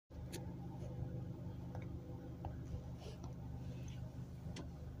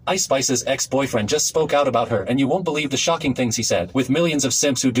Ice Spice's ex-boyfriend just spoke out about her, and you won't believe the shocking things he said. With millions of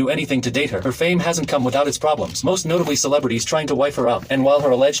simps who do anything to date her, her fame hasn't come without its problems, most notably celebrities trying to wife her up. And while her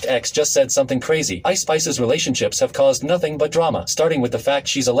alleged ex just said something crazy, Ice Spice's relationships have caused nothing but drama, starting with the fact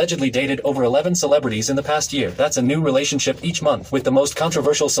she's allegedly dated over 11 celebrities in the past year. That's a new relationship each month, with the most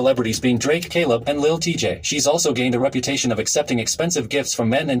controversial celebrities being Drake, Caleb, and Lil TJ. She's also gained a reputation of accepting expensive gifts from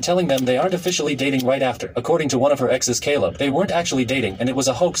men and telling them they aren't officially dating right after. According to one of her exes, Caleb, they weren't actually dating, and it was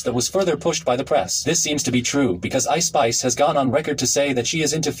a hoax that was further pushed by the press. This seems to be true, because Ice Spice has gone on record to say that she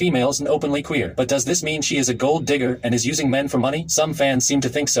is into females and openly queer. But does this mean she is a gold digger and is using men for money? Some fans seem to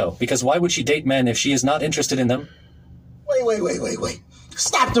think so, because why would she date men if she is not interested in them? Wait.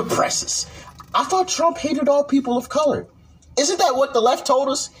 Stop the presses. I thought Trump hated all people of color. Isn't that what the left told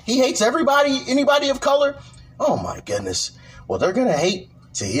us? He hates anybody of color? Oh my goodness. Well, they're gonna hate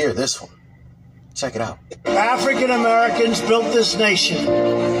to hear this one. Check it out. African Americans built this nation.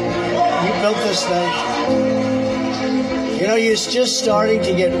 You built this nation. You know, you're just starting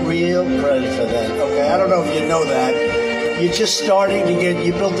to get real credit for that. Okay, I don't know if you know that. You're just starting to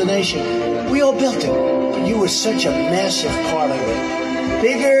you built the nation. We all built it, but you were such a massive part of it.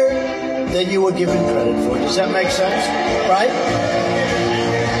 Bigger than you were given credit for. Does that make sense? Right?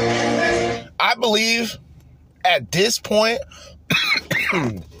 I believe at this point,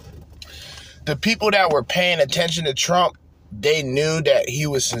 the people that were paying attention to Trump, they knew that he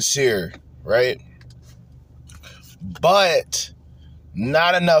was sincere, right? But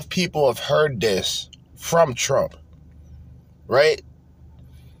not enough people have heard this from Trump, right?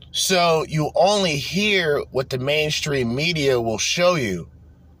 So you only hear what the mainstream media will show you.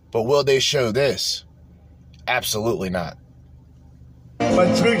 But will they show this? Absolutely not.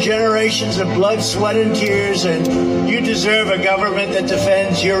 But through generations of blood, sweat, and tears, and you deserve a government that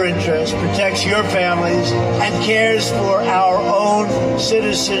defends your interests, protects your families, and cares for our own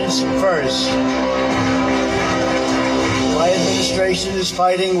citizens first. My administration is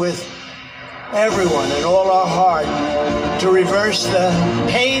fighting with everyone and all our heart to reverse the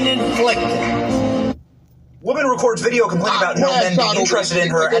pain inflicted. Woman records video complaining about no men being interested in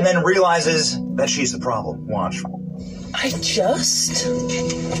her and then realizes that she's the problem. Watch. I just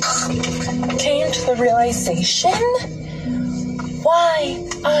came to the realization why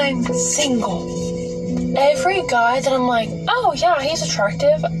I'm single. Every guy that I'm like, oh yeah, he's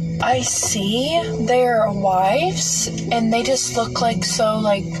attractive, I see their wives and they just look like so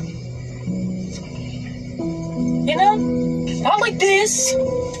like, you know, not like this.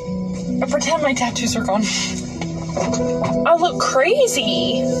 I pretend my tattoos are gone. I look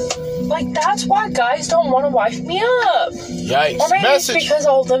crazy. Like, that's why guys don't want to wife me up. Yikes. Or maybe it's because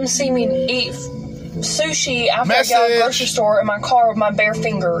all of them see me eat sushi after I get out of the grocery store in my car with my bare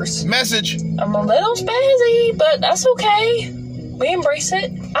fingers. I'm a little spazzy, but that's okay. We embrace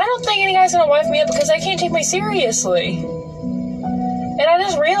it. I don't think any guy's gonna wife me up because they can't take me seriously. And I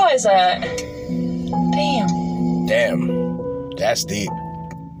just realized that. Damn. That's deep.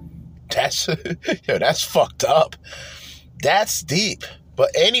 That's fucked up. That's deep. But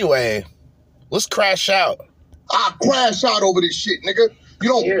anyway, let's crash out. I crash out over this shit, nigga. You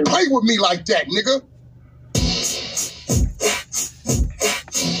don't play with me like that, nigga.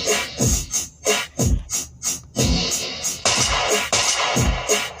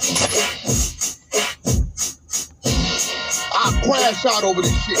 I crash out over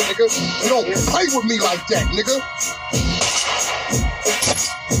this shit, nigga. You don't play with me like that, nigga.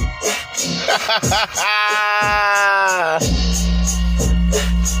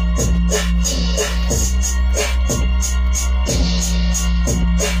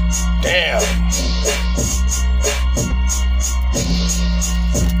 Damn.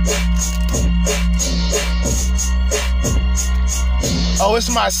 Oh, it's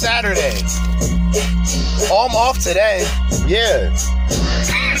my Saturday. Oh, I'm off today. Yeah.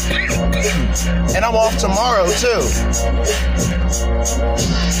 And I'm off tomorrow, too.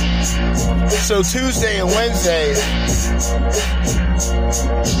 So Tuesday and Wednesday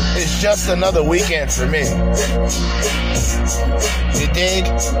is just another weekend for me. You dig?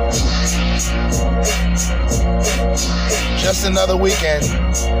 Just another weekend.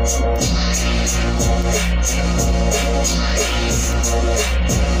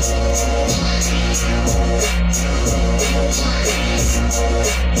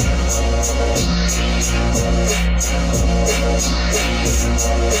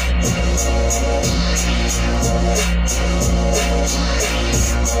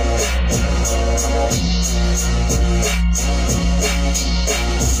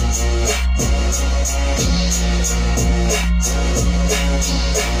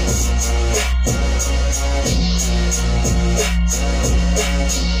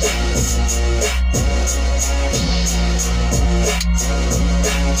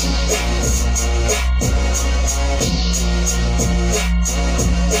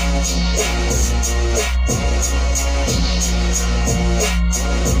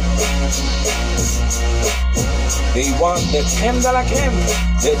 want the creme de la creme,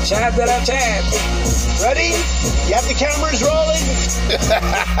 the chat de la chat. Ready? You have the cameras rolling?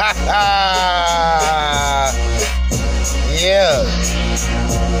 Yeah.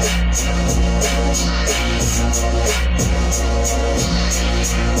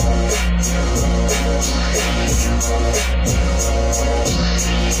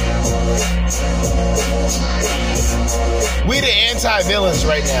 We the anti-villains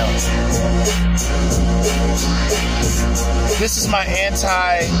right now. This is my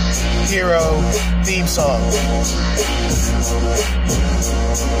anti-hero theme song.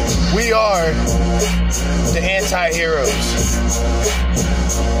 We are the anti-heroes.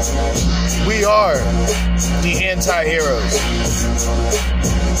 We are the anti-heroes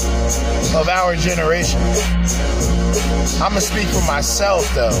of our generation. I'ma speak for myself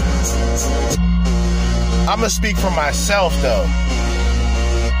though. I'ma speak for myself though.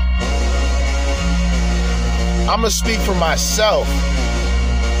 I'ma speak for myself.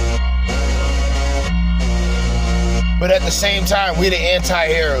 But at the same time, we the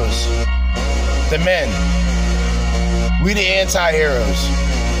anti-heroes. The men. We the anti-heroes.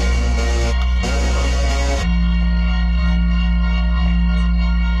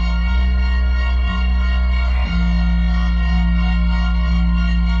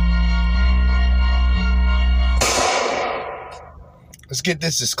 Let's get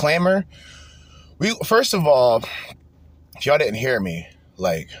this disclaimer. First of all, if y'all didn't hear me,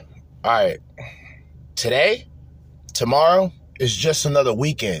 like, all right, today, tomorrow is just another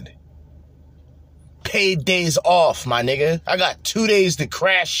weekend. Paid days off, my nigga. I got 2 days to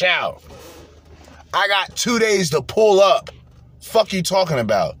crash out. I got 2 days to pull up. Fuck you talking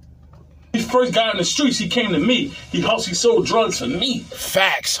about? He first got in the streets, he came to me. He sold drugs for me.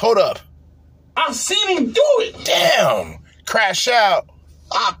 Facts. Hold up. I've seen him do it. Damn. Crash out.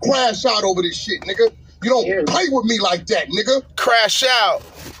 I crash out over this shit, nigga. You don't play with me like that, nigga. Crash out.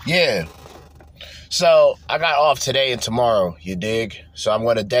 Yeah. So I got off today and tomorrow, you dig? So I'm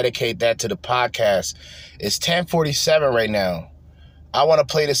going to dedicate that to the podcast. It's 10:47 right now. I want to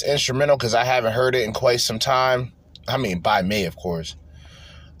play this instrumental because I haven't heard it in quite some time. I mean, by me, of course.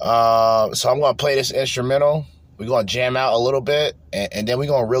 So I'm going to play this instrumental. We're going to jam out a little bit, and then we're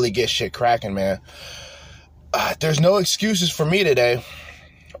going to really get shit cracking, man. There's no excuses for me today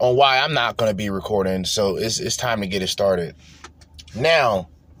on why I'm not going to be recording, so it's time to get it started. Now,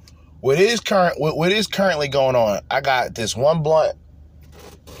 what is currently going on, I got this one blunt.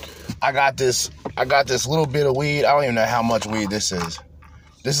 I got this little bit of weed. I don't even know how much weed this is.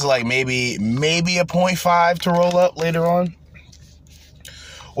 This is like maybe a 0.5 to roll up later on.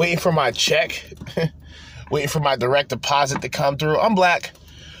 Waiting for my check. Waiting for my direct deposit to come through. I'm black.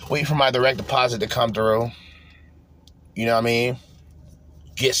 Waiting for my direct deposit to come through. You know what I mean?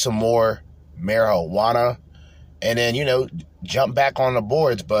 Get some more marijuana. And then, jump back on the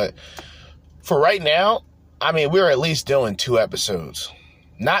boards. But for right now, I mean, we're at least doing 2 episodes.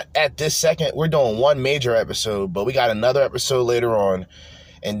 Not at this second. We're doing 1 major episode, but we got another episode later on.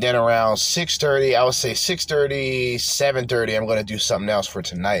 And then around 6:30, I would say 6:30, 7:30, I'm going to do something else for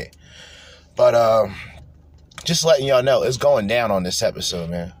tonight. But just letting y'all know, it's going down on this episode,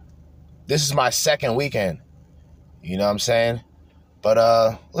 man. This is my second weekend. You know what I'm saying? But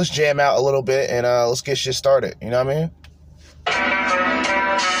let's jam out a little bit and let's get shit started. You know what I mean?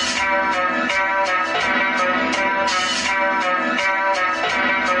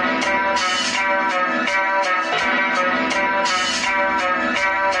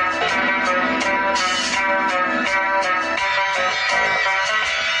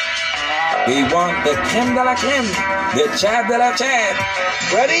 We want the creme de la creme, the chat de la chat.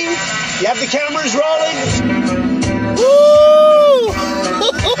 Ready? You have the cameras rolling? Woo!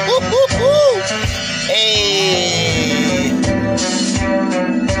 Hey!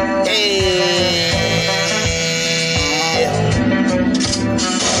 Hey!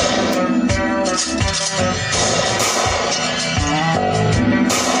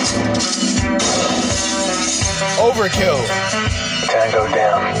 Overkill. Tango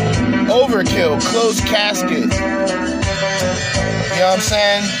down. Overkill. Closed casket. You know what I'm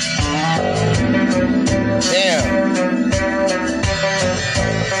saying? Damn.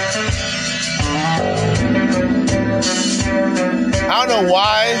 I don't know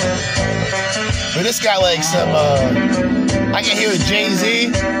why, but this got like some, I can hear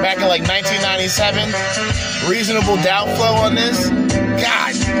Jay-Z back in like 1997. Reasonable Doubt flow on this.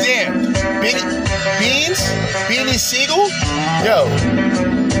 God damn. Beanie Siegel? Yo.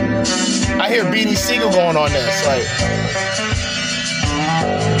 I hear Beanie Siegel going on this. Like,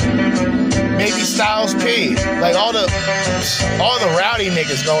 maybe Styles P. Like all the rowdy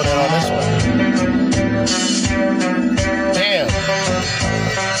niggas going in on this one.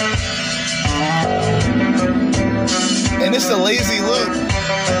 And this is a lazy loop.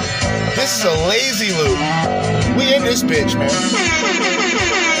 This is a lazy loop. We in this bitch, man.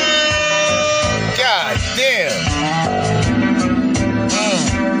 God damn.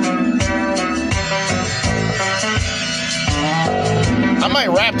 I might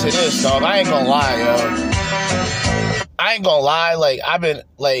rap to this, dog. I ain't gonna lie, yo. I ain't gonna lie. I've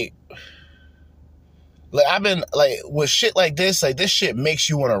been with shit like this shit makes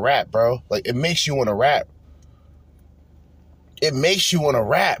you want to rap, bro. Like, it makes you want to rap. It makes you want to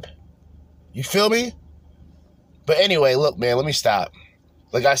rap. You feel me? But anyway, look, man, let me stop.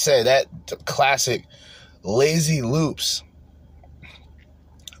 Like I said, that classic lazy loops.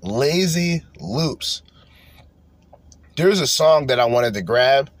 Lazy loops. There's a song that I wanted to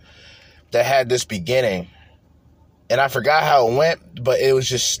grab that had this beginning. And I forgot how it went, but it was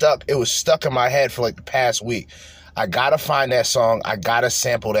just stuck. It was stuck in my head for like the past week. I gotta find that song. I gotta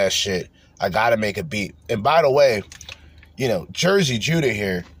sample that shit. I gotta make a beat. And by the way, you know, Jersey Judah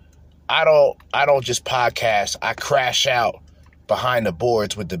here. I don't just podcast. I crash out behind the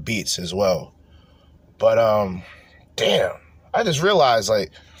boards with the beats as well. But damn, I just realized,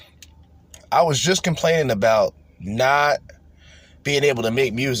 like, I was just complaining about not being able to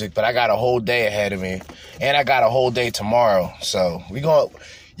make music, but I got a whole day ahead of me, and I got a whole day tomorrow. So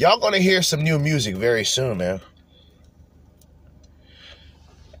y'all gonna hear some new music very soon, man.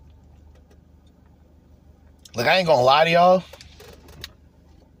 Like, I ain't gonna lie to y'all.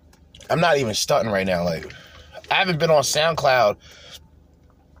 I'm not even stunting right now. Like, I haven't been on SoundCloud.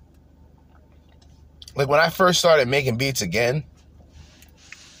 Like, when I first started making beats again,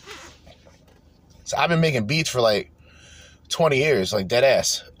 so I've been making beats for like 20 years, like dead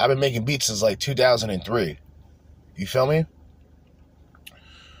ass. I've been making beats since like 2003. You feel me?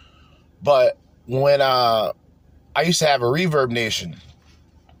 But when I used to have a Reverb Nation,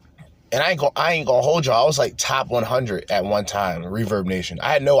 and I ain't gonna hold y'all, I was like top 100 at one time, Reverb Nation.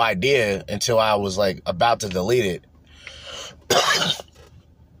 I had no idea until I was like about to delete it.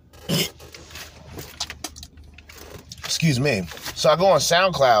 Excuse me. So I go on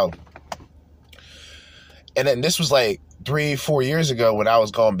SoundCloud, and then this was like 3-4 years ago when I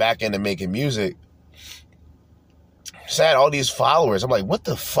was going back into making music. So I had all these followers. I'm like, what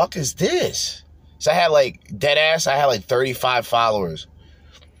the fuck is this? So I had like, dead ass, I had like 35 followers.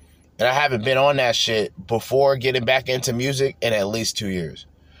 And I haven't been on that shit before getting back into music in at least 2 years.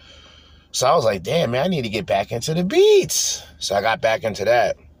 So I was like, damn, man, I need to get back into the beats. So I got back into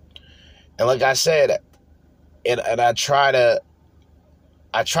that. And like I said, and I try to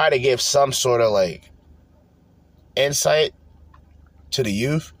give some sort of like insight to the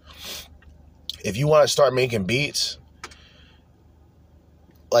youth. If you want to start making beats,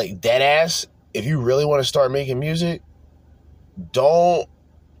 like dead ass, if you really want to start making music, don't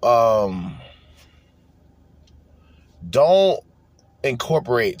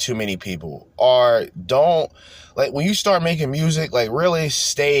incorporate too many people, or don't, like, when you start making music, like, really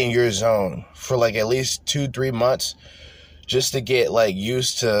stay in your zone for like at least 2-3 months just to get like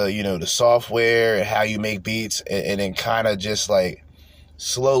used to, you know, the software and how you make beats, and then kind of just like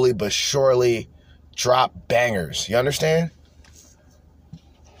slowly but surely drop bangers. You understand?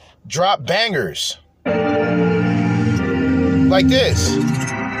 Drop bangers like this.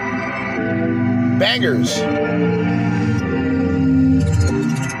 Bangers.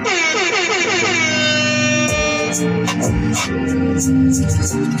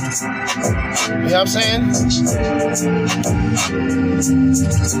 You know what I'm saying?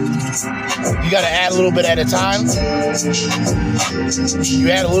 You gotta add a little bit at a time.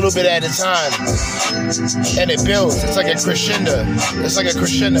 You add a little bit at a time, and it builds. It's like a crescendo. It's like a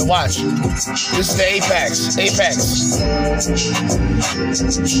crescendo. Watch. This is the apex. Apex.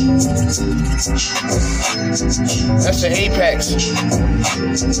 That's the apex.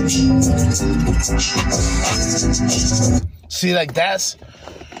 See, like, that's,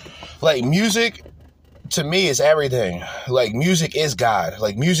 like, music to me is everything. Like, music is God.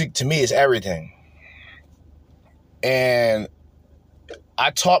 Like, music to me is everything. And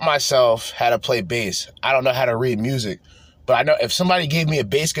I taught myself how to play bass. I don't know how to read music, but I know if somebody gave me a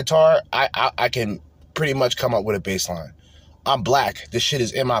bass guitar, I can pretty much come up with a bass line. I'm black. This shit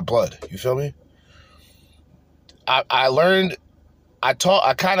is in my blood. You feel me? I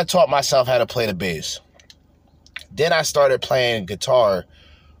kind of taught myself how to play the bass. Then I started playing guitar,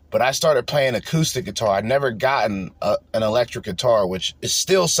 but I started playing acoustic guitar. I'd never gotten an electric guitar, which is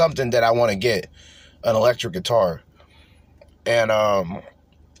still something that I want to get, an electric guitar. And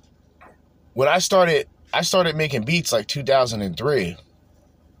when I started making beats like 2003.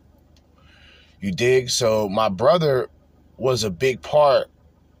 You dig? So my brother was a big part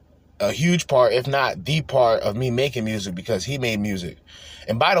a huge part, if not the part, of me making music because he made music.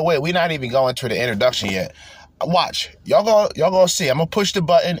 And by the way, we're not even going to the introduction yet. Watch. Y'all gonna see. I'm gonna push the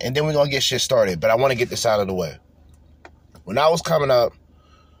button and then we're gonna get shit started. But I want to get this out of the way. When I was coming up,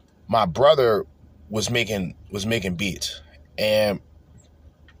 my brother was making beats. And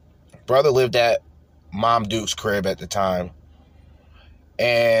brother lived at Mom Duke's crib at the time.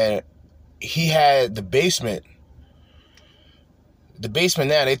 And he had the basement. The basement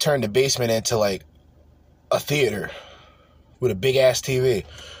now, they turned the basement into like a theater with a big ass TV.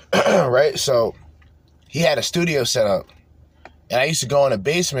 Right? So he had a studio set up. And I used to go in the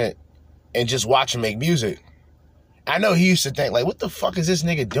basement and just watch him make music. I know he used to think, like, what the fuck is this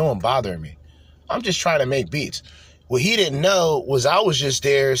nigga doing bothering me? I'm just trying to make beats. What he didn't know was I was just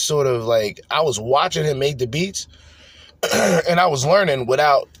there sort of like, I was watching him make the beats and I was learning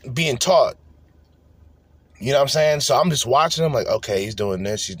without being taught. You know what I'm saying? So I'm just watching him like, okay, he's doing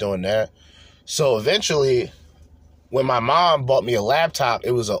this, he's doing that. So eventually, when my mom bought me a laptop,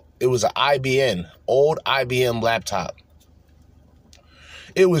 it was a IBM, old IBM laptop.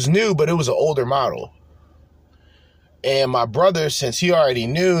 It was new, but it was an older model. And my brother, since he already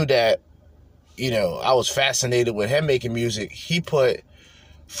knew that, you know, I was fascinated with him making music, he put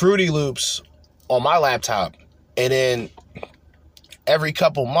Fruity Loops on my laptop. And then every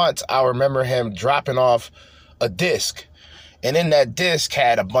couple months, I remember him dropping off a disc. And in that disc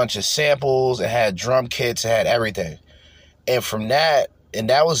had a bunch of samples, it had drum kits, it had everything. And from that, and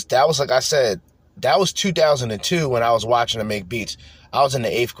that was like I said, that was 2002 when I was watching him make beats. I was in the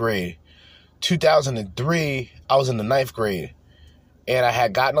 8th grade. 2003, I was in the 9th grade. And I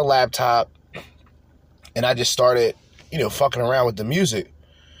had gotten a laptop and I just started, you know, fucking around with the music.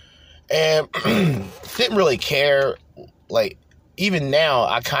 And didn't really care. Like, even now,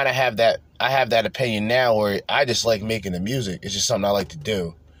 I kind of have that, I have that opinion now where I just like making the music. It's just something I like to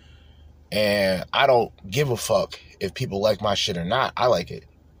do. And I don't give a fuck if people like my shit or not. I like it.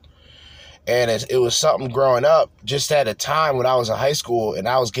 And it was something growing up just at a time when I was in high school and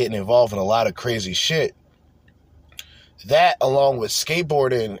I was getting involved in a lot of crazy shit. That, along with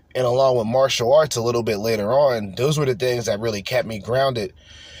skateboarding and along with martial arts a little bit later on, those were the things that really kept me grounded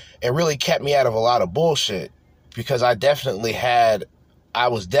and really kept me out of a lot of bullshit. Because I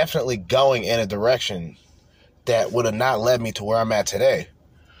was definitely going in a direction that would have not led me to where I'm at today.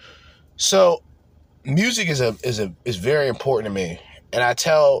 So music is very important to me. And I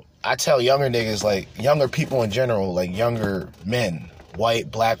tell younger niggas, like younger people in general, like younger men,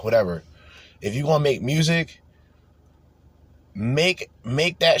 white, black, whatever, if you want to make music, make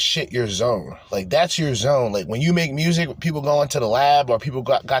that shit your zone. Like, that's your zone. Like, when you make music, people go into the lab or people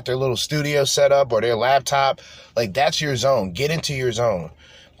got their little studio set up or their laptop, like, that's your zone. Get into your zone.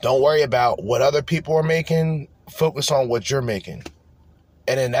 Don't worry about what other people are making. Focus on what you're making.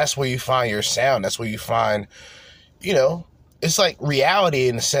 And then that's where you find your sound. That's where you find, you know, it's like reality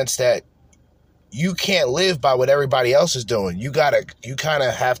in the sense that you can't live by what everybody else is doing. You kind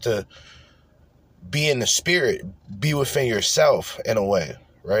of have to be in the spirit, be within yourself in a way,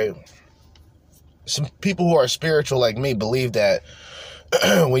 right? Some people who are spiritual like me believe that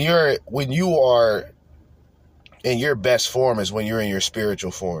when you are in your best form is when you're in your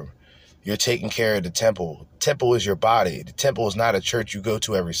spiritual form. You're taking care of the temple. The temple is your body. The temple is not a church you go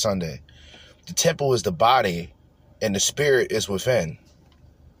to every Sunday. The temple is the body, and the spirit is within.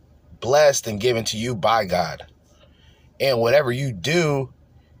 Blessed and given to you by God. And whatever you do,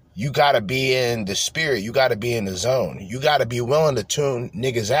 you got to be in the spirit. You got to be in the zone. You got to be willing to tune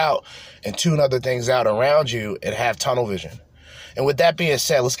niggas out and tune other things out around you and have tunnel vision. And with that being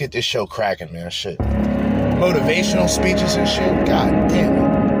said, let's get this show cracking, man. Shit. Motivational speeches and shit. God damn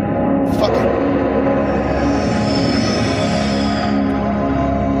it. Fuck it.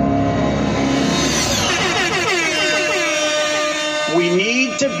 We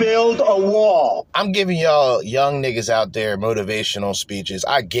need to build a wall. I'm giving y'all young niggas out there motivational speeches.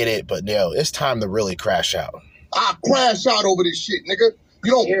 I get it, but no, it's time to really crash out. I crash out over this shit, nigga.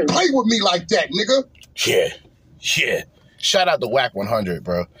 You don't play with me like that, nigga. Yeah. Shout out to Whack 100,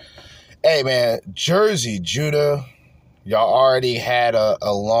 bro. Hey, man, Jersey Judah, y'all already had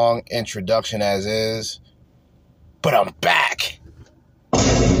a long introduction as is, but I'm back.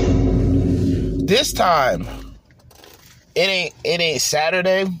 This time, it ain't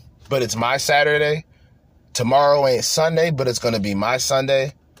Saturday, but it's my Saturday. Tomorrow ain't Sunday, but it's going to be my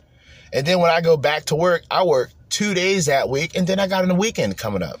Sunday. And then when I go back to work, I work 2 days that week, and then I got a weekend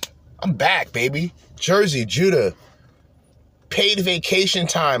coming up. I'm back, baby. Jersey Judah. Paid vacation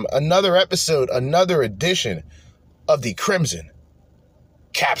time. Another episode, another edition of the Crimson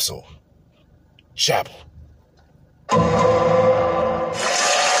Capsule Chapel.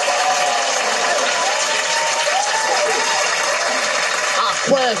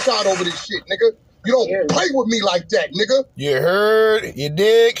 crash out over this shit, nigga. You don't play with me like that, nigga. You heard? You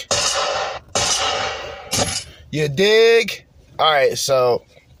dig? You dig? All right, so,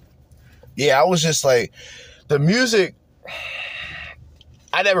 yeah, I was just like, the music,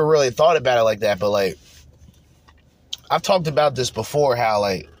 I never really thought about it like that, but, like, I've talked about this before, how,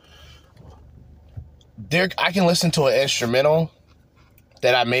 like, I can listen to an instrumental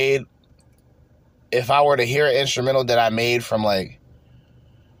that I made. If I were to hear an instrumental that I made from, like,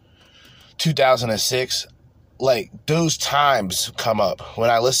 2006, like, those times come up. When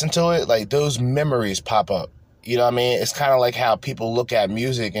I listen to it, like, those memories pop up. You know what I mean? It's kind of like how people look at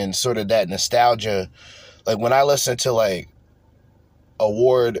music and sort of that nostalgia. Like, when I listen to, like,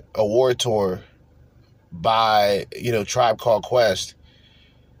 Award Tour by, you know, Tribe Called Quest,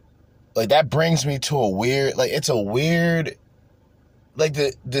 like, that brings me to a weird, like, it's a weird, like,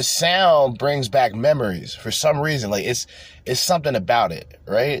 the sound brings back memories for some reason. Like, it's something about it,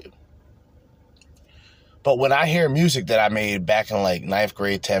 right? But when I hear music that I made back in, like, 9th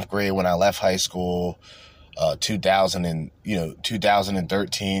grade, 10th grade, when I left high school,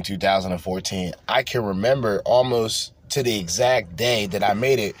 2013, 2014, I can remember almost to the exact day that I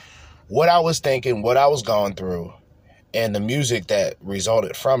made it, what I was thinking, what I was going through, and the music that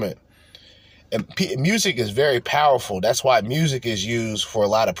resulted from it. And music is very powerful. That's why music is used for a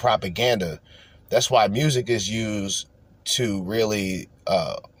lot of propaganda. That's why music is used to really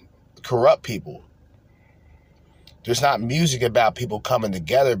corrupt people. There's not music about people coming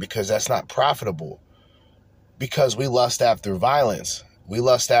together because that's not profitable. Because we lust after violence. We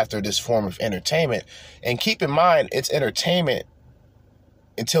lust after this form of entertainment. And keep in mind, it's entertainment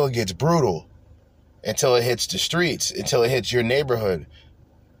until it gets brutal. Until it hits the streets. Until it hits your neighborhood.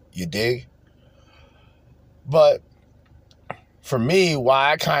 You dig? But for me,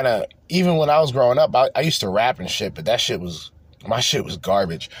 why I kind of, even when I was growing up, I used to rap and shit, but my shit was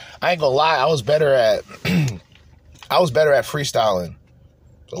garbage. I ain't gonna lie, I was better at freestyling.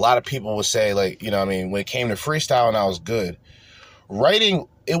 A lot of people would say, like, you know what I mean, when it came to freestyling, I was good. Writing,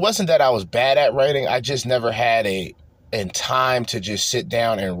 it wasn't that I was bad at writing, I just never had time to just sit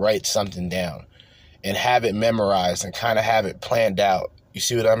down and write something down and have it memorized and kind of have it planned out. You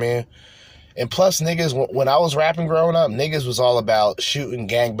see what I mean? And plus, niggas, when I was rapping growing up, niggas was all about shooting,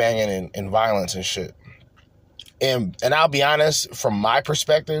 gangbanging, and violence and shit. And I'll be honest, from my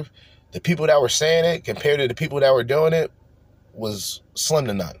perspective, the people that were saying it compared to the people that were doing it was slim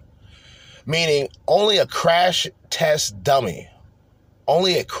to none. Meaning, only a crash test dummy,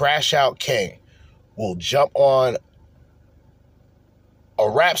 only a crash out king will jump on a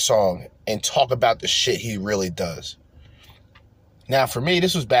rap song and talk about the shit he really does. Now, for me,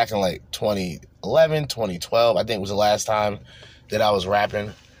 this was back in, like, 2011, 2012. I think was the last time that I was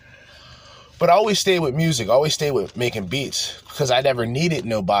rapping. But I always stayed with music. I always stayed with making beats because I never needed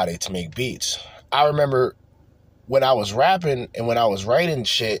nobody to make beats. I remember when I was rapping and when I was writing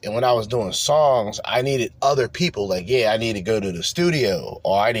shit and when I was doing songs, I needed other people. Like, yeah, I need to go to the studio,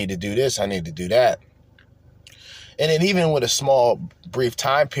 or I need to do this, I need to do that. And then even with a small, brief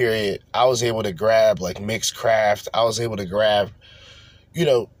time period, I was able to grab, like, Mixcraft. I was able to grab,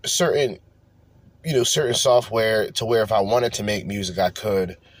 certain software to where if I wanted to make music, I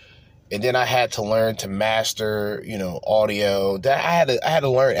could. And then I had to learn to master, audio. That I had to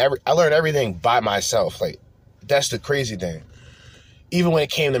learn I learned everything by myself. Like, that's the crazy thing. Even when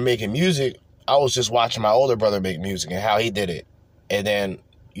it came to making music, I was just watching my older brother make music and how he did it. And then,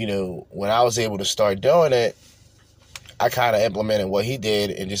 when I was able to start doing it, I kind of implemented what he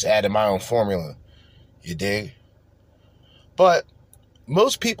did and just added my own formula. You dig? But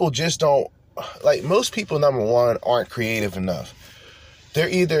most people just don't, most people, number one, aren't creative enough.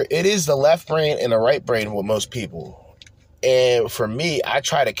 It is the left brain and the right brain with most people. And for me, I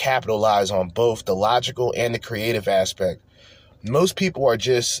try to capitalize on both the logical and the creative aspect. Most people are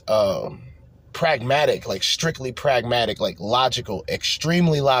just pragmatic, like strictly pragmatic, like logical,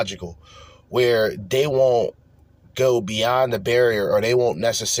 extremely logical, where they won't go beyond the barrier or they won't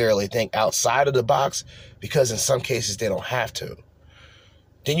necessarily think outside of the box because in some cases they don't have to.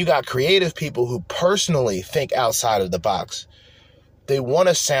 Then you got creative people who personally think outside of the box. They want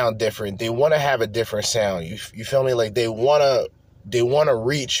to sound different. They want to have a different sound. You feel me? Like they want to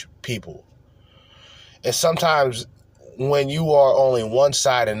reach people. And sometimes when you are only one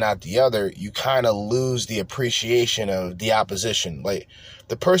side and not the other, you kind of lose the appreciation of the opposition. Like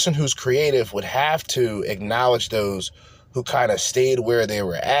the person who's creative would have to acknowledge those who kind of stayed where they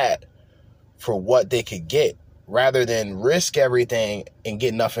were at for what they could get, rather than risk everything and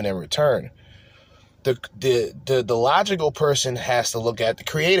get nothing in return. The logical person has to look at the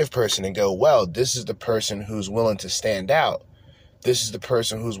creative person and go, well, this is the person who's willing to stand out. This is the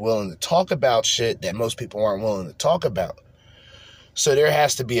person who's willing to talk about shit that most people aren't willing to talk about. So there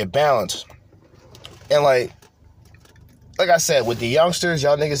has to be a balance. And like I said, with the youngsters,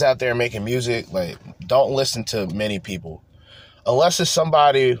 y'all niggas out there making music, like, don't listen to many people. Unless it's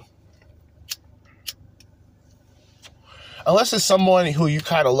someone who you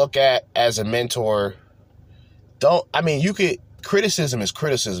kind of look at as a mentor. Criticism is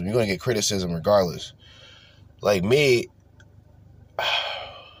criticism. You're going to get criticism regardless. Like me,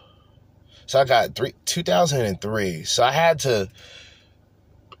 so I got 2003. So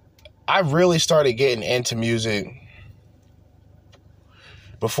I really started getting into music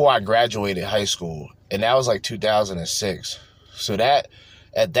before I graduated high school. And that was like 2006. So that,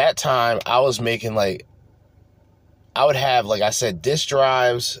 at that time, I was making like, I would have, like I said, disc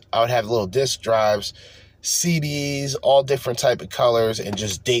drives. I would have little disc drives, CDs, all different type of colors, and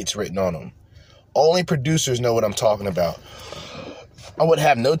just dates written on them. Only producers know what I'm talking about. I would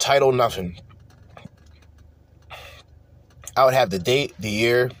have no title, nothing. I would have the date, the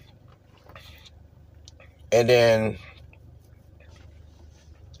year, and then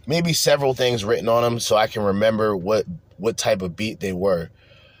maybe several things written on them so I can remember what type of beat they were.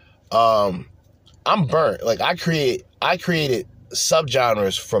 I'm burnt. Like, I created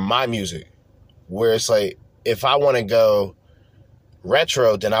subgenres for my music where it's like, if I want to go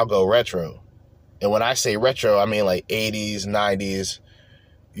retro, then I'll go retro. And when I say retro, I mean like 80s, 90s.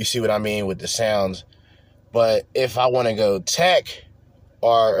 You see what I mean with the sounds. But if I want to go tech,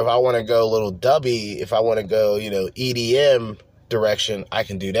 or if I want to go a little dubby, if I want to go, EDM direction, I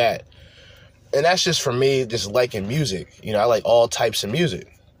can do that. And that's just for me, just liking music. I like all types of music.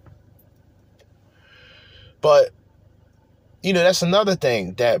 But, that's another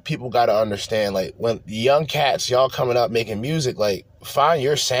thing that people got to understand. Like, when young cats, y'all coming up making music, like, find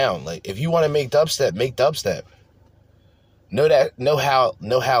your sound. Like, if you want to make dubstep, make dubstep. Know how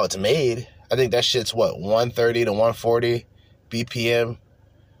it's made. I think that shit's 130 to 140 BPM.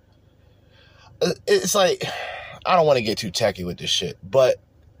 It's like, I don't want to get too techie with this shit, but,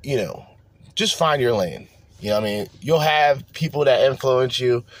 just find your lane. You know what I mean? You'll have people that influence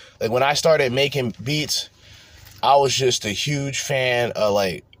you. Like, when I started making beats, I was just a huge fan of,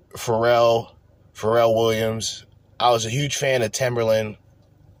 like, Pharrell Williams. I was a huge fan of Timberland.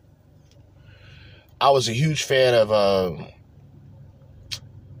 I was a huge fan of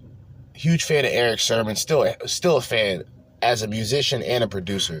Eric Sermon. Still a fan as a musician and a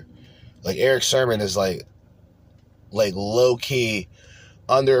producer. Like, Eric Sermon is like low key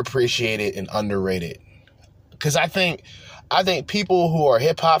underappreciated and underrated. Because I think people who are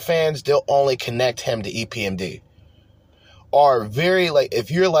hip hop fans, they'll only connect him to EPMD. Or very, like,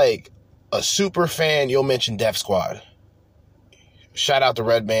 if you're like a super fan, you'll mention Def Squad. Shout out to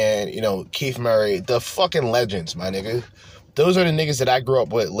Redman, Keith Murray, the fucking legends, my nigga. Those are the niggas that I grew up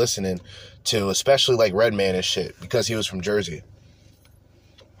with listening to, especially like Redman and shit, because he was from Jersey.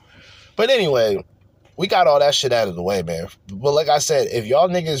 But anyway, we got all that shit out of the way, man. But like I said, if y'all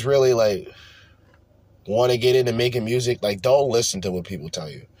niggas really, like, want to get into making music, like, don't listen to what people tell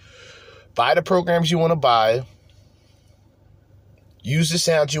you. Buy the programs you want to buy. Use the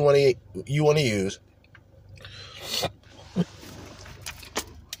sounds you want to use.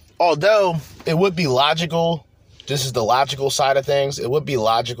 Although it would be logical, this is the logical side of things, it would be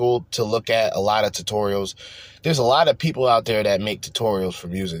logical to look at a lot of tutorials. There's a lot of people out there that make tutorials for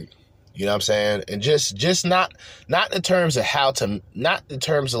music. You know what I'm saying? And just not in terms of how to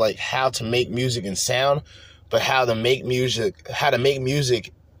make music and sound, but how to make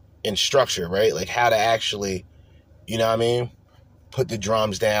music in structure, right? Like, how to actually, you know what I mean? Put the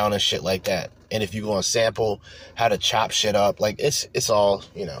drums down and shit like that. And if you're going to sample, how to chop shit up. Like, it's all,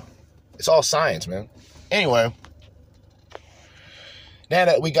 it's all science, man. Anyway, now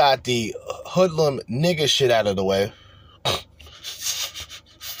that we got the hoodlum nigga shit out of the way,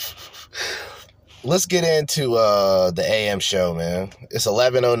 let's get into the AM show, man. It's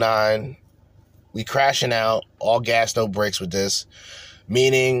 11:09. We crashing out, all gas, no brakes with this.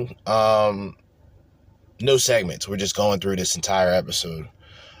 Meaning, no segments. We're just going through this entire episode.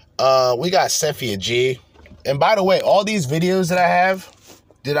 We got Cynthia G. And by the way, all these videos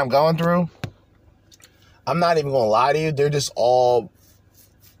that I'm going through, I'm not even going to lie to you. They're just all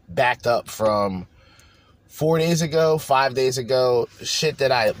backed up from 4 days ago, 5 days ago, shit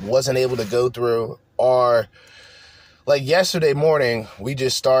that I wasn't able to go through. Or, like, yesterday morning, we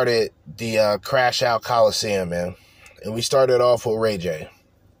just started the Crash Out Coliseum, man. And we started off with Ray J.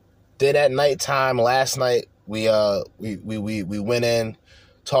 Then at nighttime last night, we went in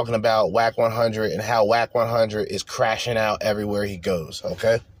talking about Whack 100 and how Whack 100 is crashing out everywhere he goes,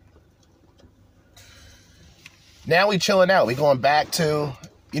 okay? Now we chilling out. We going back to,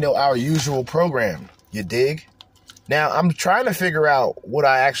 our usual program. You dig? Now, I'm trying to figure out what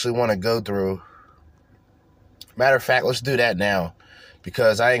I actually want to go through. Matter of fact, let's do that now.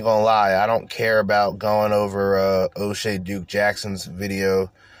 Because I ain't gonna lie, I don't care about going over O'Shea Duke Jackson's video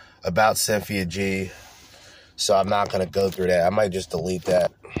about Cynthia G. So I'm not gonna go through that. I might just delete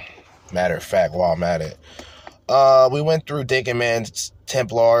that. Matter of fact, while I'm at it. We went through Dinkin Man's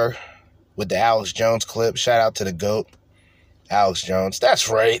Templar with the Alex Jones clip. Shout out to the GOAT, Alex Jones. That's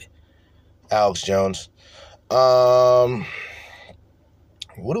right, Alex Jones. What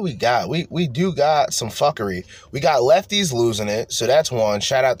do we got? We do got some fuckery. We got lefties losing it, so that's one.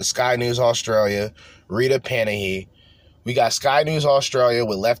 Shout out to Sky News Australia, Rita Panahi. We got Sky News Australia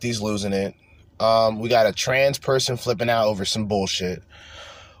with lefties losing it. We got a trans person flipping out over some bullshit.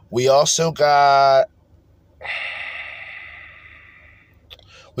 We also got...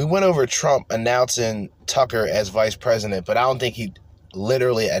 We went over Trump announcing Tucker as vice president, but I don't think he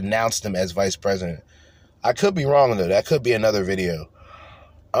literally announced him as vice president. I could be wrong, though. That could be another video.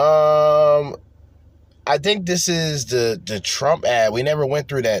 I think this is the Trump ad. We never went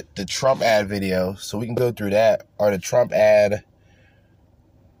through the Trump ad video, so we can go through that. Or the Trump ad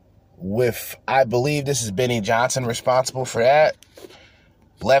with, I believe this is Benny Johnson responsible for that.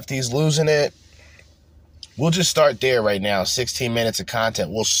 Lefties losing it. We'll just start there right now. 16 minutes of content.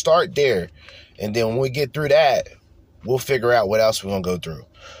 We'll start there. And then when we get through that, we'll figure out what else we're going to go through.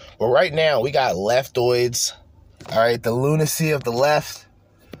 But right now, we got leftoids. All right, the lunacy of the left.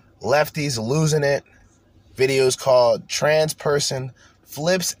 Lefties losing it. Videos called Trans Person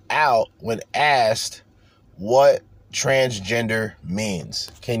Flips Out When Asked What Transgender Means.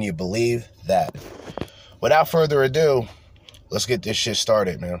 Can you believe that? Without further ado, let's get this shit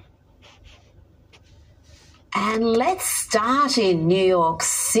started, man. And let's start in New York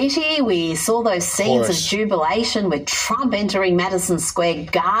City. We saw those scenes of jubilation with Trump entering Madison Square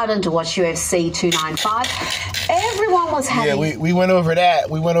Garden to watch UFC 295. Everyone was having... Yeah, we went over that.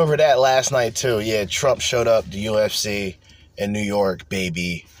 We went over that last night, too. Yeah, Trump showed up to UFC in New York,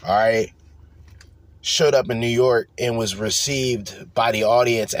 baby. All right? Showed up in New York and was received by the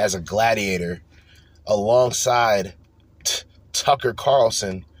audience as a gladiator alongside Tucker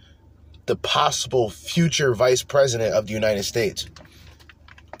Carlson, the possible future vice president of the United States.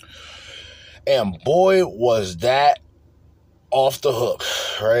 And boy, was that off the hook,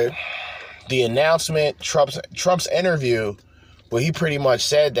 right? The announcement, Trump's interview, where he pretty much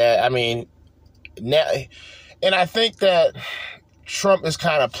said that, I mean, now, and I think that Trump is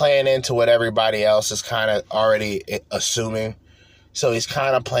kind of playing into what everybody else is kind of already assuming. So he's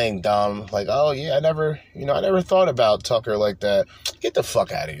kind of playing dumb, like, oh yeah, I never thought about Tucker like that. Get the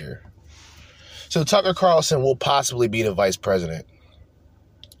fuck out of here. So Tucker Carlson will possibly be the vice president.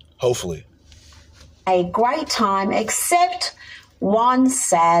 Hopefully. A great time, except one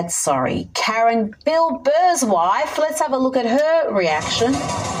sad sorry. Karen, Bill Burr's wife. Let's have a look at her reaction.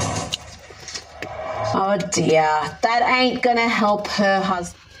 Oh dear, that ain't gonna help her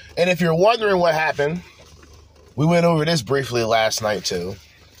husband. And if you're wondering what happened, we went over this briefly last night too.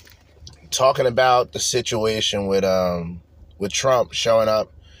 Talking about the situation with Trump showing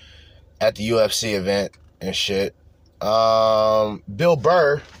up at the UFC event and shit. Bill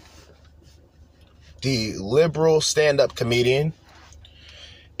Burr, the liberal stand-up comedian,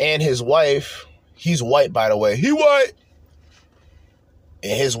 and his wife, he's white, by the way. He white.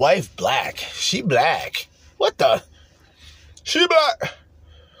 And his wife black. She black. What the? She black.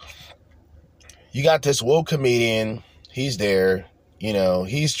 You got this woke comedian. He's there. You know,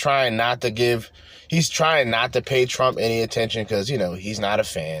 he's trying not to pay Trump any attention because, you know, he's not a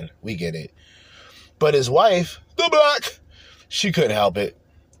fan. We get it. But his wife, the black, she couldn't help it.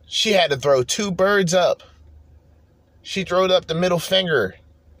 She had to throw two birds up. She throwed up the middle finger.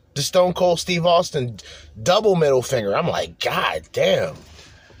 The Stone Cold Steve Austin double middle finger. I'm like, God damn.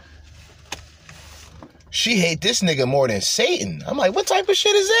 She hate this nigga more than Satan. I'm like, what type of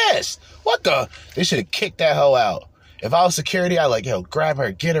shit is this? What the? They should have kicked that hoe out. If I was security, I'd like, yo, grab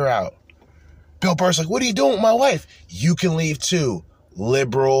her, get her out. Bill Burr's like, what are you doing with my wife? You can leave too.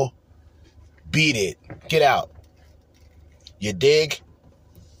 Liberal. Beat it. Get out. You dig?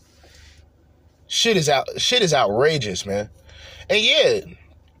 Shit is outrageous, man. And yeah,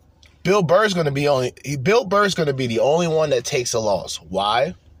 Bill Burr's gonna be the only one that takes a loss.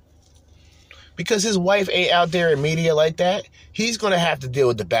 Why? Because his wife ain't out there in media like that. He's gonna have to deal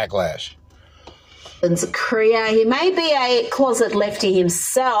with the backlash. Career. He may be a closet lefty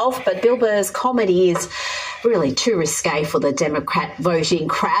himself, but Bill Burr's comedy is really too risque for the Democrat voting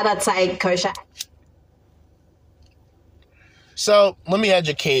crowd. I'd say, Kosher. So let me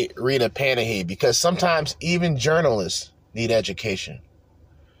educate Rita Panahy, because sometimes even journalists need education.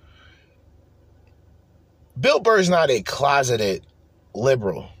 Bill Burr's not a closeted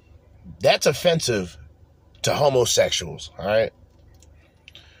liberal. That's offensive to homosexuals, all right?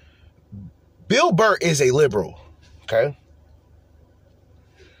 Bill Burr is a liberal, okay?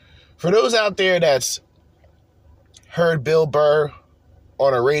 For those out there that's heard Bill Burr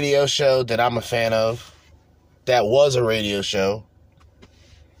on a radio show that I'm a fan of, that was a radio show,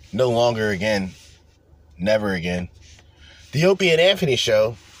 no longer again, never again. The Opie and Anthony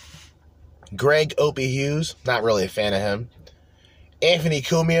show, Greg Opie Hughes, not really a fan of him. Anthony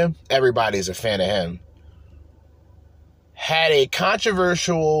Cumia, everybody's a fan of him. Had a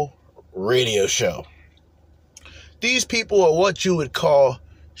controversial radio show. These people are what you would call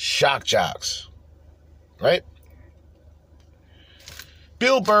shock jocks, right?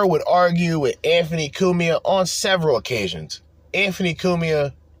 Bill Burr would argue with Anthony Cumia on several occasions. Anthony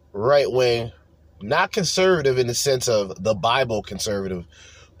Cumia, right wing, not conservative in the sense of the Bible conservative,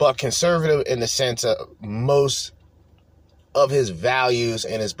 but conservative in the sense of most of his values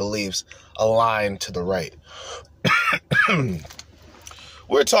and his beliefs align to the right.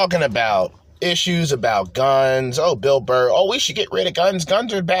 We're talking about issues about guns. Oh, Bill Burr. Oh, we should get rid of guns.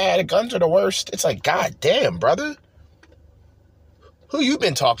 Guns are bad. Guns are the worst. It's like, God damn, brother. Who you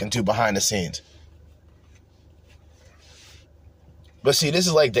been talking to behind the scenes? But see, this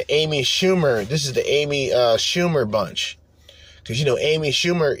is like the Amy Schumer. This is the Amy Schumer bunch. Because, you know, Amy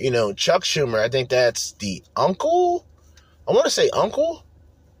Schumer, you know, Chuck Schumer, I think that's the uncle. I want to say uncle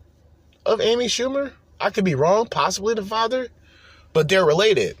of Amy Schumer. I could be wrong. Possibly the father. But they're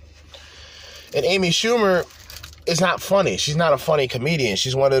related. And Amy Schumer is not funny. She's not a funny comedian.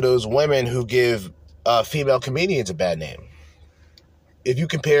 She's one of those women who give female comedians a bad name. If you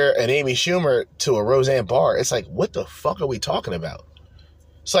compare an Amy Schumer to a Roseanne Barr, it's like, what the fuck are we talking about?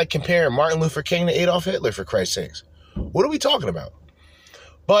 It's like comparing Martin Luther King to Adolf Hitler, for Christ's sakes. What are we talking about?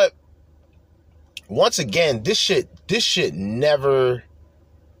 But once again, this shit never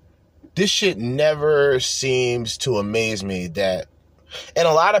seems to amaze me that. And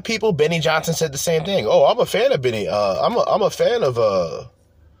a lot of people, Benny Johnson said the same thing. Oh, I'm a fan of Benny. I'm a fan of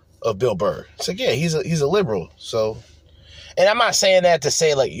Bill Burr. It's like, yeah, he's a liberal. So, and I'm not saying that to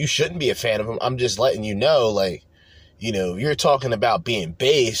say like you shouldn't be a fan of him. I'm just letting you know, like, you know, you're talking about being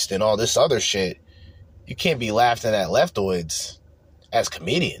based and all this other shit. You can't be laughing at leftoids as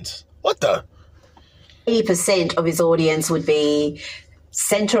comedians. What the? 80% of his audience would be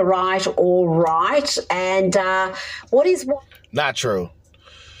centre-right or right. And what is... Not true.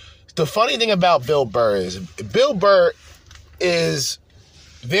 The funny thing about Bill Burr is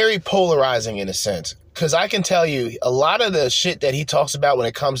very polarizing in a sense. Because I can tell you, a lot of the shit that he talks about when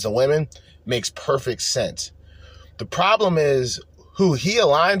it comes to women makes perfect sense. The problem is who he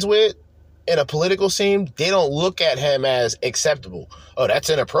aligns with in a political scene, they don't look at him as acceptable. Oh, that's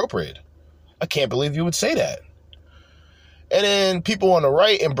inappropriate. I can't believe you would say that. And then people on the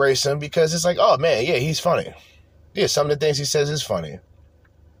right embrace him because it's like, oh man, yeah, he's funny. Yeah, some of the things he says is funny.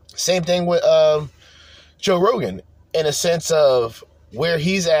 Same thing with Joe Rogan, in a sense of where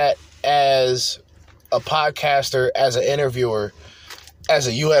he's at as a podcaster, as an interviewer, as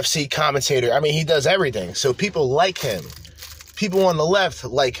a UFC commentator. I mean, he does everything. So people like him. People on the left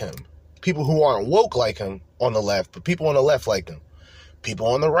like him. People who aren't woke like him on the left, but people on the left like him. People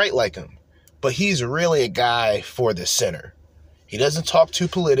on the right like him. But he's really a guy for the center. He doesn't talk too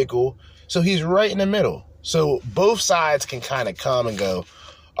political, so he's right in the middle. So both sides can kind of come and go,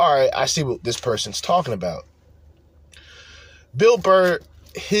 all right, I see what this person's talking about. Bill Burr,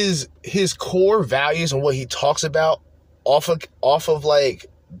 his core values and what he talks about off of like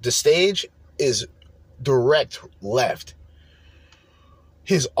the stage is direct left.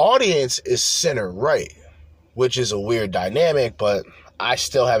 His audience is center right, which is a weird dynamic, but I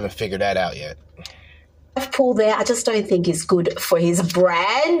still haven't figured that out yet. Paul there, I just don't think is good for his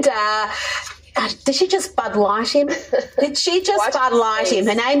brand. Did she just Bud Light him? Did she just Bud Light him?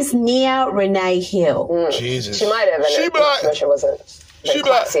 Her name's Nia Renee Hill. Jesus. She might have. She wasn't.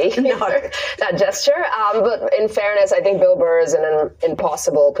 Classy, no. That gesture. But in fairness, I think Bill Burr is in an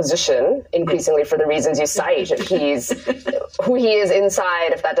impossible position, increasingly for the reasons you cite. He's who he is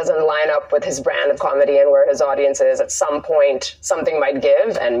inside. If that doesn't line up with his brand of comedy and where his audience is, at some point something might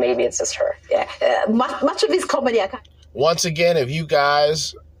give, and maybe it's just her. Yeah, much of his comedy. Once again, if you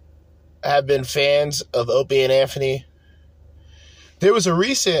guys have been fans of Opie and Anthony, there was a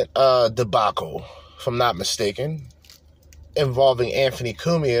recent debacle, if I'm not mistaken, involving Anthony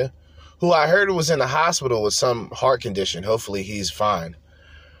Cumia, who I heard was in the hospital with some heart condition. Hopefully he's fine.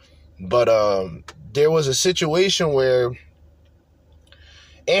 But there was a situation where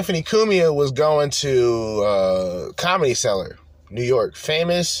Anthony Cumia was going to Comedy Cellar, New York.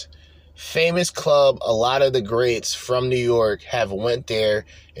 Famous club. A lot of the greats from New York have went there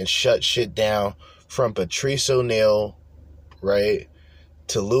and shut shit down, from Patrice O'Neal, right,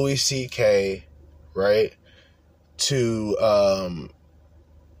 to Louis C.K., right, to,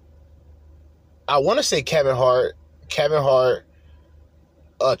 I want to say Kevin Hart,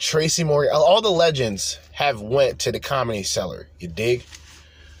 Tracy Morgan. All the legends have went to the Comedy Cellar, you dig?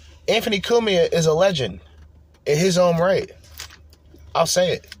 Anthony Cumia is a legend in his own right. I'll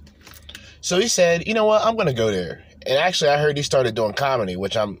say it. So he said, you know what, I'm going to go there. And actually, I heard he started doing comedy,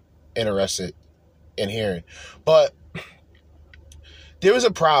 which I'm interested in hearing. But there was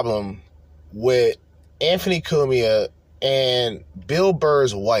a problem with Anthony Cumia and Bill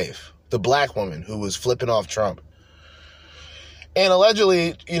Burr's wife, the black woman who was flipping off Trump. And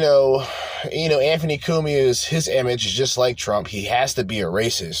allegedly, you know, Anthony Cumia's, his image is just like Trump. He has to be a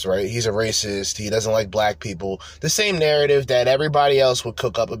racist, right? He's a racist. He doesn't like black people. The same narrative that everybody else would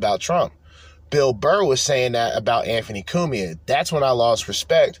cook up about Trump. Bill Burr was saying that about Anthony Cumia. That's when I lost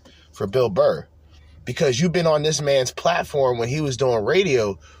respect for Bill Burr. Because you've been on this man's platform when he was doing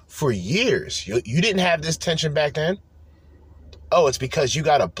radio for years. You didn't have this tension back then? Oh, it's because you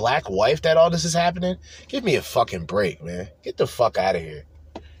got a black wife that all this is happening? Give me a fucking break, man. Get the fuck out of here.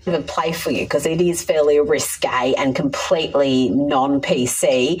 Even play for you, because it is fairly risque and completely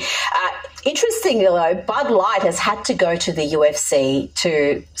non-PC. Interestingly, though, Bud Light has had to go to the UFC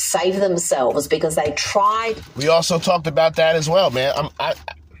to save themselves because they tried. We also talked about that as well, man.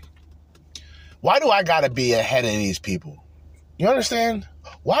 Why do I got to be ahead of these people? You understand?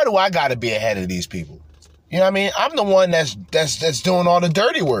 Why do I got to be ahead of these people? You know what I mean? I'm the one that's doing all the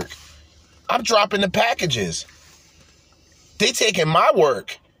dirty work. I'm dropping the packages. They taking my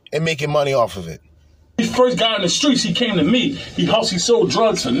work and making money off of it. He first got in the streets, he came to me. He sold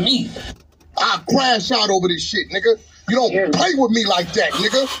drugs for me. I crash out over this shit, nigga. You don't play with me like that,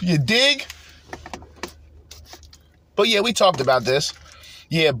 nigga. You dig? But yeah, we talked about this.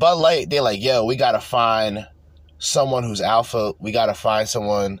 Yeah, Bud Light, they're like, yo, we got to find someone who's alpha. We got to find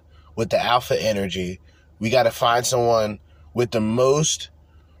someone with the alpha energy. We got to find someone with the most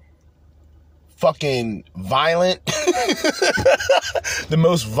fucking violent, the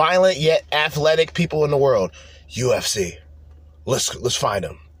most violent yet athletic people in the world. UFC. Let's find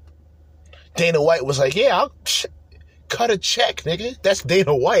them. Dana White was like, yeah, I'll cut a check, nigga. That's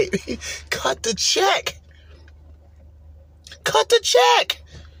Dana White. Cut the check. Cut the check.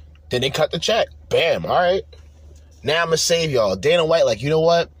 Then they cut the check. Bam. All right. Now I'm going to save y'all. Dana White like, you know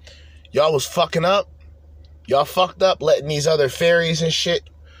what? Y'all was fucking up. Y'all fucked up letting these other fairies and shit,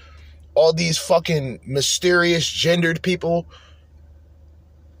 all these fucking mysterious gendered people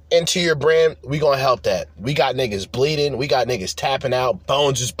into your brand. We gonna help that. We got niggas bleeding. We got niggas tapping out.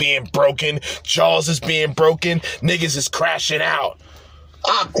 Bones is being broken. Jaws is being broken. Niggas is crashing out.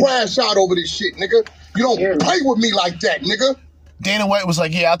 I crash out over this shit, nigga. You don't play with me like that, nigga. Dana White was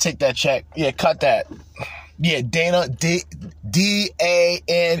like, yeah, I'll take that check. Yeah, cut that. Yeah, Dana,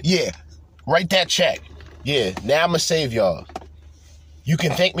 D-A-N, yeah, write that check. Yeah, now I'm going to save y'all. You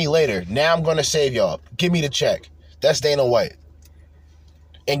can thank me later. Now I'm going to save y'all. Give me the check. That's Dana White.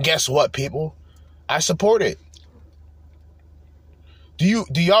 And guess what, people? I support it. Do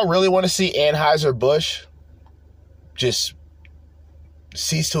y'all really want to see Anheuser-Busch just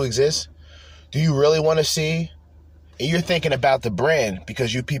cease to exist? Do you really want to see? And you're thinking about the brand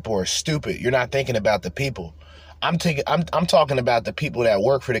because you people are stupid. You're not thinking about the people. I'm talking about the people that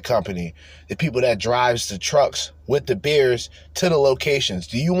work for the company, the people that drives the trucks with the beers to the locations.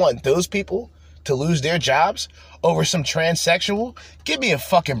 Do you want those people to lose their jobs over some transsexual? Give me a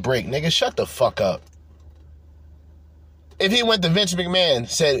fucking break, nigga. Shut the fuck up. If he went to Vince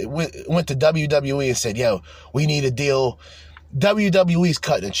McMahon, went to WWE and said, yo, we need a deal, WWE's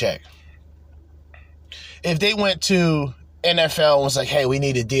cutting a check. If they went to NFL and was like, hey, we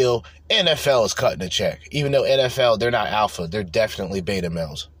need a deal, NFL is cutting a check. Even though NFL, they're not alpha. They're definitely beta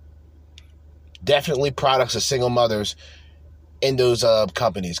males. Definitely products of single mothers in those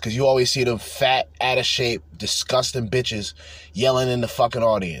companies. Because you always see them fat, out of shape, disgusting bitches yelling in the fucking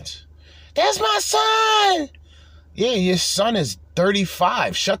audience. That's my son! Yeah, your son is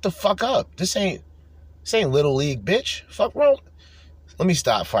 35. Shut the fuck up. This ain't Little League, bitch. Fuck wrong. Let me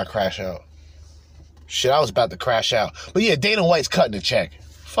stop before I crash out. Shit, I was about to crash out. But yeah, Dana White's cutting a check.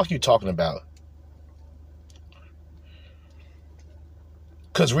 Fuck you talking about?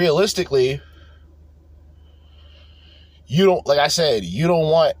 Because realistically, you don't, like I said, you don't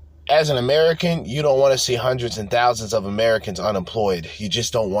want, as an American, you don't want to see hundreds and thousands of Americans unemployed. You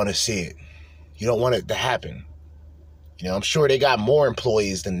just don't want to see it. You don't want it to happen. You know, I'm sure they got more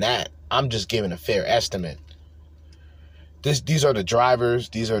employees than that. I'm just giving a fair estimate. These are the drivers.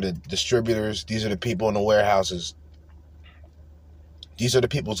 These are the distributors. These are the people in the warehouses. These are the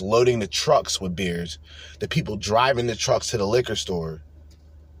people loading the trucks with beers. The people driving the trucks to the liquor store.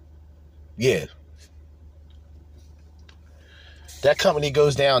 Yeah. That company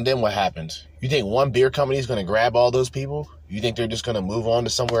goes down, then what happens? You think one beer company is going to grab all those people? You think they're just going to move on to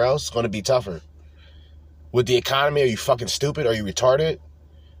somewhere else? It's going to be tougher. With the economy, are you fucking stupid? Are you retarded?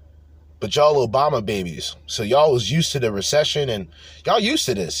 But y'all Obama babies. So y'all was used to the recession and y'all used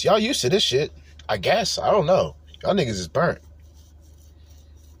to this. Y'all used to this shit. I guess. I don't know. Y'all niggas is burnt.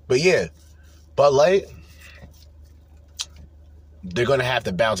 But yeah, Bud Light, they're going to have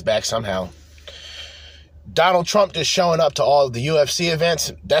to bounce back somehow. Donald Trump just showing up to all of the UFC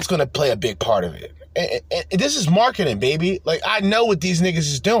events, that's going to play a big part of it. And this is marketing, baby. Like, I know what these niggas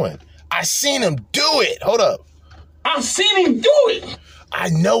is doing. I seen him do it. Hold up. I've seen him do it. I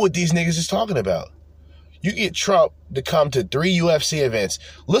know what these niggas is talking about. You get Trump to come to 3 UFC events.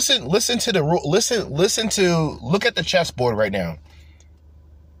 Look at the chessboard right now.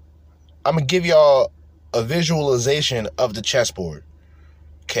 I'm going to give y'all a visualization of the chessboard.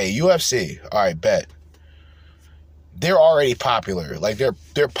 Okay, UFC. All right, bet. They're already popular. Like,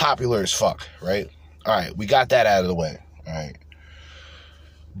 they're popular as fuck, right? All right, we got that out of the way. All right.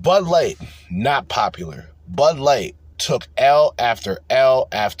 Bud Light, not popular. Bud Light took L after L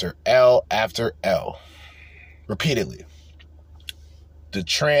after L after L. Repeatedly. The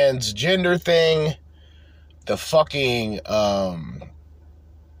transgender thing, the fucking,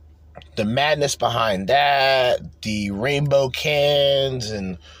 the madness behind that, the rainbow cans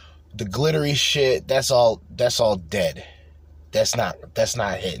and the glittery shit, that's all dead. That's not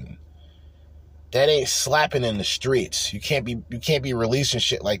hitting. That ain't slapping in the streets. You can't be releasing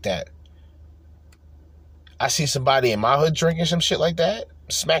shit like that. I see somebody in my hood drinking some shit like that,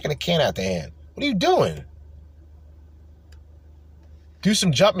 smacking a can out their hand. What are you doing? Do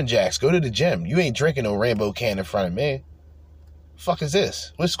some jumping jacks. Go to the gym. You ain't drinking no rainbow can in front of me. Fuck is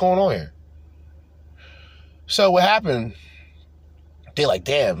this? What's going on here? So what happened? They're like,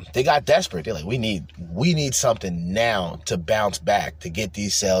 damn, they got desperate. They're like, we need something now to bounce back, to get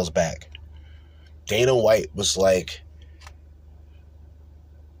these sales back. Dana White was like,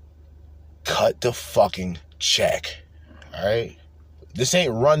 cut the fucking check. All right? This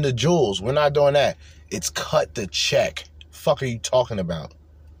ain't run the jewels. We're not doing that. It's cut the check. Fuck are you talking about?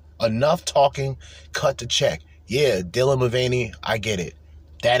 Enough talking, cut the check. Yeah, Dylan Mulvaney, I get it.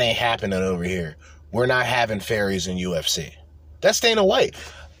 That ain't happening over here. We're not having fairies in UFC. That's Dana White.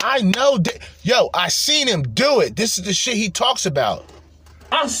 I know. Yo, I seen him do it. This is the shit he talks about.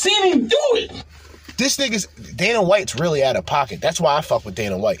 I've seen him do it. This nigga's... Dana White's really out of pocket. That's why I fuck with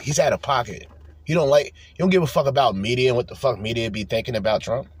Dana White. He's out of pocket. You don't give a fuck about media and what the fuck media be thinking about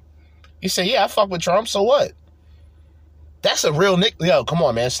Trump. You say, yeah, I fuck with Trump, so what? That's a real nigga. Yo, come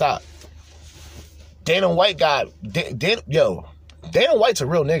on, man, stop. Dana White got... Dana White's a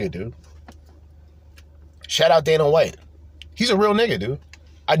real nigga, dude. Shout out Dana White. He's a real nigga, dude.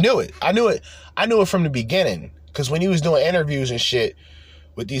 I knew it from the beginning. Because when he was doing interviews and shit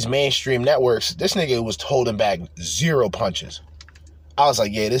with these mainstream networks, this nigga was holding back 0 punches. I was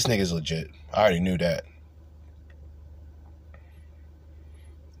like, yeah, this nigga's legit. I already knew that.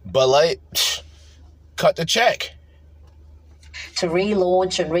 But like, cut the check. To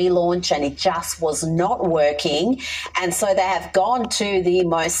relaunch, and it just was not working. And so they have gone to the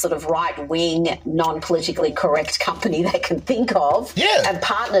most sort of right-wing, non-politically correct company they can think of, and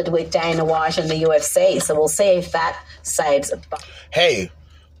partnered with Dana White and the UFC. So we'll see if that saves it. Hey,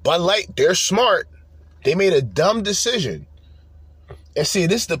 Bud Light, they're smart. They made a dumb decision. And see,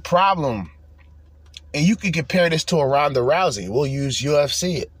 this is the problem. And you can compare this to a Ronda Rousey. We'll use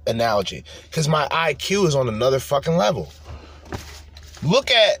UFC analogy. Because my IQ is on another fucking level.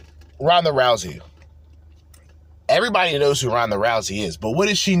 Look at Ronda Rousey. Everybody knows who Ronda Rousey is, but what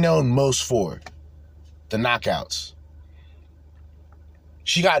is she known most for? The knockouts.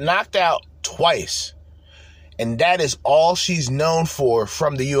 She got knocked out twice, and that is all she's known for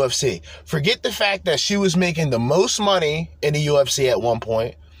from the UFC. Forget the fact that she was making the most money in the UFC at one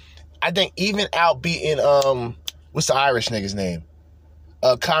point. I think even outbeating, what's the Irish nigga's name?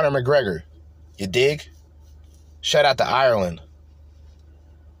 Conor McGregor. You dig? Shout out to Ireland.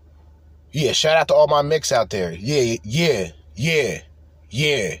 Yeah, shout out to all my mix out there. Yeah.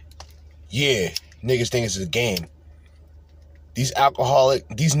 Niggas think it's a game. These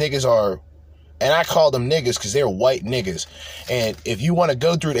niggas are, and I call them niggas because they're white niggas. And if you want to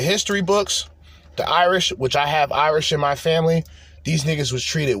go through the history books, the Irish, which I have Irish in my family, these niggas was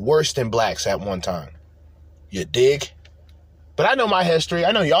treated worse than blacks at one time. You dig? But I know my history.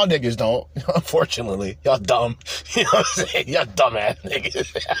 I know y'all niggas don't. Unfortunately. Y'all dumb. You know what I'm saying? Y'all dumbass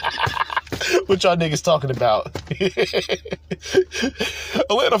niggas. What y'all niggas talking about?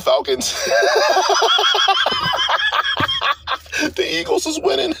 Atlanta Falcons. The Eagles is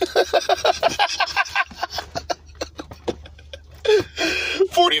winning.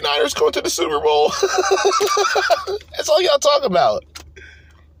 49ers going to the Super Bowl. That's all y'all talk about.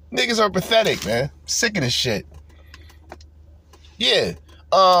 Niggas are pathetic, man. Sick of this shit. Yeah.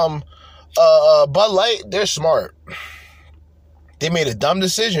 Bud Light, they're smart. They made a dumb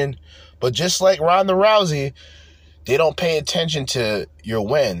decision, but just like Ronda Rousey, they don't pay attention to your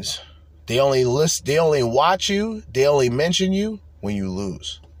wins. They only watch you, they only mention you when you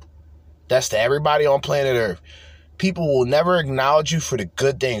lose. That's to everybody on planet Earth. People will never acknowledge you for the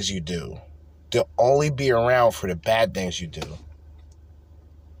good things you do. They'll only be around for the bad things you do.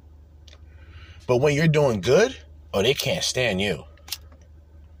 But when you're doing good, oh, they can't stand you.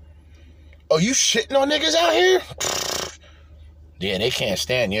 Oh, you shitting on niggas out here? Yeah, they can't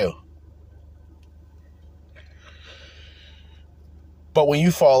stand you. But when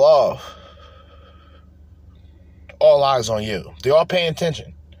you fall off, all eyes on you. They're all paying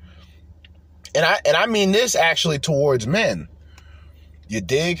attention. And I mean this actually towards men. You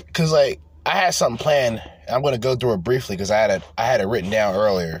dig? Because, like, I had something planned. I'm going to go through it briefly because I had it written down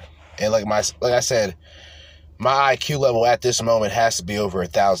earlier. And like I said, my IQ level at this moment has to be over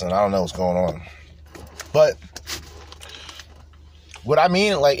 1,000. I don't know what's going on. But what I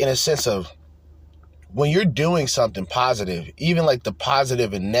mean, like, in a sense of when you're doing something positive, even like the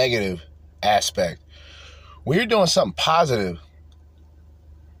positive and negative aspect, when you're doing something positive,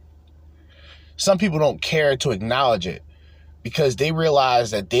 some people don't care to acknowledge it because they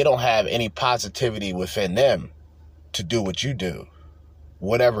realize that they don't have any positivity within them to do what you do,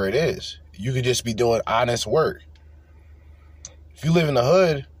 whatever it is. You could just be doing honest work. If you live in the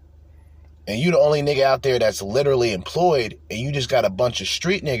hood and you the only nigga out there that's literally employed and you just got a bunch of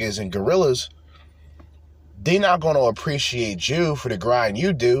street niggas and gorillas, they not going to appreciate you for the grind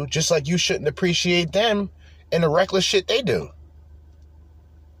you do, just like you shouldn't appreciate them and the reckless shit they do.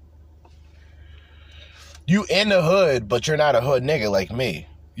 You in the hood, but you're not a hood nigga like me.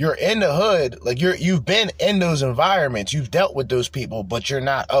 You're in the hood, like you've been in those environments, you've dealt with those people, but you're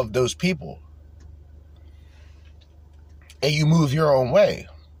not of those people. And you move your own way.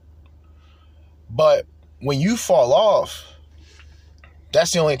 But when you fall off,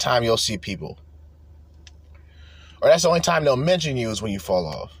 that's the only time you'll see people. Or that's the only time they'll mention you is when you fall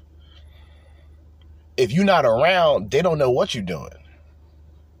off. If you're not around, they don't know what you're doing.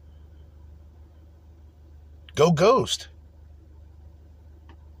 Go ghost.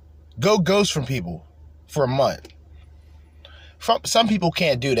 Go ghost from people for a month. Some people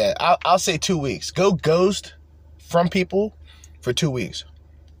can't do that. I'll say 2 weeks. Go ghost from people for 2 weeks.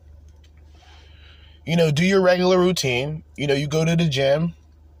 You know, do your regular routine. You know, you go to the gym.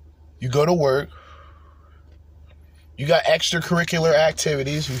 You go to work. You got extracurricular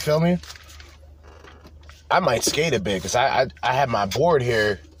activities. You feel me? I might skate a bit because I have my board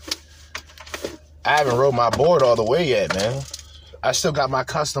here. I haven't rode my board all the way yet, man. I still got my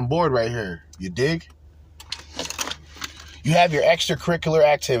custom board right here. You dig? You have your extracurricular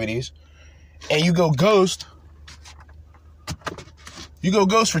activities and you go ghost. You go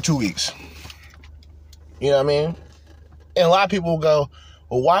ghost for 2 weeks. You know what I mean? And a lot of people will go,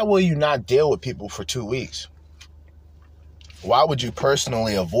 well, why will you not deal with people for 2 weeks? Why would you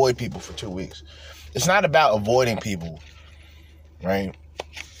personally avoid people for 2 weeks? It's not about avoiding people, right?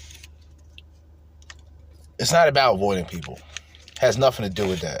 It's not about avoiding people. It has nothing to do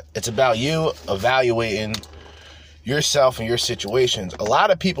with that. It's about you evaluating yourself and your situations. A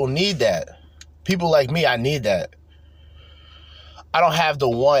lot of people need that. People like me, I need that. I don't have the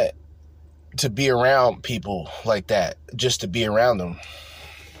want to be around people like that, just to be around them.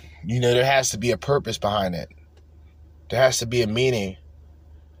 You know, there has to be a purpose behind it. There has to be a meaning.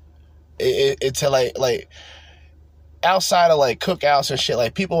 It's like outside of like cookouts and shit,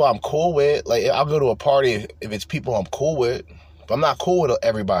 like people I'm cool with, like I'll go to a party if it's people I'm cool with, but I'm not cool with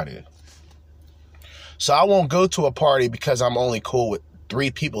everybody. So I won't go to a party because I'm only cool with 3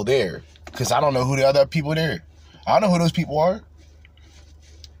 people there, because I don't know who the other people there. I don't know who those people are.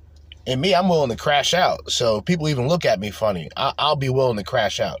 And me, I'm willing to crash out. So people even look at me funny. I'll be willing to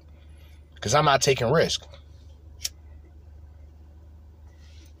crash out because I'm not taking risk.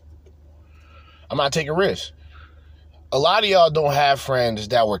 I'm not taking risks. A lot of y'all don't have friends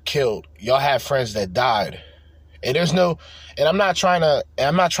that were killed. Y'all have friends that died. And there's no, and I'm not trying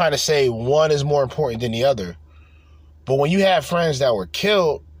to say one is more important than the other. But when you have friends that were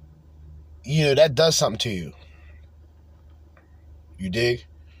killed, you know, that does something to you. You dig?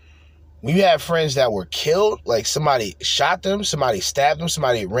 When you have friends that were killed, like somebody shot them, somebody stabbed them,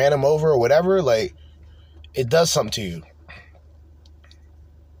 somebody ran them over or whatever, like, it does something to you.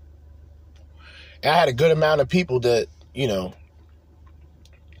 And I had a good amount of people that, you know,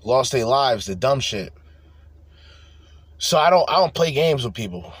 lost their lives to dumb shit. So I don't play games with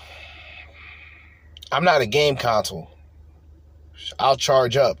people. I'm not a game console. I'll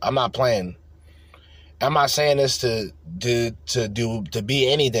charge up. I'm not playing. I'm not saying this to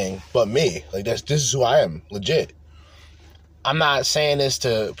be anything but me. Like, this is who I am, legit. I'm not saying this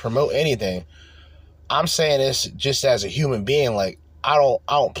to promote anything. I'm saying this just as a human being. Like, I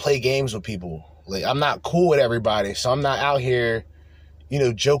don't play games with people. Like, I'm not cool with everybody, so I'm not out here, you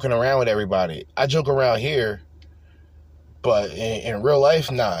know, joking around with everybody. I joke around here, but in real life,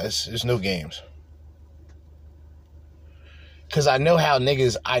 nah, there's no games. Cause I know how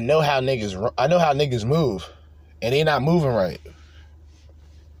niggas move, and they not moving right.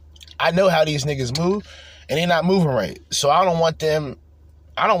 I know how these niggas move, and they not moving right. So I don't want them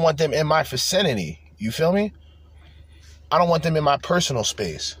in my vicinity. You feel me? I don't want them in my personal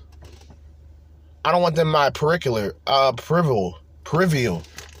space. I don't want them in my peripheral.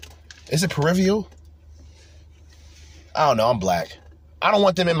 Is it peripheral? I don't know, I'm black. I don't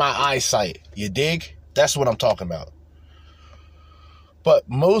want them in my eyesight. You dig? That's what I'm talking about. But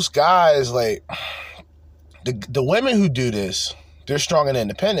most guys, like, the women who do this, they're strong and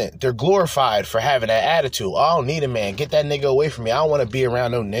independent. They're glorified for having that attitude. I don't need a man. Get that nigga away from me. I don't want to be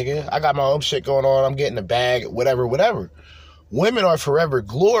around no nigga. I got my own shit going on. I'm getting a bag, whatever. Women are forever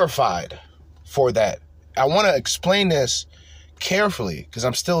glorified for that. I want to explain this carefully because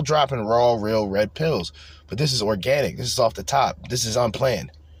I'm still dropping raw, real red pills. But this is organic. This is off the top. This is unplanned.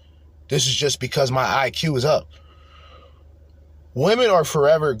 This is just because my IQ is up. Women are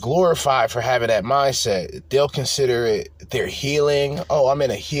forever glorified for having that mindset. They'll consider it their healing. Oh, I'm in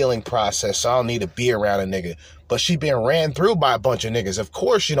a healing process, so I don't need to be around a nigga. But she being ran through by a bunch of niggas. Of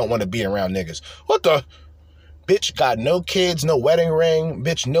course you don't want to be around niggas. What the? Bitch got no kids, no wedding ring.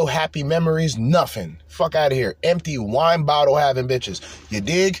 Bitch, no happy memories, nothing. Fuck out of here. Empty wine bottle having bitches. You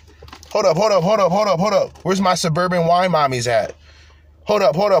dig? Hold up. Where's my suburban wine mommies at? Hold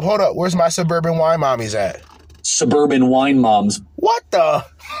up. Where's my suburban wine mommies at? Suburban wine moms. What the?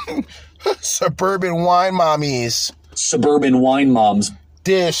 Suburban wine mommies. Suburban wine moms.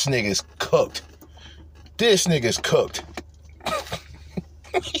 This nigga's cooked. This nigga's cooked.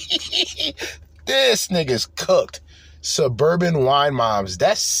 Suburban wine moms.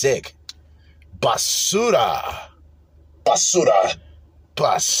 That's sick. Basura.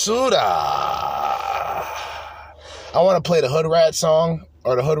 I want to play the Hood Rat song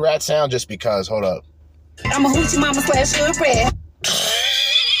or the Hood Rat sound just because. Hold up. I'm a hoochie mama / hood rat.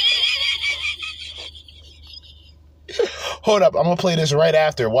 Hold up, I'm gonna play this right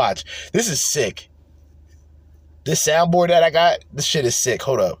after. Watch. This is sick. This soundboard that I got, this shit is sick.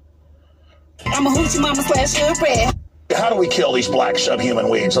 Hold up. I'm a hoochie mama / hood rat. How do we kill these black subhuman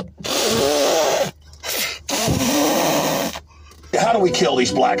weeds? How do we kill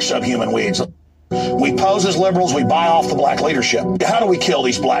these black subhuman weeds? We pose as liberals, we buy off the black leadership. How do we kill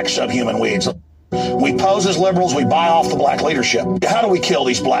these black subhuman weeds? We pose as liberals, we buy off the black leadership. How do we kill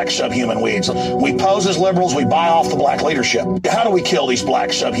these black subhuman weeds? We pose as liberals, we buy off the black leadership. How do we kill these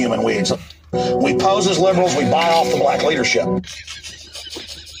black subhuman weeds? We pose as liberals, we buy off the black leadership.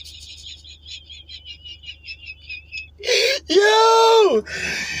 Yo!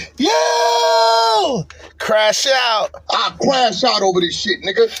 Crash out. I crash out over this shit,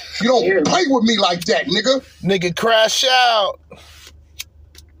 nigga. You don't play with me like that, nigga. Nigga, crash out.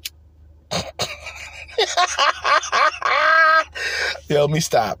 Yo, let me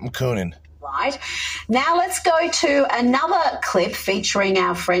stop. I'm cooning. Right. Now let's go to another clip featuring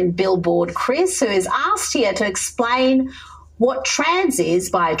our friend Billboard Chris, who is asked here to explain what trans is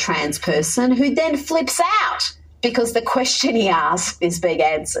by a trans person who then flips out because the question he asked is being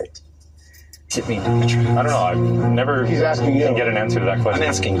answered. I don't know. I've never He's asking you. can get an answer to that question. I'm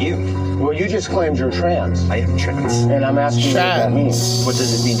asking you. Well, you just claimed you're trans. I am trans. And I'm asking you what that means. What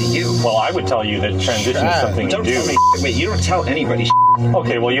does it mean to you? Well, I would tell you that transition is something Don't you tell do. me. Wait, you don't tell anybody.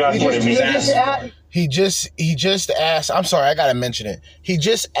 Okay, well, you asked what it means. He just asked. I'm sorry, I gotta mention it. He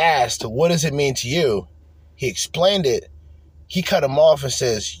just asked, "What does it mean to you?" He explained it. He cut him off and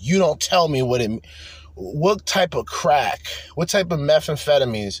says, "You don't tell me what it. What type of crack? What type of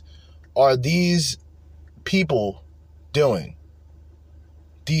methamphetamines are these people doing?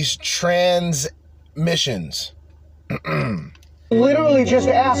 These transmissions." Literally just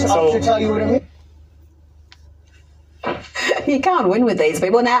asked us to tell you what it means. You can't win with these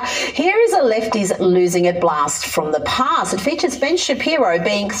people. Now, here is a lefties losing it blast from the past. It features Ben Shapiro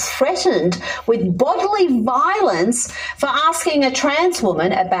being threatened with bodily violence for asking a trans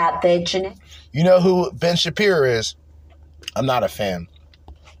woman about their genetics. You know who Ben Shapiro is? I'm not a fan,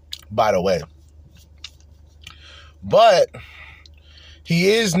 by the way. But he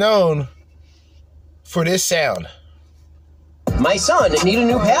is known for this sound. My son need a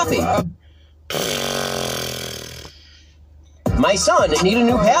new pappy. My son need a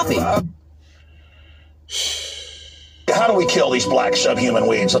new pappy. How do we kill these black subhuman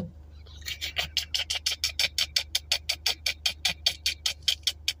weeds?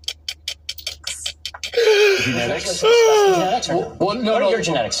 Genetics? Well, no, what are your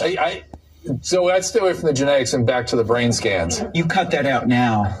genetics? So I'd stay away from the genetics and back to the brain scans. You cut that out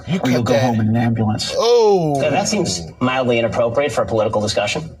now, or you'll go home in an ambulance. Oh. So that seems mildly inappropriate for a political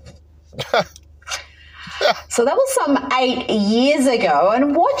discussion. So that was some 8 years ago,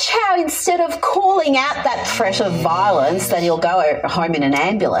 and watch how instead of calling out that threat of violence that he'll go home in an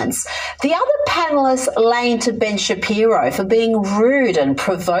ambulance, the other panellists lay into Ben Shapiro for being rude and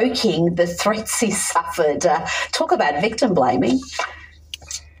provoking the threats he suffered. Talk about victim blaming.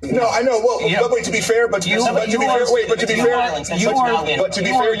 No, I know. Well, but wait, to be fair, you're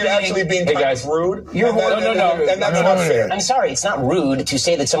actually being rude. And that's not fair. I'm sorry, it's not rude to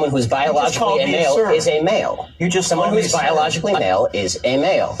say that someone who's biologically a male is a male. Someone who's biologically male is a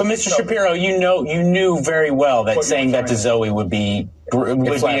male. But Mr. Shapiro, you knew very well that saying that to Zoe would be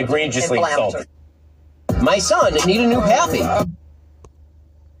egregiously insulting. My son need a new pappy.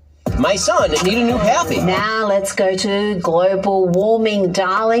 My son need a new pappy. Now let's go to global warming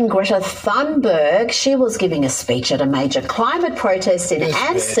darling Greta Thunberg. She was giving a speech at a major climate protest in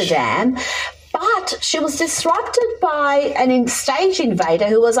Amsterdam, but she was disrupted by an stage invader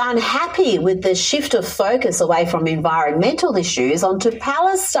who was unhappy with the shift of focus away from environmental issues onto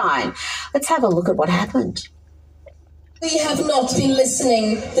Palestine. Let's have a look at what happened. We have not been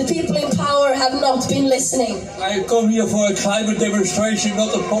listening. The people in power have not been listening. I come here for a climate demonstration,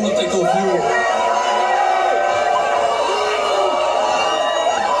 not a political view.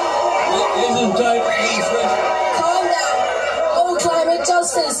 Calm down. No climate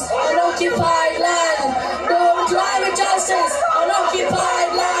justice on occupied land. No climate justice on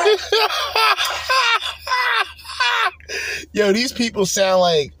occupied land. Yo, these people sound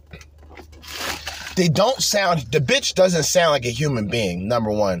like... They don't sound... The bitch doesn't sound like a human being,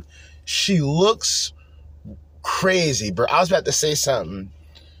 number one. She looks crazy, bro. I was about to say something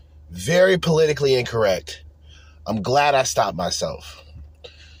very politically incorrect. I'm glad I stopped myself.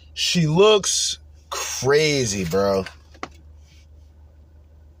 She looks crazy, bro.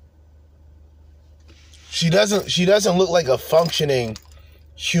 She doesn't look like a functioning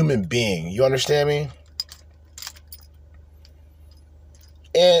human being. You understand me?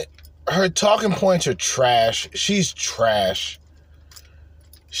 And her talking points are trash. She's trash.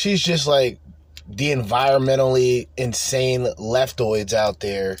 She's just like the environmentally insane leftoids out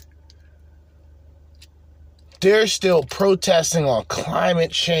there. They're still protesting on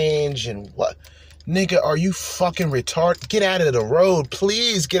climate change and what? Nigga, are you fucking retarded? Get out of the road.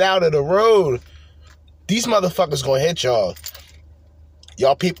 Please get out of the road. These motherfuckers gonna hit y'all.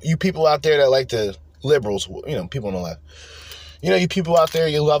 You people out there that like the liberals, people on the left. You people out there,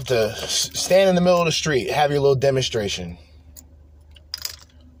 you love to stand in the middle of the street, have your little demonstration.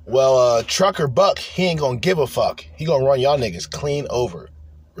 Well, Trucker Buck, he ain't gonna give a fuck. He gonna run y'all niggas clean over,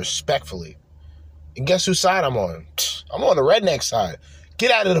 respectfully. And guess whose side I'm on? I'm on the redneck side.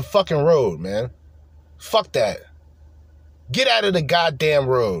 Get out of the fucking road, man. Fuck that. Get out of the goddamn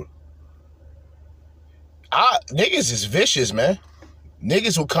road. Niggas is vicious, man.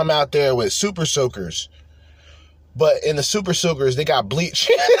 Niggas will come out there with super soakers. But in the super soakers, they got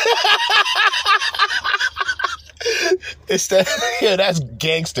bleach. That's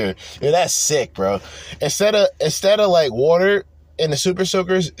gangster. Yeah, that's sick, bro. Instead of like water in the super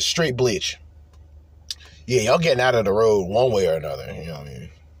soakers, straight bleach. Yeah, y'all getting out of the road one way or another. You know what I mean?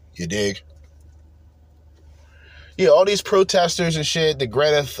 You dig? Yeah, all these protesters and shit, the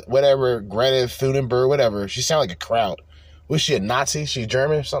Greta Thunberg, whatever. She sound like a kraut. Was she a Nazi? She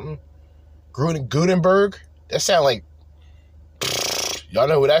German or something? Gutenberg? That sound like... Y'all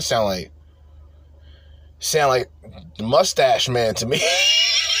know who that sound like? Sound like the Mustache Man to me.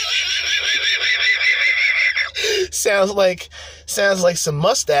 Sounds like some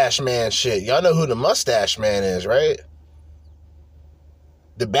Mustache Man shit. Y'all know who the Mustache Man is, right?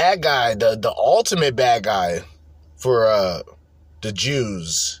 The bad guy, the ultimate bad guy for the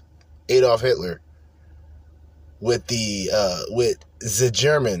Jews, Adolf Hitler, with the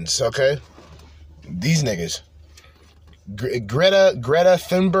Germans, okay? These niggas. Greta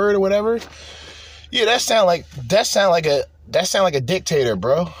Thunberg or whatever. Yeah, that sound like a dictator,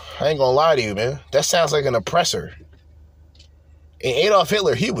 bro. I ain't gonna lie to you, man. That sounds like an oppressor. And Adolf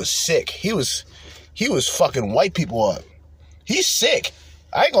Hitler, he was sick. He was fucking white people up. He's sick.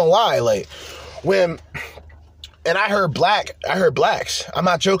 I ain't gonna lie. Like and I heard blacks. I'm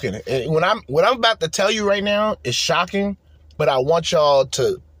not joking. And what I'm about to tell you right now is shocking, but I want y'all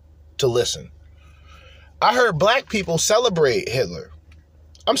to listen. I heard black people celebrate Hitler.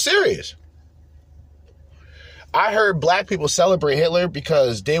 I'm serious. I heard black people celebrate Hitler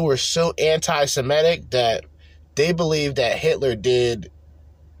because they were so anti-Semitic that they believed that Hitler did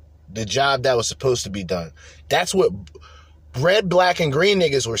the job that was supposed to be done. That's what red, black, and green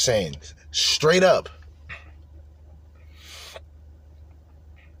niggas were saying. Straight up.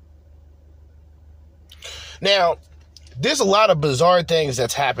 Now, there's a lot of bizarre things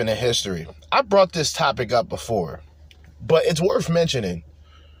that's happened in history. I brought this topic up before, but it's worth mentioning.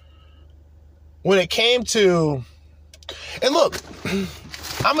 When it came to... And look,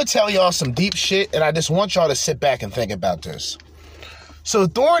 I'm going to tell y'all some deep shit, and I just want y'all to sit back and think about this. So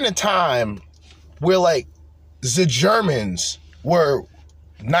during the time where, like, the Germans were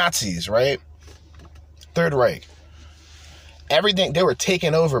Nazis, right? Third Reich. Everything, they were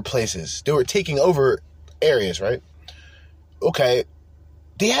taking over places. They were taking over areas, right? Okay.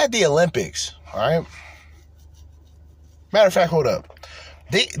 They had the Olympics, all right? Matter of fact, hold up.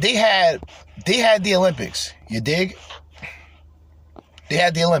 They had the Olympics. You dig? They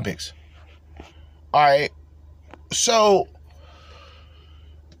had the Olympics. All right. So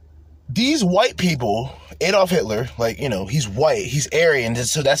these white people, Adolf Hitler, like, you know, he's white, he's Aryan,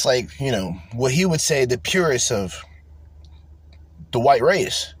 so that's like, you know, what he would say the purest of the white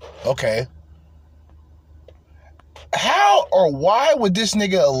race. Okay. How or why would this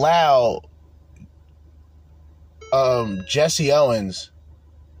nigga allow Jesse Owens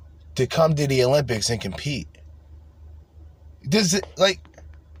to come to the Olympics and compete? Does it, like,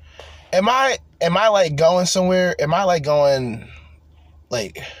 am I like going somewhere? Am I like going,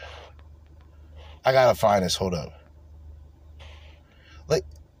 like, I gotta find this, hold up. Like,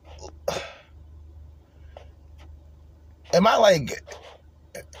 am I like,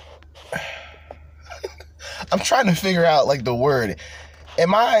 I'm trying to figure out, like, the word.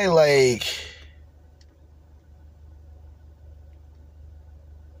 Am I, like...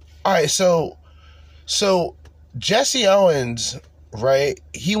 All right, so Jesse Owens, right,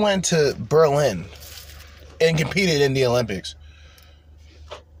 he went to Berlin and competed in the Olympics.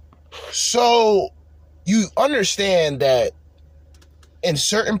 So you understand that in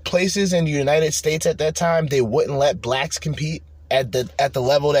certain places in the United States at that time, they wouldn't let blacks compete at the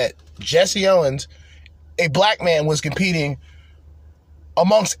level that Jesse Owens, a black man, was competing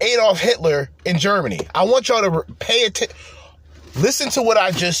amongst Adolf Hitler in Germany. I want y'all to pay attention. Listen to what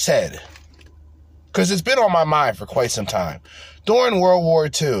I just said, because it's been on my mind for quite some time. During World War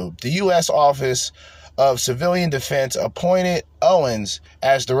II, the U.S. Office of Civilian Defense appointed Owens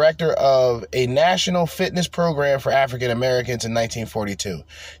as director of a national fitness program for African Americans in 1942.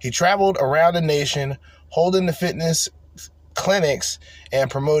 He traveled around the nation holding the fitness clinics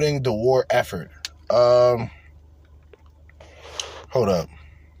and promoting the war effort. Hold up.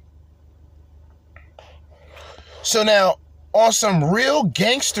 So now, on some real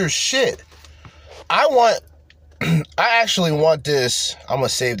gangster shit, I actually want this. I'm going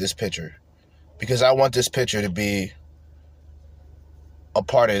to save this picture because I want this picture to be a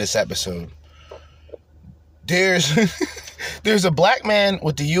part of this episode. There's a black man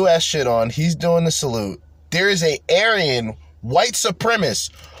with the U.S. shit on. He's doing the salute. There is a Aryan white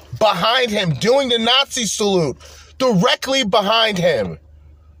supremacist behind him doing the Nazi salute, directly behind him.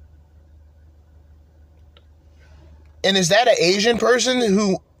 And is that an Asian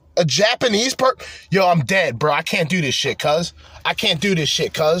person a Japanese person? Yo, I'm dead, bro. I can't do this shit, cuz.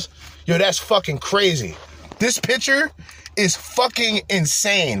 Yo, that's fucking crazy. This picture is fucking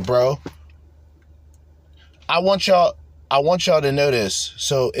insane, bro. I want y'all to know this.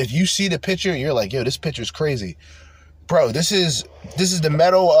 So if you see the picture, you're like, yo, this picture's crazy. Bro, this is the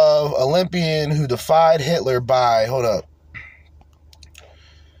medal of Olympian who defied Hitler by, hold up.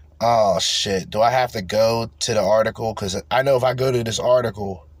 Oh, shit. Do I have to go to the article? Because I know if I go to this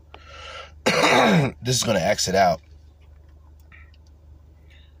article, this is going to exit out.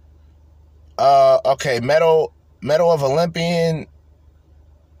 Okay, medal of Olympian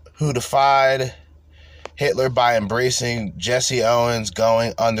who defied Hitler by embracing Jesse Owens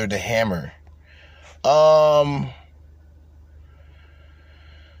going under the hammer.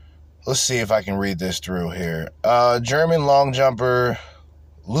 Let's see if I can read this through here. German long jumper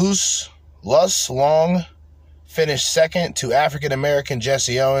Lus Long finished second to African-American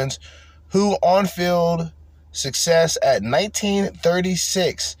Jesse Owens, who on-field success at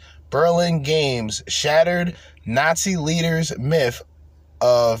 1936 Berlin Games shattered Nazi leaders' myth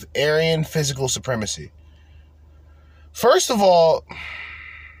of Aryan physical supremacy. First of all,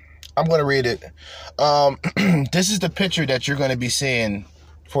 I'm going to read it. This is the picture that you're going to be seeing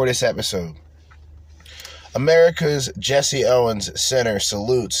for this episode. America's Jesse Owens Center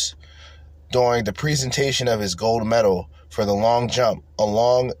salutes during the presentation of his gold medal for the long jump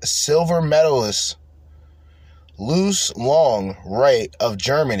along silver medalist Luce Long Wright of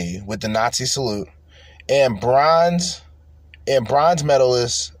Germany with the Nazi salute and bronze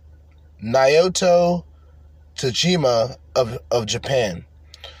medalist Naoto Tajima of Japan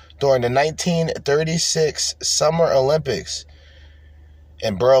during the 1936 Summer Olympics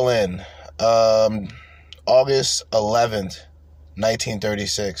in Berlin, August 11th,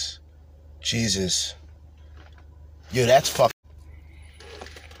 1936. Jesus. Yo, that's fucking...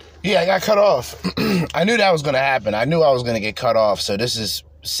 Yeah, I got cut off. I knew that was going to happen. I knew I was going to get cut off, so this is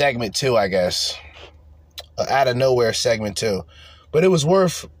segment 2, I guess. Out of nowhere, segment 2. But it was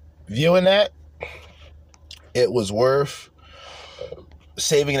worth viewing that. It was worth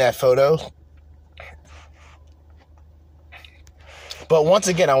saving that photo. But once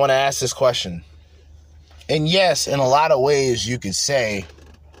again, I want to ask this question. And yes, in a lot of ways, you could say,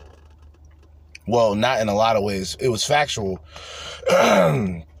 well, not in a lot of ways, it was factual.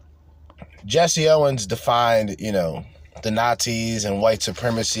 Jesse Owens defined, the Nazis and white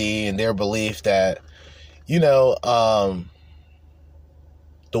supremacy and their belief that, the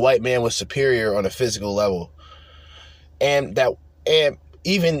white man was superior on a physical level. And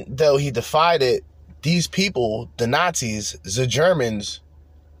even though he defied it, these people, the Nazis, the Germans,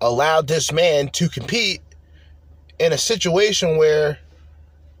 allowed this man to compete in a situation where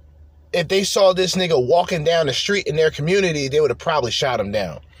if they saw this nigga walking down the street in their community, they would have probably shot him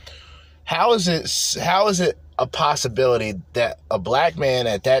down. How is it a possibility that a black man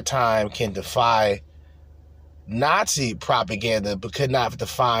at that time can defy Nazi propaganda but could not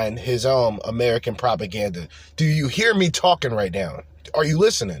define his own American propaganda? Do you hear me talking right now? Are you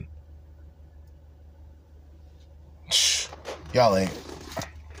listening? Y'all ain't.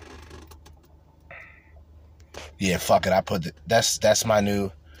 Yeah, fuck it. I put that's my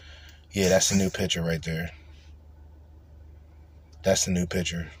new. Yeah, that's the new picture right there. That's the new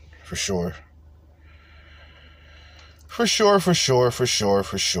picture for sure. For sure.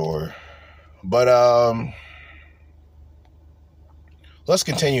 But let's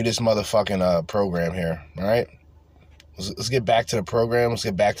continue this motherfucking program here. All right. Let's get back to the program. Let's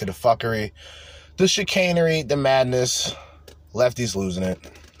get back to the fuckery, the chicanery, the madness. Lefties losing it.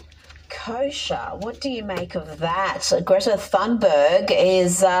 Kosher, what do you make of that? Greta Thunberg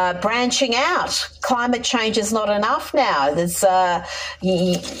is branching out. Climate change is not enough now.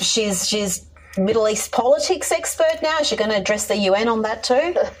 She's Middle East politics expert now. Is she going to address the UN on that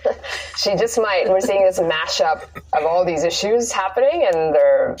too? She just might. We're seeing this mashup of all these issues happening, and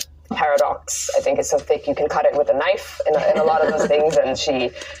their paradox, I think, is so thick you can cut it with a knife in a lot of those things. And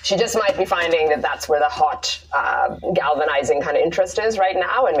she just might be finding that that's where the hot, galvanizing kind of interest is right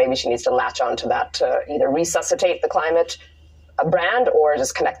now, and maybe she needs to latch onto that to either resuscitate the climate brand or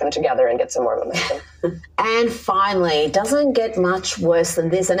just connect them together and get some more momentum. And finally, doesn't get much worse than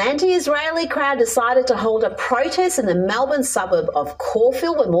this. An anti-Israeli crowd decided to hold a protest in the Melbourne suburb of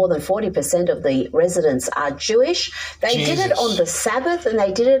Caulfield, where more than 40% of the residents are Jewish. They did it on the Sabbath, and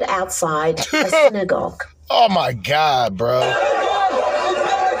they did it outside a synagogue. Oh my God, bro.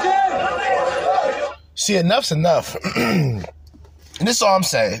 See, enough's enough. And this is all I'm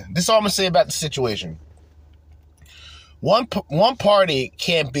saying. This is all I'm going to say about the situation. One party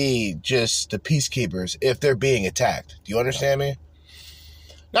can't be just the peacekeepers if they're being attacked. Do you understand me?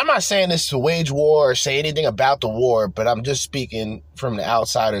 Now, I'm not saying this to wage war or say anything about the war, but I'm just speaking from the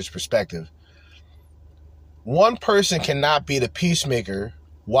outsider's perspective. One person cannot be the peacemaker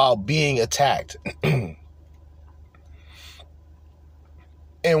while being attacked. In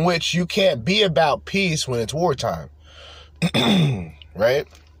which you can't be about peace when it's wartime. Right?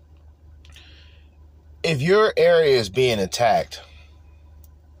 If your area is being attacked,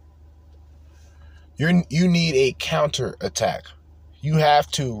 you need a counter attack. You have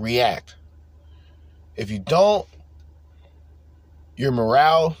to react. If you don't, your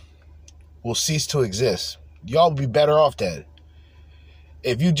morale will cease to exist. Y'all will be better off dead.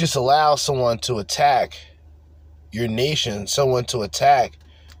 If you just allow someone to attack your nation, someone to attack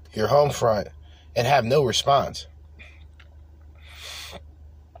your home front and have no response.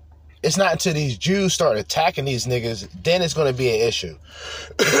 It's not until these Jews start attacking these niggas, then it's going to be an issue.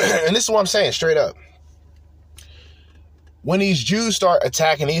 And this is what I'm saying, straight up. When these Jews start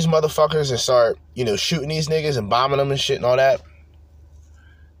attacking these motherfuckers and start, you know, shooting these niggas and bombing them and shit and all that,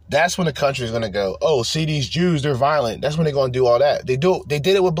 that's when the country's gonna go, oh, see these Jews, they're violent. That's when they're gonna do all that. They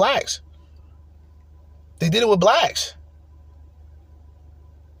did it with blacks. They did it with blacks.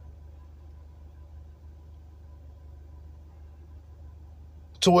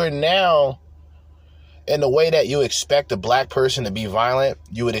 To where now, in the way that you expect a black person to be violent,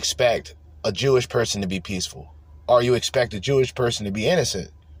 you would expect a Jewish person to be peaceful. Or you expect a Jewish person to be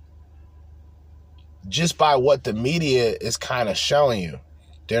innocent. Just by what the media is kind of showing you.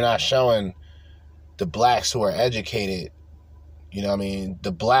 They're not showing the blacks who are educated, you know what I mean?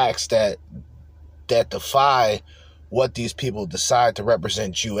 The blacks that defy what these people decide to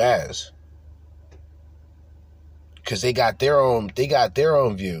represent you as. Because they got their own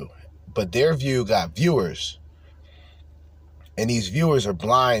view. But their view got viewers. And these viewers are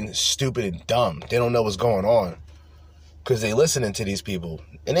blind, stupid, and dumb. They don't know what's going on. Because they listening to these people.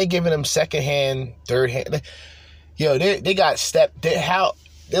 And they giving them secondhand, third-hand. Yo, they got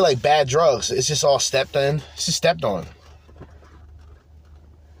they're like bad drugs. It's just all stepped in. It's just stepped on.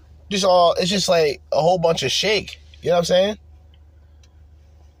 It's just like a whole bunch of shake. You know what I'm saying?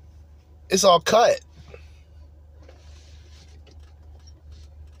 It's all cut.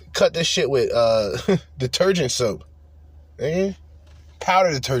 Cut this shit with detergent soap. Eh?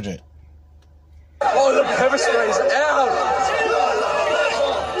 Powder detergent. Oh, the pepper spray's out.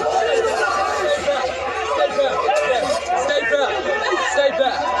 Stay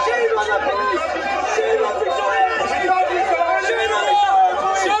back.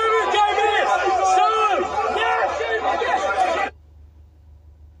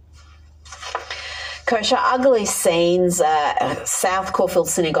 Kosher, ugly scenes. South Caulfield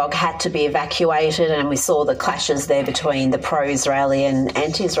Synagogue had to be evacuated, and we saw the clashes there between the pro-Israeli and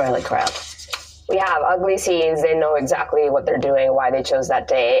anti-Israeli crowd. We have ugly scenes. They know exactly what they're doing, why they chose that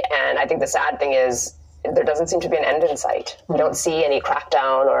day. And I think the sad thing is there doesn't seem to be an end in sight. We don't see any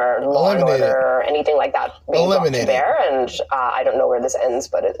crackdown or law and order or anything like that being brought to bear. And I don't know where this ends,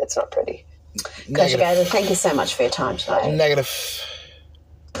 but it's not pretty. Kosher Gator, thank you so much for your time today. Negative.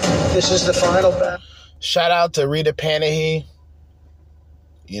 This is the final battle. Shout out to Rita Panahi.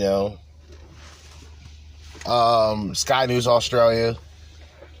 You know. Sky News Australia.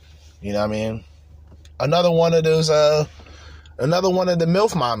 You know what I mean? Another one of the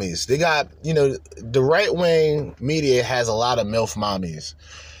MILF mommies. They got, you know, the right-wing media has a lot of MILF mommies.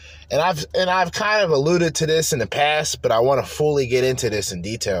 And I've kind of alluded to this in the past, but I want to fully get into this in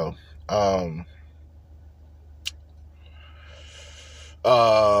detail.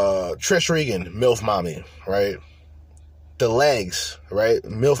 Trish Regan, MILF mommy, right? The legs, right?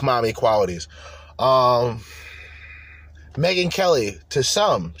 MILF mommy qualities. Megyn Kelly, to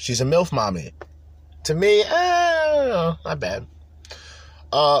some, she's a MILF mommy. To me, not bad.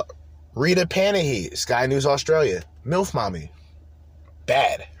 Rita Panahi, Sky News Australia, MILF mommy.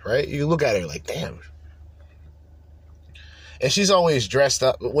 Bad, right? You look at her like, damn. And she's always dressed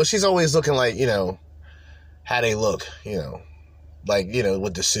up. Well, she's always looking like, you know, how they look, you know. Like, you know,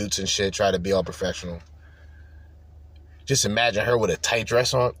 with the suits and shit, try to be all professional. Just imagine her with a tight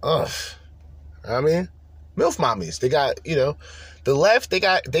dress on. Ugh. I mean, MILF mommies. They got, you know, the left, they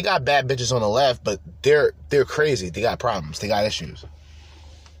got bad bitches on the left, but they're crazy. They got problems. They got issues.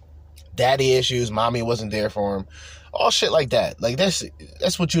 Daddy issues. Mommy wasn't there for them. All shit like that. Like, that's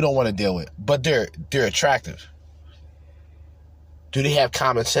what you don't want to deal with. But they're attractive. Do they have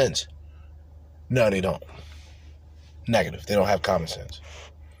common sense? No, they don't. Negative. They don't have common sense.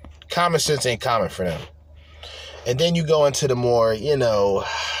 Common sense ain't common for them. And then you go into the more, you know,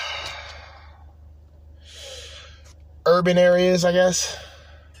 urban areas, I guess.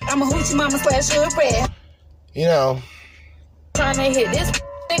 I'm a hoochie mama / red. You know. Trying to hit this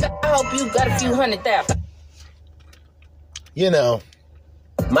nigga. I hope you got a few $100,000. You know.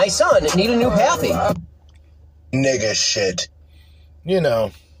 My son need a new pappy. Nigga shit. You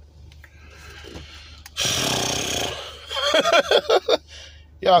know.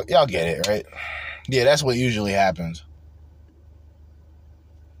 Y'all get it, right? Yeah, that's what usually happens.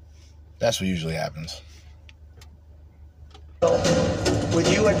 That's what usually happens.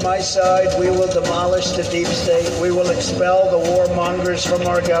 With you at my side, we will demolish the deep state. We will expel the warmongers from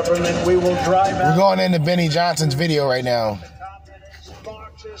our government. We will drive out. We're going into Benny Johnson's video right now.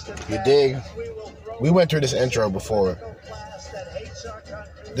 You dig? We went through this intro before.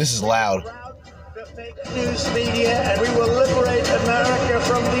 This is loud. News media, and we will liberate America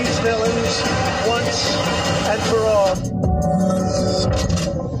from these villains once and for all.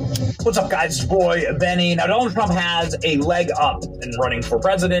 What's up, guys? It's boy Benny. Now, Donald Trump has a leg up in running for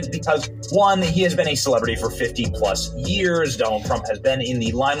president because, one, he has been a celebrity for 50 plus years. Donald Trump has been in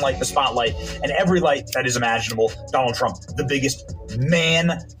the limelight, the spotlight, and every light that is imaginable. Donald Trump, the biggest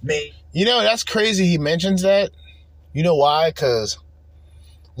man-made. You know, that's crazy he mentions that. You know why? Because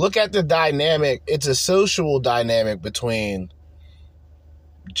look at the dynamic. It's a social dynamic between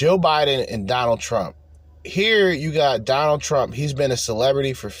Joe Biden and Donald Trump. Here you got Donald Trump. He's been a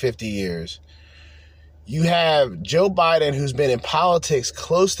celebrity for 50 years. You have Joe Biden, who's been in politics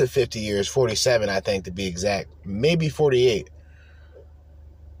close to 50 years, 47, I think, to be exact, maybe 48.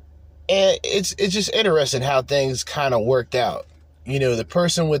 And it's just interesting how things kind of worked out. You know, the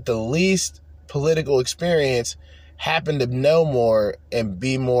person with the least political experience happened to know more and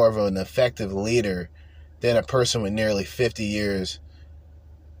be more of an effective leader than a person with nearly 50 years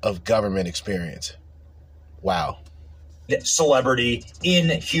of government experience. Wow. Celebrity in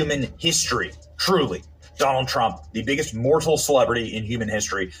human history. Truly. Donald Trump, the biggest mortal celebrity in human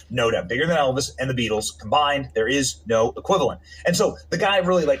history. No doubt. Bigger than Elvis and the Beatles combined. There is no equivalent. And so the guy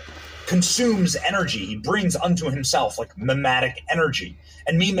really consumes energy. He brings unto himself mimetic energy.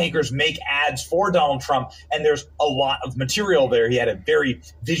 And meme makers make ads for Donald Trump. And there's a lot of material there. He had a very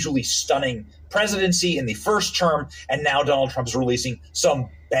visually stunning presidency in the first term. And now Donald Trump is releasing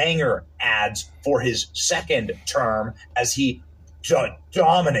some banger ads for his second term as he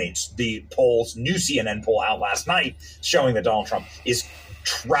dominates the polls. New CNN poll out last night showing that Donald Trump is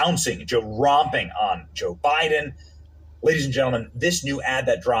romping on Joe Biden. Ladies and gentlemen, this new ad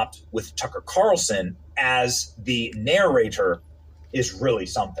that dropped with Tucker Carlson as the narrator is really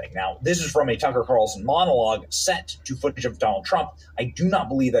something. Now, this is from a Tucker Carlson monologue set to footage of Donald Trump. I do not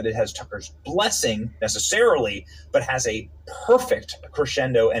believe that it has Tucker's blessing necessarily, but has a perfect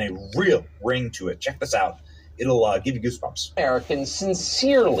crescendo and a real ring to it. Check this out. It'll give you goosebumps. Americans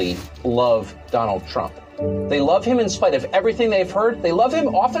sincerely love Donald Trump. They love him in spite of everything they've heard. They love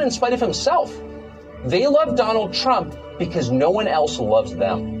him often in spite of himself. They love Donald Trump because no one else loves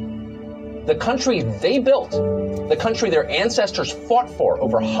them. The country they built, the country their ancestors fought for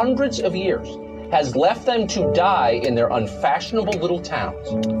over hundreds of years, has left them to die in their unfashionable little towns.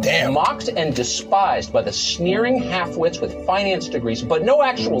 Damn. Mocked and despised by the sneering half-wits with finance degrees, but no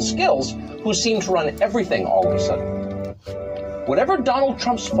actual skills, who seem to run everything all of a sudden. Whatever Donald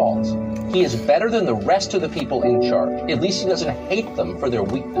Trump's faults, he is better than the rest of the people in charge. At least he doesn't hate them for their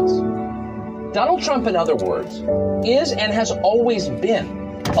weakness. Donald Trump, in other words, is and has always been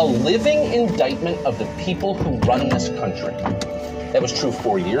a living indictment of the people who run this country. That was true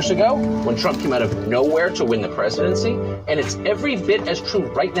 4 years ago, when Trump came out of nowhere to win the presidency, and it's every bit as true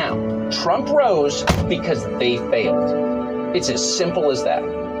right now. Trump rose because they failed. It's as simple as that.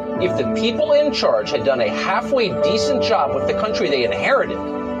 If the people in charge had done a halfway decent job with the country they inherited,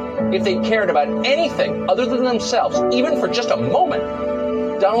 if they cared about anything other than themselves, even for just a moment,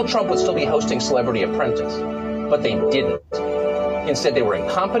 Donald Trump would still be hosting Celebrity Apprentice. But they didn't. Instead, they were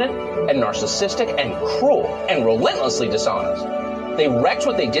incompetent and narcissistic and cruel and relentlessly dishonest. They wrecked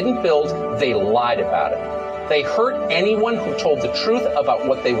what they didn't build. They lied about it. They hurt anyone who told the truth about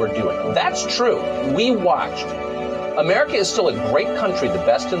what they were doing. That's true. We watched. America is still a great country, the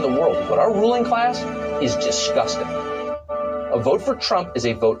best in the world, but our ruling class is disgusting. A vote for Trump is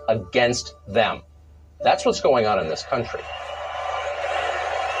a vote against them. That's what's going on in this country.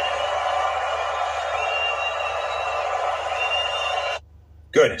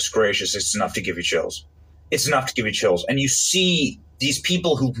 Goodness gracious, it's enough to give you chills. It's enough to give you chills. And you see these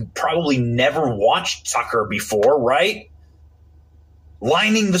people who probably never watched Tucker before, right?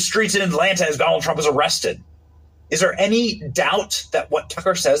 Lining the streets in Atlanta as Donald Trump is arrested. Is there any doubt that what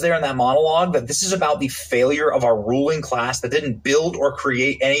Tucker says there in that monologue, that this is about the failure of our ruling class that didn't build or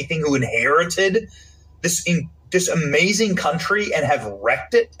create anything, who inherited this amazing country and have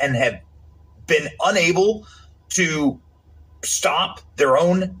wrecked it and have been unable to stop their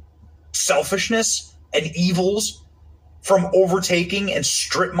own selfishness and evils from overtaking and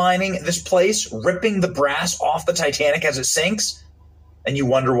strip mining this place, ripping the brass off the Titanic as it sinks? And you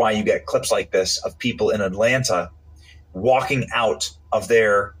wonder why you get clips like this of people in Atlanta walking out of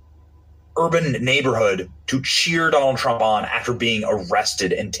their urban neighborhood to cheer Donald Trump on after being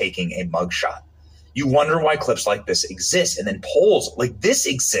arrested and taking a mugshot. You wonder why clips like this exist. And then polls like this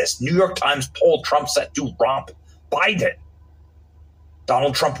exist. New York Times polled Trump set to romp Biden.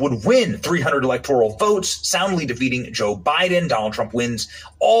 Donald Trump would win 300 electoral votes, soundly defeating Joe Biden. Donald Trump wins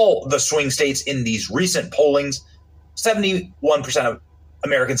all the swing states in these recent pollings. 71% of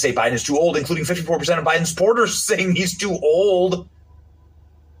Americans say Biden is too old, including 54% of Biden supporters saying he's too old.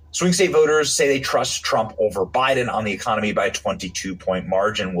 Swing state voters say they trust Trump over Biden on the economy by a 22-point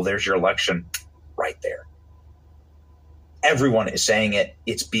margin. Well, there's your election right there. Everyone is saying it.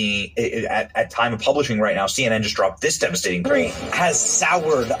 It's being at time of publishing right now. CNN just dropped this devastating poll. Has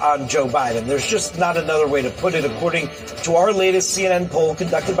soured on Joe Biden. There's just not another way to put it. According to our latest CNN poll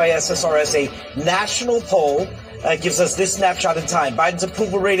conducted by SSRS, a national poll gives us this snapshot in time. Biden's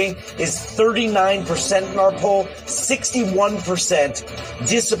approval rating is 39% in our poll. 61%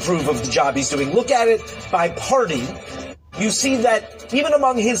 disapprove of the job he's doing. Look at it by party. You see that even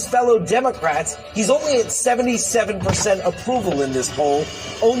among his fellow Democrats, he's only at 77% approval in this poll.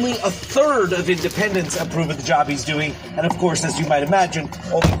 Only a third of independents approve of the job he's doing. And of course, as you might imagine,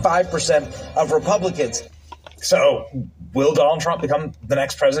 only 5% of Republicans. So will Donald Trump become the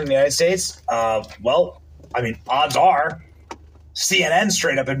next president of the United States? Well, I mean, odds are CNN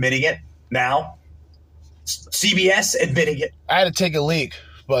straight up admitting it now. CBS admitting it. I had to take a leak,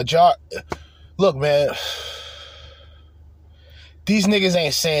 but y'all, look, man. These niggas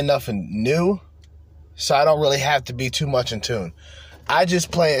ain't saying nothing new, so I don't really have to be too much in tune. I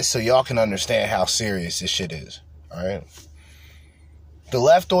just play it so y'all can understand how serious this shit is, all right? The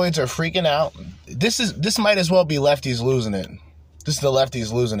leftoids are freaking out. This might as well be Lefties Losing It. This is the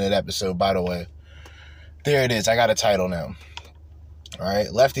Lefties Losing It episode, by the way. There it is. I got a title now. All right,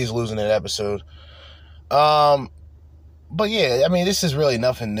 Lefties Losing It episode. But yeah, I mean, this is really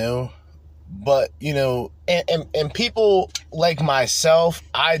nothing new. But, you know, and people like myself,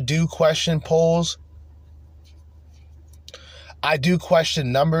 I do question polls. I do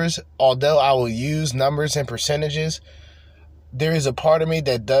question numbers, although I will use numbers and percentages. There is a part of me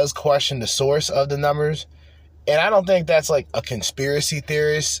that does question the source of the numbers. And I don't think that's like a conspiracy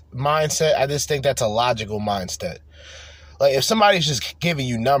theorist mindset. I just think that's a logical mindset. Like, if somebody's just giving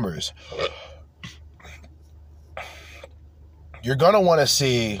you numbers, you're going to want to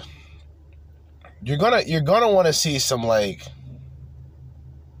see... You're gonna want to see some, like,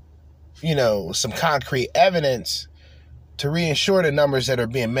 you know, some concrete evidence to reinsure the numbers that are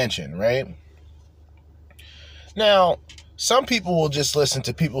being mentioned, right? Now, some people will just listen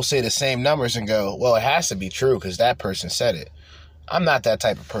to people say the same numbers and go, well, it has to be true because that person said it. I'm not that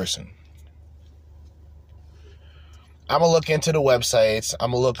type of person. I'm gonna look into the websites.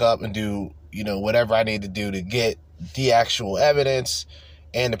 I'm gonna look up and do, you know, whatever I need to do to get the actual evidence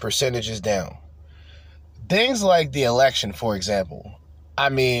and the percentages down. Things like the election, for example. I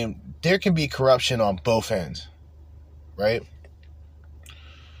mean, there can be corruption on both ends, right?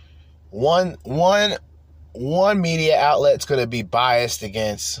 One media outlet's going to be biased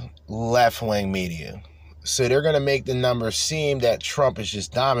against left-wing media. So they're going to make the numbers seem that Trump is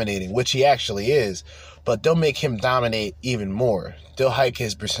just dominating, which he actually is, but they'll make him dominate even more. They'll hike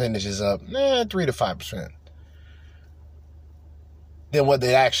his percentages up 3 to 5% than what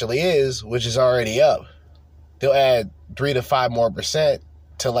it actually is, which is already up. They'll add 3 to 5 more percent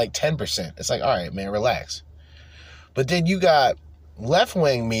to like 10%. It's like, all right, man, relax. But then you got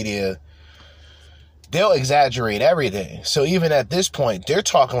left-wing media, they'll exaggerate everything. So even at this point, they're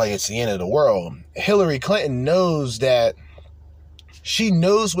talking like it's the end of the world. Hillary Clinton knows that she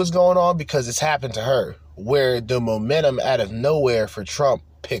knows what's going on because it's happened to her, where the momentum out of nowhere for Trump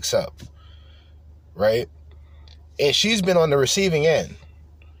picks up, right? And she's been on the receiving end.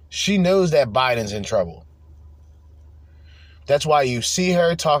 She knows that Biden's in trouble. That's why you see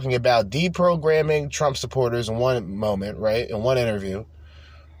her talking about deprogramming Trump supporters in one moment, right? In one interview.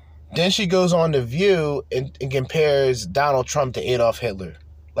 Then she goes on The View and compares Donald Trump to Adolf Hitler.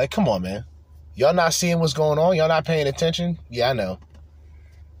 Like, come on, man. Y'all not seeing what's going on? Y'all not paying attention? Yeah, I know.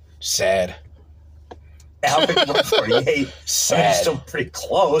 Sad. How big 148? Sad. It's still pretty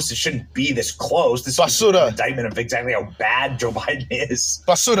close. It shouldn't be this close. This is an indictment of exactly how bad Joe Biden is.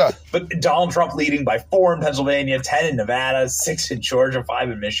 Basura. But Donald Trump leading by 4 in Pennsylvania, 10 in Nevada, 6 in Georgia,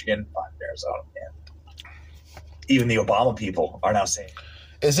 5 in Michigan, 5 in Arizona. Man. Even the Obama people are now saying.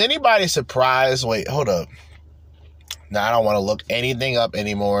 Is anybody surprised? Wait, hold up. Now, I don't want to look anything up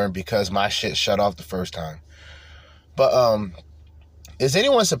anymore because my shit shut off the first time. But, is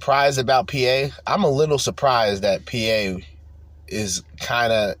anyone surprised about PA? I'm a little surprised that PA is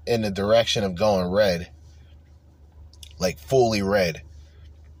kind of in the direction of going red. Like, fully red.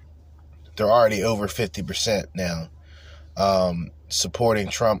 They're already over 50% now. Supporting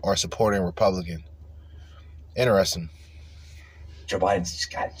Trump or supporting Republican. Interesting. Joe Biden's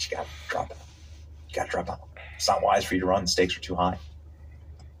just got to drop it. You got to drop it. It's not wise for you to run. The stakes are too high.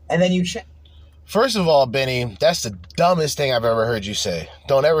 And then you check. First of all, Benny, that's the dumbest thing I've ever heard you say.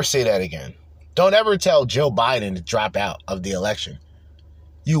 Don't ever say that again. Don't ever tell Joe Biden to drop out of the election.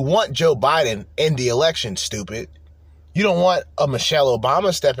 You want Joe Biden in the election, stupid. You don't want a Michelle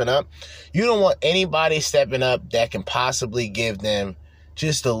Obama stepping up. You don't want anybody stepping up that can possibly give them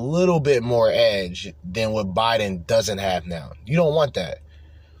just a little bit more edge than what Biden doesn't have now. You don't want that.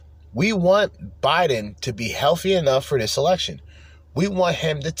 We want Biden to be healthy enough for this election. We want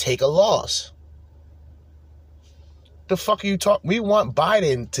him to take a loss. The fuck are you talking? We want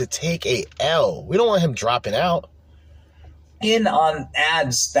Biden to take a L. We don't want him dropping out. In on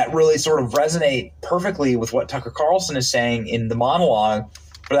ads that really sort of resonate perfectly with what Tucker Carlson is saying in the monologue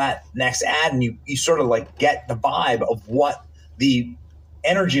for that next ad, and you sort of like get the vibe of what the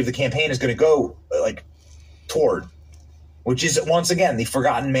energy of the campaign is going to go like toward, which is once again the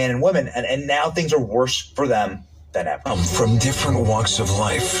forgotten man and women, and now things are worse for them than ever. From different walks of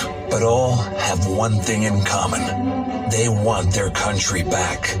life, but all have one thing in common: they want their country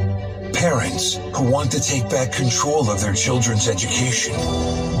back. Parents who want to take back control of their children's education.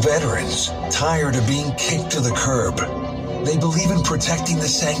 Veterans tired of being kicked to the curb. They believe in protecting the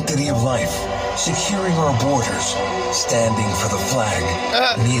sanctity of life, securing our borders, standing for the flag,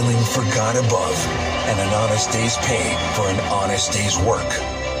 kneeling for God above, and an honest day's pay for an honest day's work.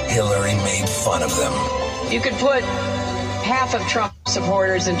 Hillary made fun of them. You could put half of Trump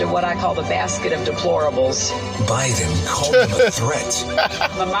supporters into what I call the basket of deplorables. Biden called them a threat.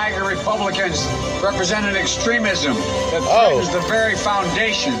 The MAGA Republicans represent an extremism that threatens the very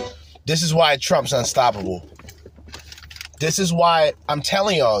foundation. This is why Trump's unstoppable. This is why, I'm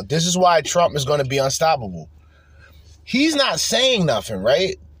telling y'all, this is why Trump is going to be unstoppable. He's not saying nothing,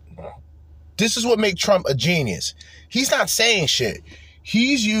 right? This is what makes Trump a genius. He's not saying shit.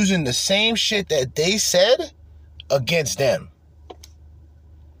 He's using the same shit that they said against them.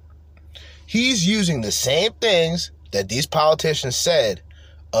 He's using the same things that these politicians said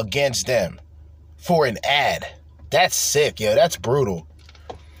against them for an ad. That's sick, yo. That's brutal.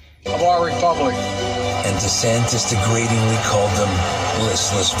 Of our republic. And DeSantis degradingly called them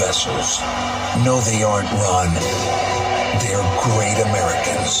listless vessels. No, they aren't, Ron. They're great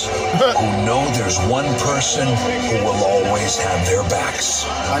Americans who know there's one person who will always have their backs.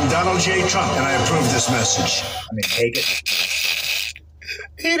 I'm Donald J. Trump, and I approve this message. I mean, take it.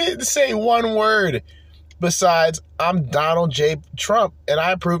 He didn't say one word besides, I'm Donald J. Trump, and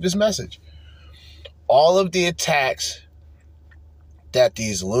I approve this message. All of the attacks that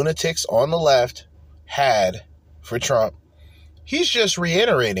these lunatics on the left had for Trump, he's just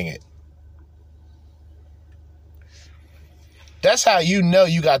reiterating it. That's how you know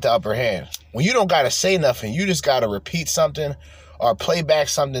you got the upper hand. When you don't got to say nothing, you just got to repeat something or play back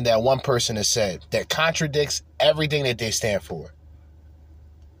something that one person has said that contradicts everything that they stand for.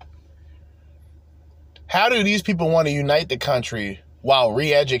 How do these people want to unite the country while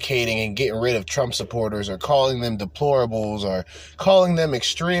re-educating and getting rid of Trump supporters or calling them deplorables or calling them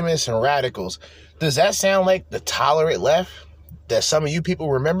extremists and radicals? Does that sound like the tolerant left that some of you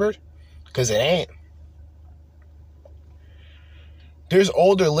people remembered? Because it ain't. There's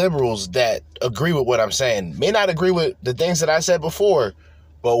older liberals that agree with what I'm saying. May not agree with the things that I said before,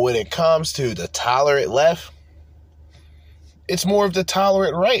 but when it comes to the tolerant left, it's more of the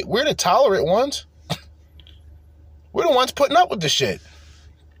tolerant right. We're the tolerant ones. We're the ones putting up with the shit.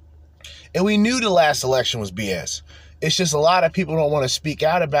 And we knew the last election was BS. It's just a lot of people don't want to speak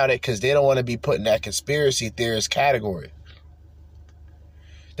out about it because they don't want to be put in that conspiracy theorist category.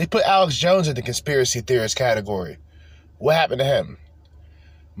 They put Alex Jones in the conspiracy theorist category. What happened to him?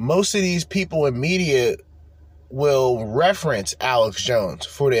 Most of these people in media will reference Alex Jones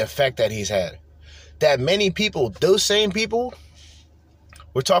for the effect that he's had. That many people, those same people,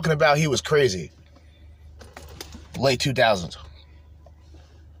 were talking about he was crazy. Late 2000s.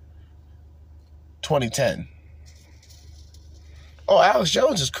 2010. Oh, Alex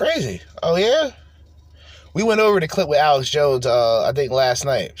Jones is crazy. Oh, yeah? We went over the clip with Alex Jones, I think, last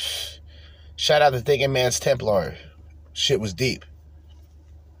night. Shout out to Thinking Man's Templar. Shit was deep.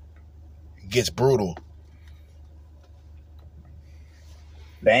 It gets brutal.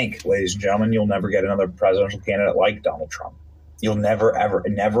 Bank, ladies and gentlemen, you'll never get another presidential candidate like Donald Trump. You'll never, ever,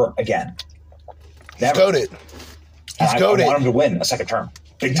 never again. Never. He's goated. He's goated. I want him to win a second term.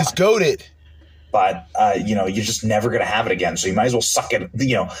 Big time. He's goated. But, you're just never going to have it again. So you might as well suck it,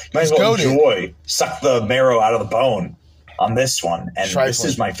 you might as well suck the marrow out of the bone on this one. And this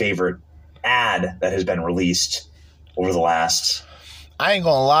is my favorite ad that has been released over the last. I ain't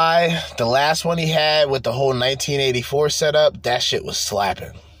gonna lie. The last one he had with the whole 1984 setup, that shit was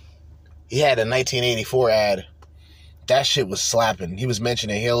slapping. He had a 1984 ad. That shit was slapping. He was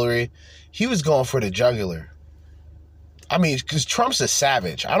mentioning Hillary. He was going for the jugular. I mean, because Trump's a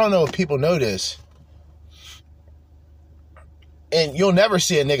savage. I don't know if people know this. And you'll never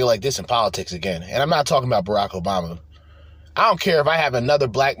see a nigga like this in politics again. And I'm not talking about Barack Obama. I don't care if I have another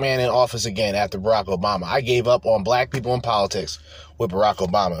black man in office again after Barack Obama. I gave up on black people in politics with Barack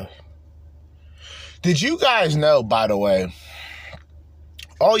Obama. Did you guys know, by the way,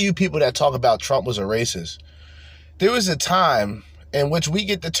 all you people that talk about Trump was a racist, there was a time in which we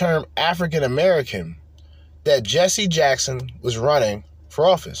get the term African American that Jesse Jackson was running for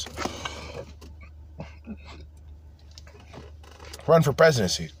office. Run for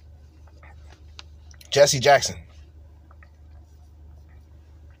presidency. Jesse Jackson.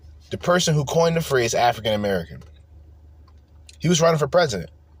 The person who coined the phrase African American. He was running for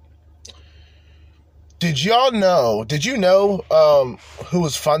president. Did you know who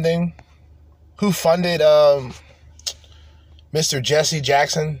funded Mr. Jesse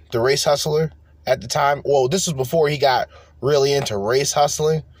Jackson, the race hustler at the time? Well, this was before he got really into race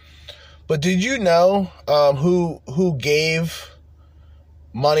hustling. But did you know who gave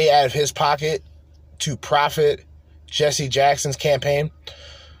money out of his pocket to profit Jesse Jackson's campaign?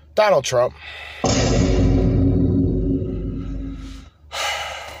 Donald Trump.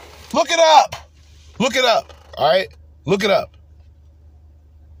 Look it up. Look it up. All right? Look it up.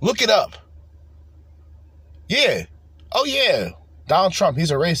 Look it up. Yeah. Oh, yeah. Donald Trump, he's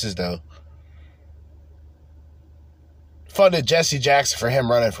a racist, though. Funded Jesse Jackson for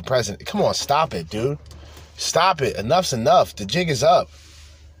him running for president. Come on, stop it, dude. Stop it. Enough's enough. The jig is up.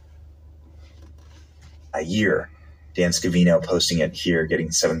 A year. Dan Scavino posting it here, getting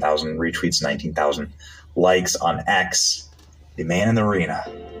 7,000 retweets, 19,000 likes on X. The man in the arena.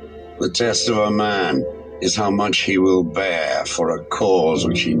 The test of a man is how much he will bear for a cause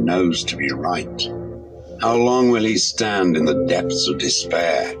which he knows to be right. How long will he stand in the depths of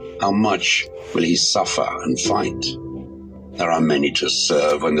despair? How much will he suffer and fight? There are many to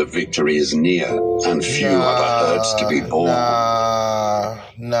serve when the victory is near, and few are the herds to be born.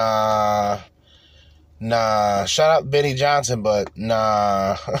 Nah. Shout out Benny Johnson, but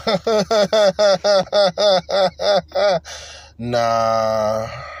nah. Nah.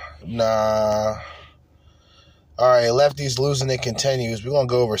 All right, Lefties losing it continues. We're going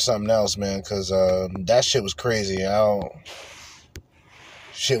to go over something else, man, because that shit was crazy.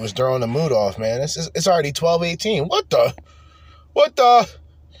 Shit was throwing the mood off, man. It's already 12:18. What the? All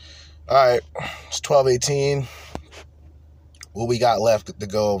right, it's 12:18. What we got left to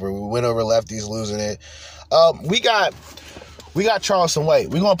go over? We went over Lefties losing it. We got Charleston White.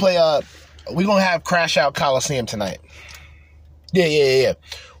 We're going to play, we're going to have Crash Out Coliseum tonight. Yeah.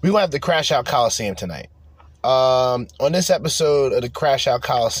 We're going to have the Crash Out Coliseum tonight. On this episode of the Crash Out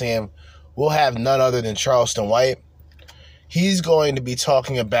Coliseum, we'll have none other than Charleston White. He's going to be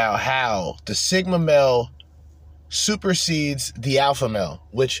talking about how the Sigma male supersedes the alpha male,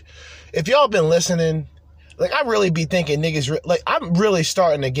 which, if y'all been listening, like, I really be thinking niggas, like, I'm really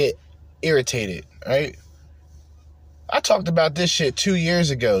starting to get irritated, right? I talked about this shit 2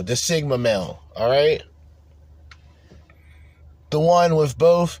 years ago, the Sigma male, all right? The one with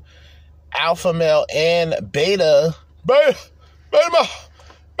both alpha male and beta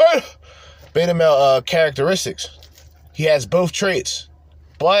male characteristics. He has both traits,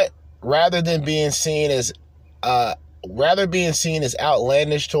 but rather being seen as outlandish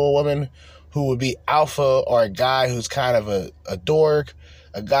to a woman who would be alpha, or a guy who's kind of a dork,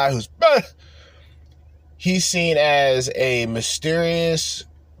 a guy who's he's seen as a mysterious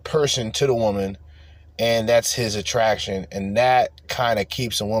person to the woman, and that's his attraction, and that kind of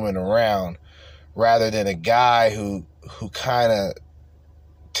keeps a woman around, rather than a guy who kind of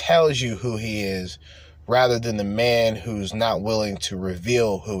tells you who he is, rather than the man who's not willing to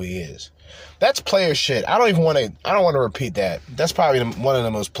reveal who he is. That's player shit. I don't want to repeat that. That's probably one of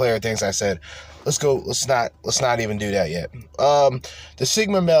the most player things I said. Let's not even do that yet. The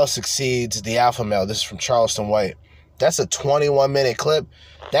Sigma male succeeds the alpha male. This is from Charleston White. That's a 21-minute clip.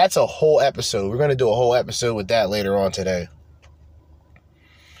 That's a whole episode. We're going to do a whole episode with that later on today.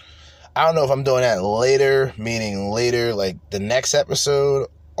 I don't know if I'm doing that later, meaning later like the next episode,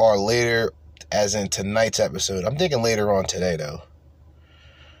 or later as in tonight's episode. I'm thinking later on today, though.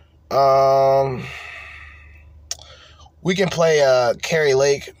 We can play Carrie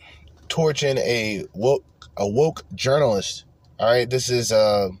Lake torching a woke journalist. All right, this is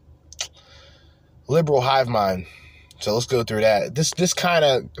liberal hive mind. So let's go through that. This kind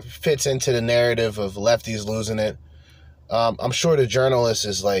of fits into the narrative of lefties losing it. I'm sure the journalist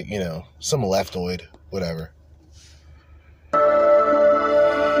is like, some leftoid, whatever.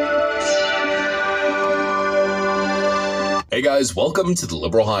 Hey guys, welcome to the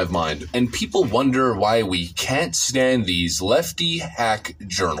Liberal Hive Mind. And people wonder why we can't stand these lefty hack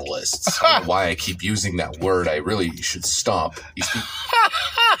journalists. I don't know why I keep using that word. I really should stop. These people...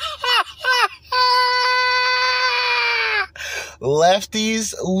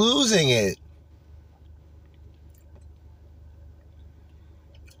 Lefties losing it.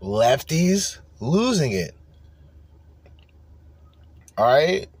 Lefties losing it. All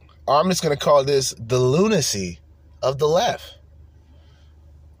right? I'm just going to call this the lunacy of the left.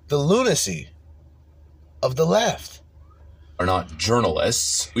 The lunacy of the left. Are not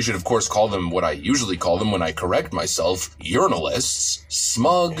journalists. We should, of course, call them what I usually call them when I correct myself, journalists.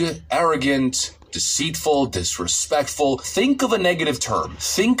 Smug, arrogant, deceitful, disrespectful. Think of a negative term.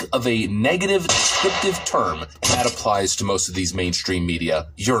 Think of a negative descriptive term. And that applies to most of these mainstream media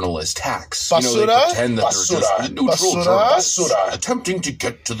journalist hacks. Basura? You know, they pretend that they're just neutral journalists attempting to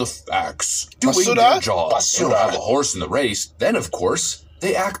get to the facts, doing their job. They don't have a horse in the race. Then, of course,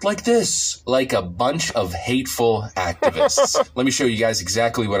 they act like this, like a bunch of hateful activists. Let me show you guys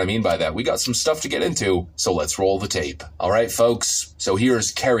exactly what I mean by that. We got some stuff to get into, so let's roll the tape. All right, folks. So here's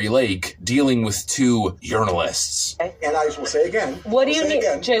Carrie Lake dealing with two journalists. And I will say again. What do you need,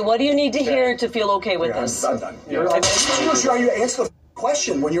 Jay? What do you need to hear to feel okay with this? I'm done. You answer the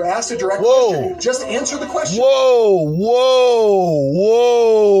question when you're asked a direct question. Just answer the question. Whoa.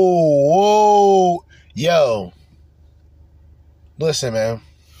 Yo. Listen, man.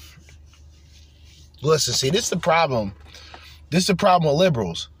 Listen, see, this is the problem. This is the problem with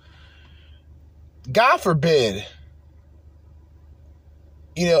liberals. God forbid,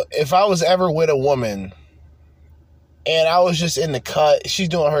 you know, if I was ever with a woman and I was just in the cut, she's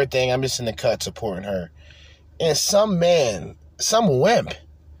doing her thing, I'm just in the cut supporting her. And some man, some wimp,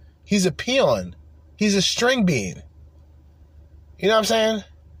 he's a peon, he's a string bean. You know what I'm saying?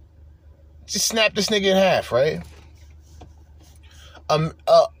 Just snap this nigga in half, right? A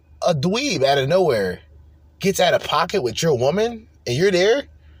dweeb out of nowhere gets out of pocket with your woman and you're there?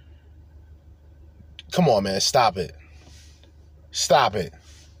 Come on, man. Stop it. Stop it.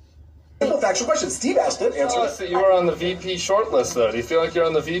 Simple factual question. Steve asked it. Answer it. You were on the VP shortlist, though. Do you feel like you're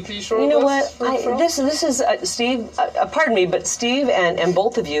on the VP shortlist? You know what? This is Steve. Pardon me, but Steve and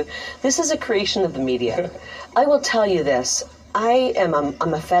both of you, this is a creation of the media. I will tell you this.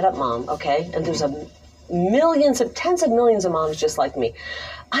 I'm a fed up mom. Okay, and there's tens of millions of moms just like me.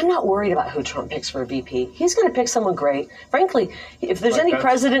 I'm not worried about who Trump picks for a VP. He's going to pick someone great. Frankly, if there's any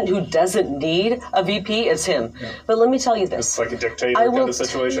president who doesn't need a VP, it's him. Yeah. But let me tell you this. It's like a dictator kind of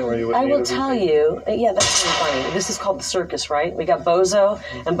situation where you would need a VP. I will tell you, yeah, that's really funny. This is called the circus, right? We got Bozo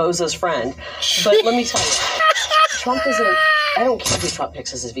and Bozo's friend. But let me tell you, Trump isn't, I don't care who Trump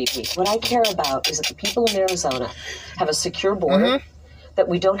picks as his VP. What I care about is that the people in Arizona have a secure border, that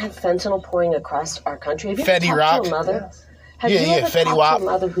we don't have fentanyl pouring across our country. Have you ever talked to a mother? Yes. Have you ever talked to a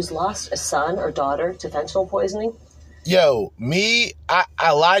mother who's lost a son or daughter to fentanyl poisoning? Yo,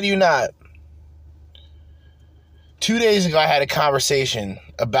 I lie to you not. 2 days ago, I had a conversation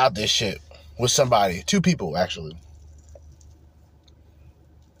about this shit with somebody. 2 people, actually.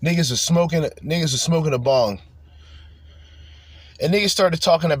 Niggas was smoking a bong. And niggas started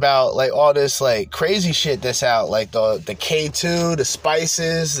talking about, like, all this, like, crazy shit that's out. Like, the K2, the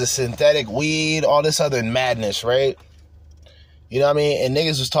spices, the synthetic weed, all this other madness, right? You know what I mean? And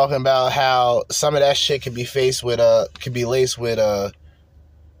niggas was talking about how some of that shit could be laced with Fetty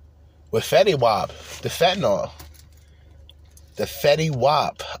Wap, the fentanyl. The Fetty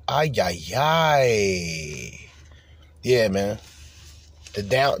Wap. Ay, ay, ay. Yeah, man.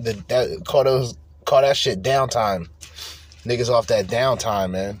 Call that shit downtime. Niggas off that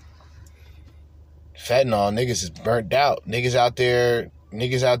downtime, man. Fentanyl, niggas is burnt out. Niggas out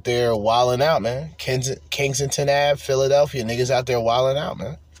there wilding out, man. Kensington Ave, Philadelphia, niggas out there wilding out,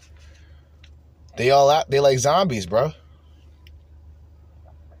 man. They all out. They like zombies, bro.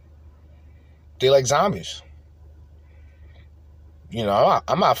 They like zombies. You know,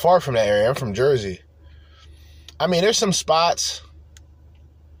 I'm not far from that area. I'm from Jersey. I mean, there's some spots.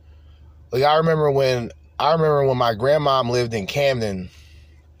 Like, I remember when my grandmom lived in Camden,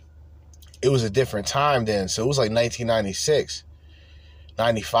 it was a different time then. So it was like 1996,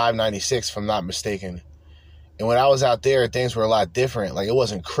 95, 96, if I'm not mistaken. And when I was out there, things were a lot different. Like, it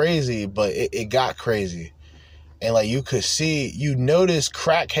wasn't crazy, but it got crazy. And, like, you notice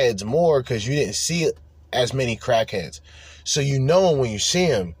crackheads more because you didn't see as many crackheads. So you know them when you see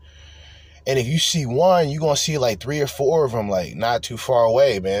them. And if you see one, you're going to see like 3 or 4 of them, like, not too far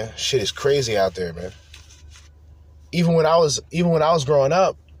away, man. Shit is crazy out there, man. Even when I was growing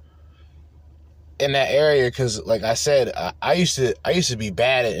up in that area, because, like I said, I used to be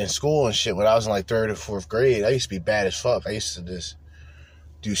bad in school and shit when I was in like 3rd or 4th grade. I used to be bad as fuck. I used to just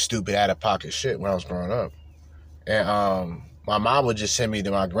do stupid out-of-pocket shit when I was growing up. And my mom would just send me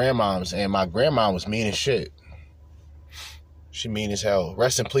to my grandmom's, and my grandma was mean as shit. She mean as hell.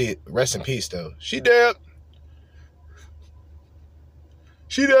 Rest in peace, though. She dead.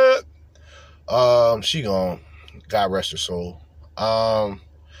 She dead. She gone. God rest her soul. But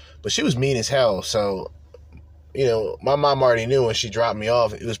she was mean as hell. So, you know, my mom already knew when she dropped me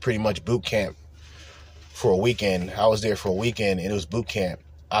off, it was pretty much boot camp for a weekend. I was there for a weekend, and it was boot camp.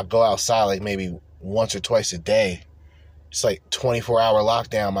 I'd go outside like maybe once or twice a day. It's like 24-hour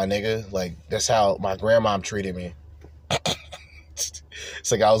lockdown, my nigga. Like, that's how my grandmom treated me. It's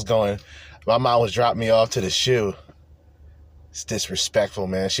like I was going, my mom was dropping me off to the shoe. It's disrespectful,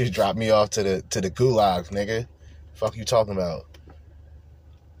 man. She dropped me off to the gulag, nigga. Fuck you talking about?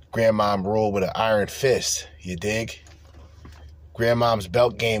 Grandmom ruled with an iron fist, you dig? Grandmom's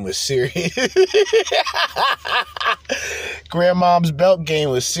belt game was serious. Grandmom's belt game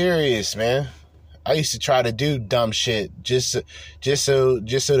was serious, man. I used to try to do dumb shit just so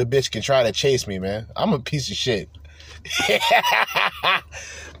the bitch can try to chase me, man. I'm a piece of shit.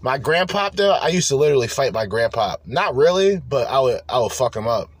 My grandpa, though, I used to literally fight my grandpa. Not really, but I would fuck him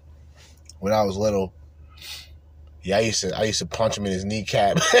up when I was little. Yeah, I used to punch him in his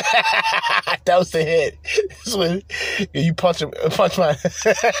kneecap. That was the hit. When you punch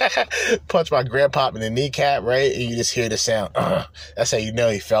my grandpa in the kneecap, right? And you just hear the sound. That's how you know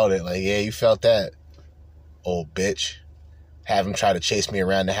he felt it. Like, yeah, you felt that, old bitch. Have him try to chase me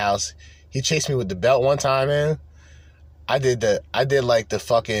around the house. He chased me with the belt one time, man. I did like the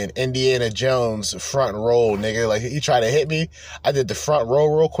fucking Indiana Jones front roll, nigga. Like, he tried to hit me. I did the front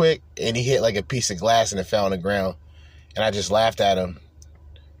roll real quick, and he hit like a piece of glass and it fell on the ground. And I just laughed at him.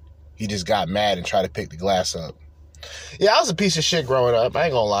 He just got mad and tried to pick the glass up. Yeah, I was a piece of shit growing up. I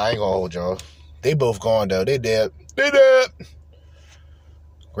ain't gonna lie. I ain't gonna hold y'all. They both gone, though. They dead.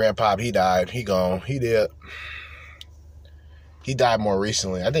 Grandpa, he died. He gone. He dead. He died more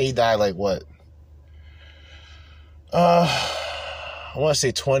recently. I think he died like what? I want to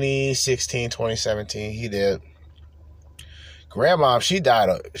say 2016, 2017. He did. Grandma, she died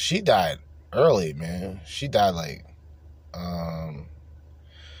early, man. She died like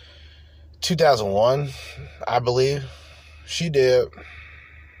 2001, I believe. She did.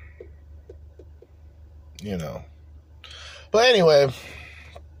 You know. But anyway,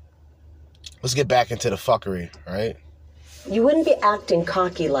 let's get back into the fuckery, right? You wouldn't be acting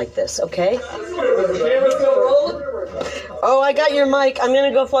cocky like this, okay? Oh, I got your mic. I'm going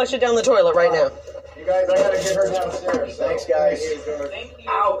to go flush it down the toilet right now. You guys, I got to get her downstairs. Thanks, guys.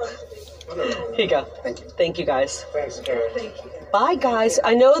 Ow. Here you go. Thank you. Thank you, guys. Thanks, Karen. Bye, guys.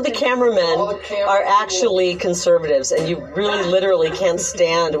 I know the cameramen are actually conservatives, and you really literally can't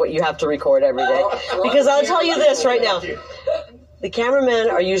stand what you have to record every day. Because I'll tell you this right now. The cameramen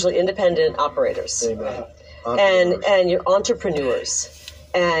are usually independent operators. And you're entrepreneurs.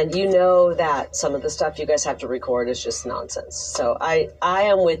 And you know that some of the stuff you guys have to record is just nonsense. So I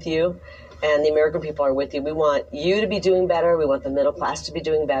am with you, and the American people are with you. We want you to be doing better. We want the middle class to be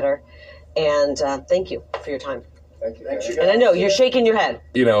doing better. And thank you for your time. Thank you. And I know you're shaking your head.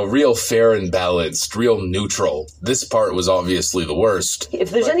 You know, real fair and balanced, real neutral. This part was obviously the worst. If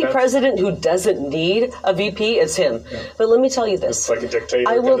there's any president who doesn't need a VP, it's him. Yeah. But let me tell you this. It's like a dictator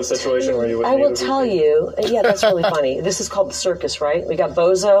kind of situation where you would I will tell you, yeah, that's really funny. This is called the circus, right? We got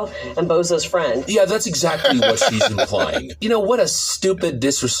Bozo and Bozo's friend. Yeah, that's exactly what she's implying. You know, what a stupid,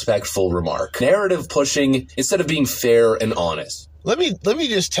 disrespectful remark. Narrative pushing instead of being fair and honest. Let me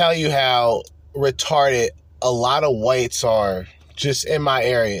just tell you how retarded a lot of whites are just in my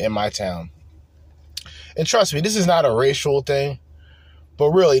area, in my town. And trust me, this is not a racial thing,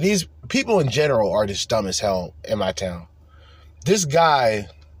 but really, these people in general are just dumb as hell in my town. This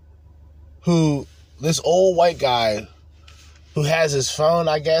old white guy who has his phone,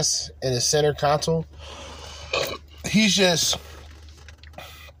 I guess, in his center console, he's just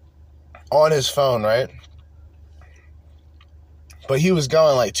on his phone, right? But he was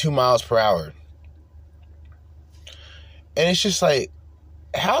going like 2 miles per hour. And it's just like,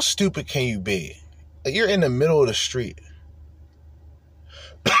 how stupid can you be? Like, you're in the middle of the street.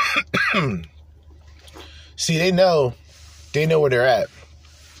 See, they know where they're at.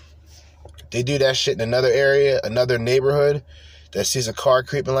 They do that shit in another area, another neighborhood that sees a car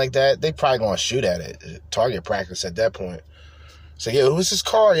creeping like that, they probably gonna shoot at it. Target practice at that point. So, yo, who's this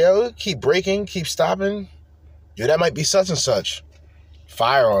car, yo? Keep braking, keep stopping. Yo, that might be such and such.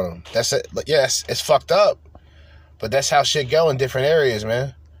 Fire on them. That's it. Yes, it's fucked up. But that's how shit go in different areas,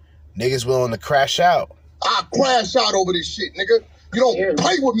 man. Niggas willing to crash out. I crash out over this shit, nigga. You don't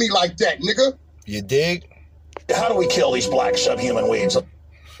play with me like that, nigga. You dig? How do we kill these black subhuman weeds?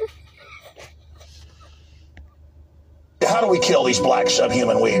 How do we kill these black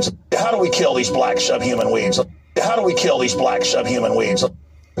subhuman weeds? How do we kill these black subhuman weeds? How do we kill these black subhuman weeds?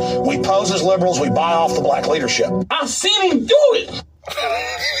 We pose as liberals, we buy off the black leadership. I've seen him do it.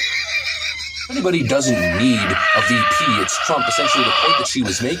 Anybody doesn't need a VP, it's Trump. Essentially, the point that she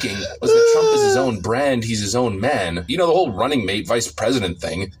was making was that Trump is his own brand, he's his own man. You know, the whole running mate vice president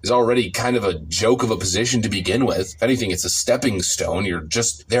thing is already kind of a joke of a position to begin with. If anything, it's a stepping stone. You're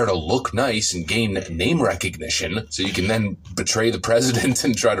just there to look nice and gain name recognition, so you can then betray the president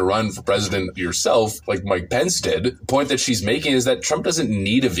and try to run for president yourself, like Mike Pence did. The point that she's making is that Trump doesn't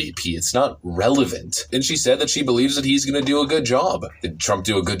need a VP. It's not relevant. And she said that she believes that he's going to do a good job. Did Trump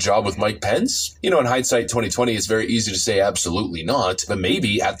do a good job with Mike Pence? You know, in hindsight 2020, it's very easy to say absolutely not, but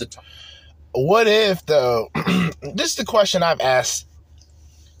maybe at the time. What if, though, this is the question I've asked,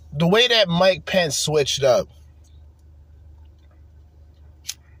 the way that Mike Pence switched up,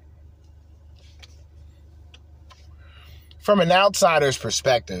 from an outsider's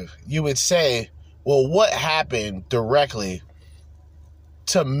perspective, you would say, well, what happened directly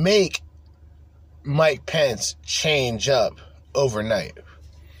to make Mike Pence change up overnight?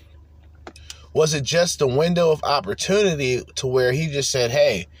 Was it just the window of opportunity to where he just said,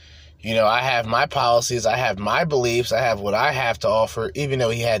 hey, you know, I have my policies, I have my beliefs, I have what I have to offer, even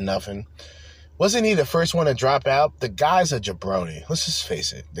though he had nothing? Wasn't he the first one to drop out? The guy's a jabroni. Let's just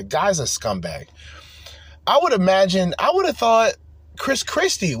face it. The guy's a scumbag. I would have thought Chris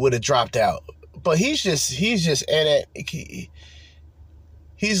Christie would have dropped out, but he's just in it.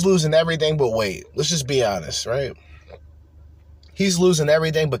 He's losing everything but weight. Let's just be honest, right? He's losing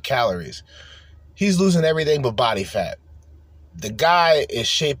everything but calories. He's losing everything but body fat. The guy is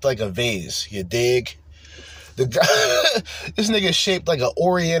shaped like a vase, you dig? The guy, this nigga is shaped like an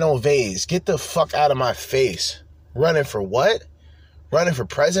Oriental vase. Get the fuck out of my face. Running for what? Running for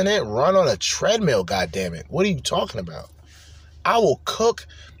president? Run on a treadmill, goddammit. What are you talking about? I will cook.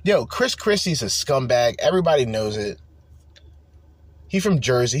 Yo, Chris Christie's a scumbag. Everybody knows it. He from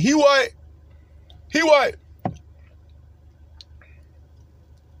Jersey. He white. He white.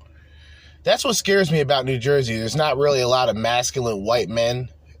 That's what scares me about New Jersey. There's not really a lot of masculine white men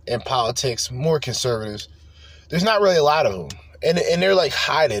in politics, more conservatives. There's not really a lot of them. And they're like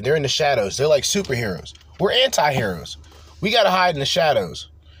hiding. They're in the shadows. They're like superheroes. We're anti-heroes. We got to hide in the shadows.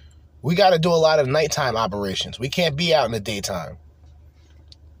 We got to do a lot of nighttime operations. We can't be out in the daytime.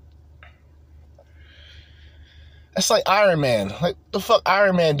 That's like Iron Man. Like, the fuck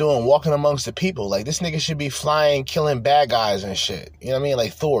Iron Man doing walking amongst the people? Like, this nigga should be flying, killing bad guys and shit. You know what I mean?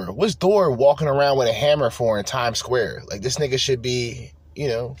 Like Thor. What's Thor walking around with a hammer for in Times Square? Like, this nigga should be, you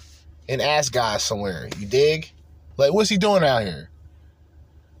know, in Asgard somewhere. You dig? Like, what's he doing out here?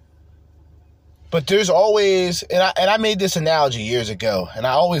 But there's always, and I made this analogy years ago, and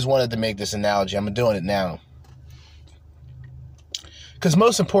I always wanted to make this analogy. I'm doing it now. Because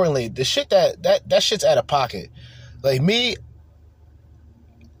most importantly, the shit that shit's out of pocket. Like me,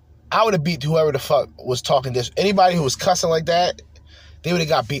 I would have beat whoever the fuck was talking this. Anybody who was cussing like that, they would have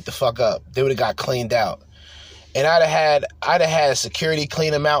got beat the fuck up. They would have got cleaned out. And I'd have had security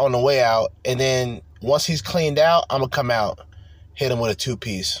clean him out on the way out. And then once he's cleaned out, I'm going to come out, hit him with a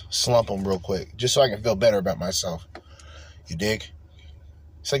 2-piece, slump him real quick, just so I can feel better about myself. You dig?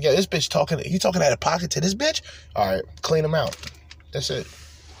 It's like, yeah, this bitch you talking out of pocket to this bitch? All right, clean him out. That's it.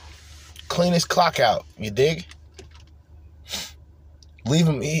 Clean his clock out. You dig? Leave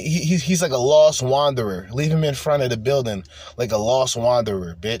him, he's like a lost wanderer. Leave him in front of the building like a lost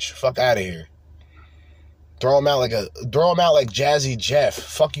wanderer, bitch. Fuck out of here. Throw him out like Jazzy Jeff.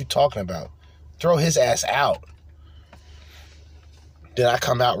 Fuck you talking about? Throw his ass out. Then I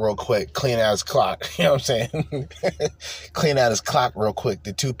come out real quick, clean out his clock. You know what I'm saying? Clean out his clock real quick,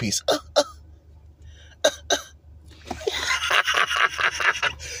 the 2-piece.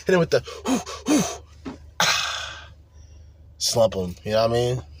 Hit him with the slump him, you know what I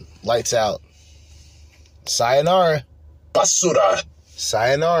mean? Lights out. Sayonara. Basura.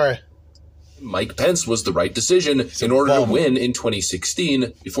 Sayonara. Mike Pence was the right decision in order to win in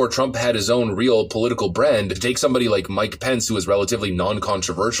 2016 before Trump had his own real political brand. To take somebody like Mike Pence, who was relatively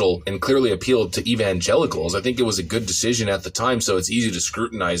non-controversial and clearly appealed to evangelicals, I think it was a good decision at the time, so it's easy to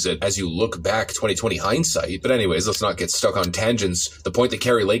scrutinize it as you look back 2020 hindsight. But anyways, let's not get stuck on tangents. The point that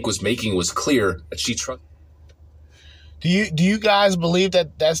Kari Lake was making was clear that she trusted. Do you guys believe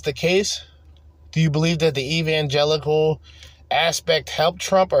that that's the case? Do you believe that the evangelical aspect helped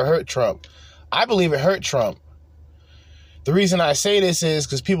Trump or hurt Trump? I believe it hurt Trump. The reason I say this is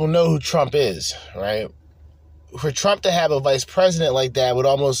because people know who Trump is, right? For Trump to have a vice president like that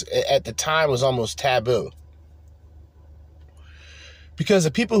at the time was almost taboo. Because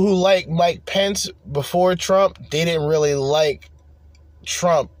the people who like Mike Pence before Trump, they didn't really like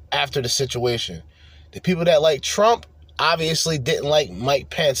Trump after the situation. The people that like Trump obviously didn't like Mike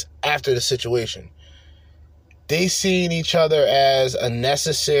Pence after the situation. they seen each other as a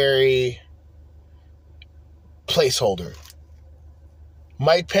necessary placeholder.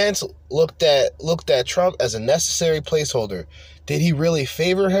 Mike Pence looked at Trump as a necessary placeholder. Did he really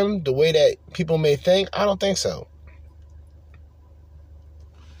favor him the way that people may think? I don't think so.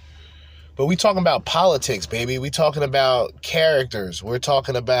 But we talking about politics, baby. We talking about characters. We're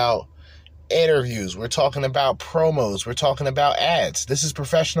talking about interviews. We're talking about promos. We're talking about ads. This is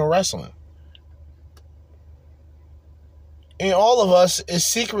professional wrestling. And all of us is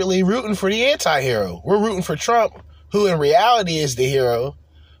secretly rooting for the anti-hero. We're rooting for Trump, who in reality is the hero.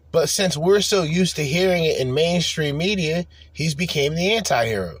 But since we're so used to hearing it in mainstream media, he's became the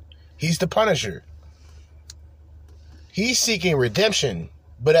anti-hero. He's the Punisher. He's seeking redemption,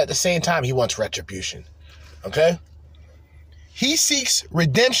 but at the same time, he wants retribution. Okay? He seeks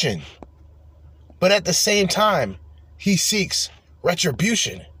redemption, but at the same time, he seeks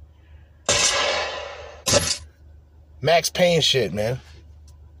retribution. Max Payne shit, man.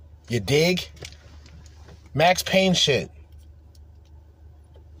 You dig? Max Payne shit.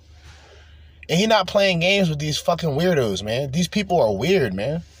 And he not playing games with these fucking weirdos, man. These people are weird,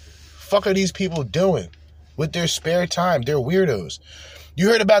 man. Fuck are these people doing with their spare time? They're weirdos. You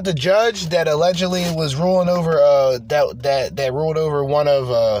heard about the judge that allegedly was ruling over that ruled over one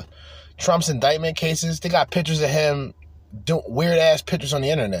of Trump's indictment cases? They got pictures of him doing weird ass pictures on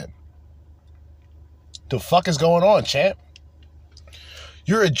the internet. The fuck is going on, champ?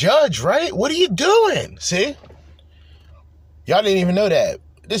 You're a judge, right? What are you doing? See? Y'all didn't even know that.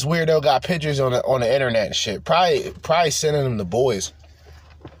 This weirdo got pictures on the internet and shit. Probably sending them to boys.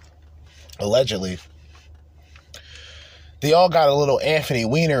 Allegedly. They all got a little Anthony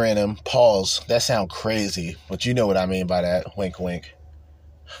Weiner in them. Pause. That sound crazy, but you know what I mean by that. Wink, wink.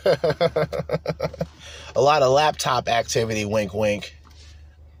 A lot of laptop activity. Wink, wink.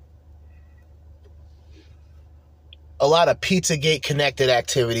 A lot of Pizzagate connected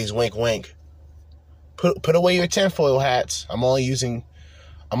activities. Wink, wink. Put away your tinfoil hats. I'm only using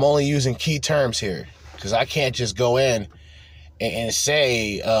key terms here because I can't just go in and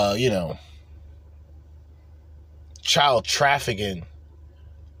say, child trafficking.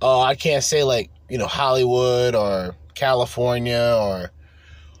 Oh, I can't say Hollywood or California or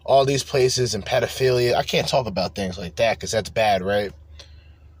all these places and pedophilia. I can't talk about things like that because that's bad, right?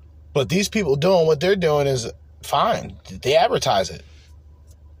 But these people doing what they're doing is fine. They advertise it.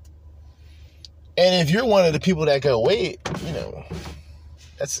 And if you're one of the people that go, wait,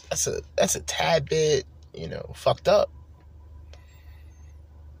 that's a tad bit, fucked up.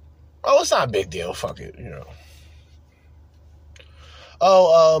 Oh, it's not a big deal. Fuck it,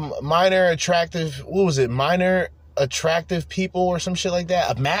 Oh, minor attractive, what was it? Minor attractive people or some shit like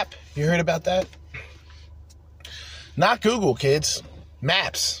that? A map? You heard about that? Not Google, kids.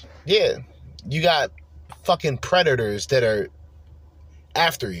 Maps. Yeah. You got fucking predators that are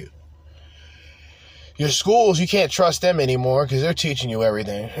after you. Your schools, you can't trust them anymore because they're teaching you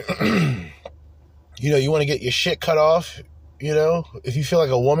everything. You want to get your shit cut off, if you feel like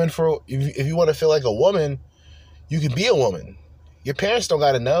a woman if you want to feel like a woman, you can be a woman. Your parents don't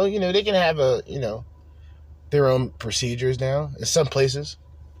got to know, they can have their own procedures now in some places.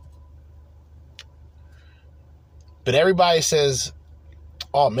 But everybody says,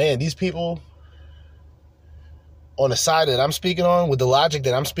 oh man, these people on the side that I'm speaking on, with the logic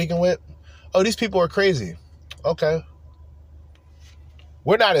that I'm speaking with, oh, these people are crazy. Okay.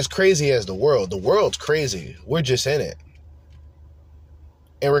 We're not as crazy as the world. The world's crazy. We're just in it.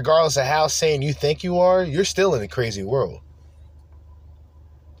 And regardless of how sane you think you are, you're still in a crazy world.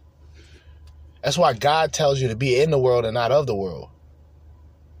 That's why God tells you to be in the world and not of the world.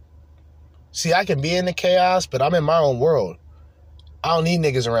 See, I can be in the chaos, but I'm in my own world. I don't need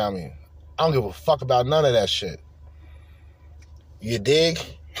niggas around me. I don't give a fuck about none of that shit. You dig?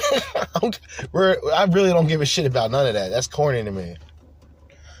 I really don't give a shit about none of that. That's corny to me.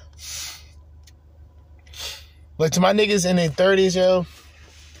 Like, to my niggas in their 30s, yo,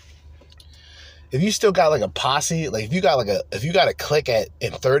 if you still got like a posse, like if you got a clique in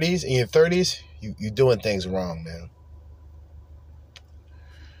your 30s, you doing things wrong, man.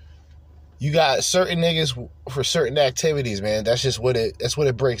 You got certain niggas for certain activities, man. That's just what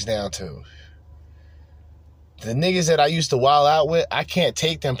it breaks down to. The niggas that I used to wild out with, I can't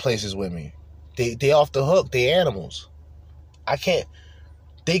take them places with me. They off the hook. They animals.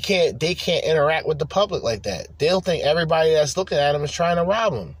 They can't interact with the public like that. They'll think everybody that's looking at them is trying to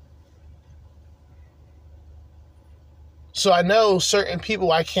rob them. So I know certain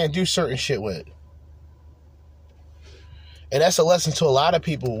people I can't do certain shit with. And that's a lesson to a lot of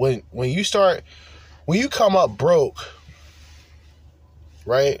people. When you come up broke,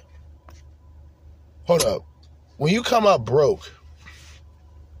 right? Hold up. when you come up broke,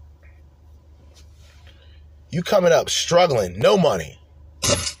 you coming up struggling, no money.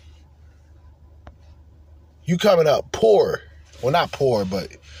 You coming up poor. Well, not poor,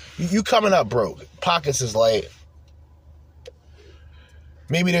 but you coming up broke. Pockets is light.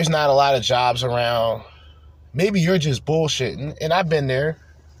 Maybe there's not a lot of jobs around. Maybe you're just bullshitting, and I've been there.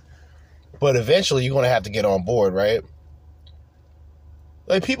 But eventually you're going to have to get on board, right?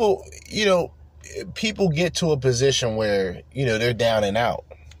 Like people, people get to a position where, they're down and out.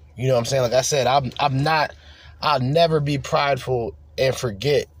 You know what I'm saying? Like I said, I'll never be prideful and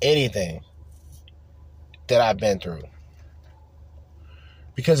forget anything that I've been through.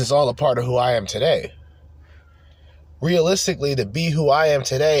 Because it's all a part of who I am today. Realistically, to be who I am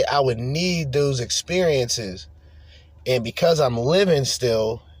today, I would need those experiences. And because I'm living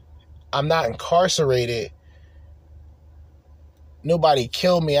still, I'm not incarcerated. Nobody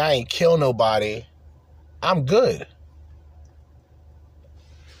killed me. I ain't kill nobody. I'm good.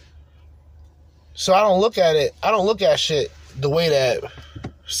 So I don't look at shit the way that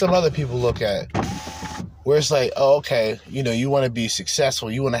some other people look at it. Where it's like, oh, okay, you want to be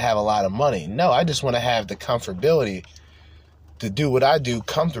successful. You want to have a lot of money. No, I just want to have the comfortability to do what I do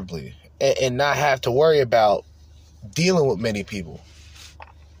comfortably and not have to worry about dealing with many people.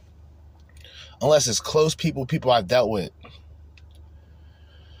 Unless it's close people I've dealt with.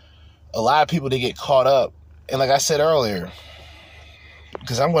 A lot of people, they get caught up. And like I said earlier,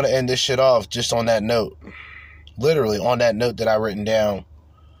 because I'm going to end this shit off just on that note. Literally on that note that I written down.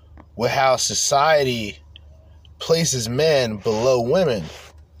 With how society places men below women.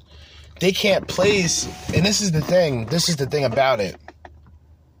 They can't place, and this is the thing about it.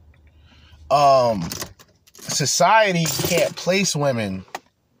 Society can't place women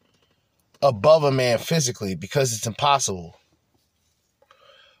above a man physically because it's impossible.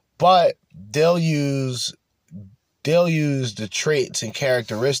 But they'll use the traits and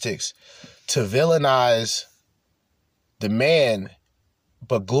characteristics to villainize the man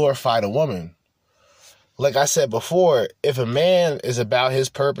but glorify the woman. Like I said before, if a man is about his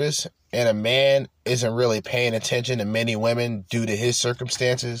purpose and a man isn't really paying attention to many women due to his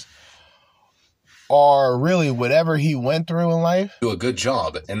circumstances or really whatever he went through in life. Do a good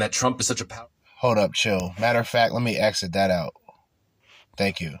job, and that Trump is such a power. Hold up, chill. Matter of fact, let me exit that out.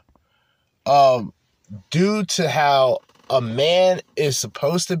 Thank you. Due to how a man is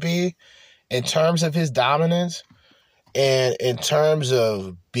supposed to be in terms of his dominance, and in terms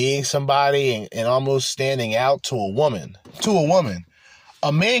of being somebody and almost standing out to a woman.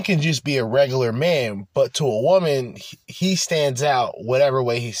 A man can just be a regular man, but to a woman, he stands out whatever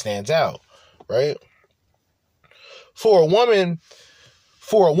way he stands out, right? For a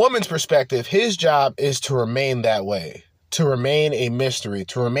woman's perspective, his job is to remain that way, to remain a mystery,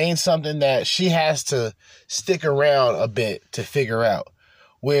 to remain something that she has to stick around a bit to figure out,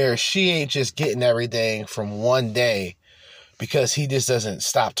 where she ain't just getting everything from one day because he just doesn't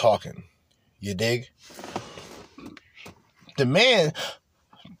stop talking. You dig? The man,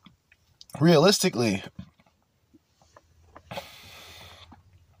 realistically,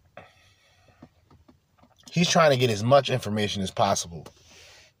 he's trying to get as much information as possible.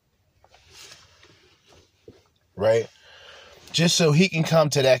 Right? Just so he can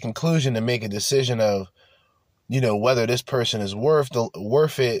come to that conclusion and make a decision of, whether this person is worth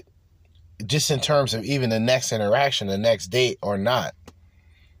it, just in terms of even the next interaction, the next date or not.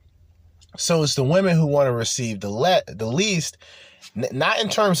 So it's the women who want to receive the least, not in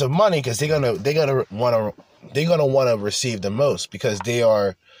terms of money, because they're gonna want to receive the most because they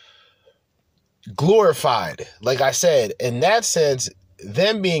are glorified. Like I said, in that sense,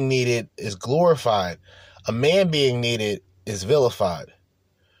 them being needed is glorified. A man being needed is vilified.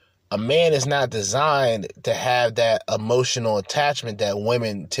 A man is not designed to have that emotional attachment that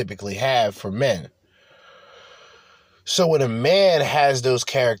women typically have for men. So when a man has those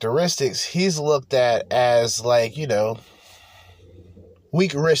characteristics, he's looked at as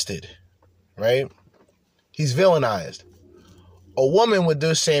weak-wristed, right? He's villainized. A woman with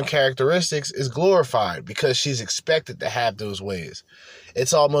those same characteristics is glorified because she's expected to have those ways.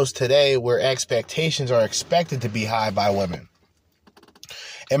 It's almost today where expectations are expected to be high by women.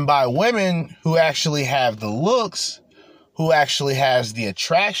 And by women who actually have the looks, who actually has the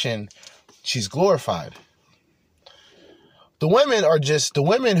attraction, she's glorified. The women are just the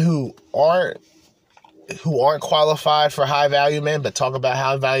women who aren't qualified for high value men, but talk about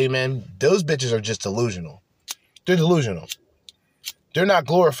high value men. Those bitches are just delusional. They're delusional. They're not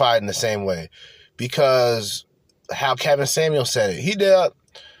glorified in the same way because how Kevin Samuel said it. He did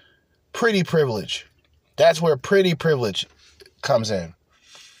pretty privilege. That's where pretty privilege comes in.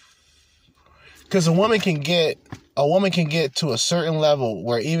 Because a woman can get to a certain level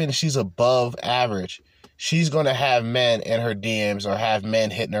where even if she's above average, she's going to have men in her DMs or have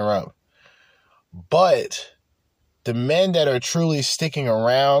men hitting her up. But the men that are truly sticking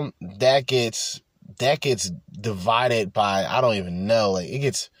around, that gets divided by, I don't even know, like it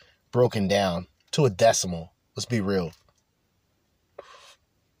gets broken down to a decimal. Let's be real.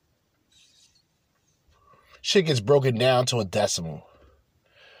 Shit gets broken down to a decimal.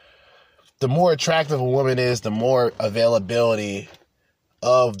 The more attractive a woman is, the more availability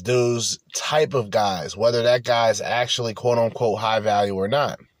of those type of guys, whether that guy's actually quote unquote high value or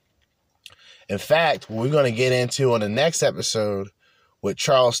not. In fact, what we're going to get into on the next episode with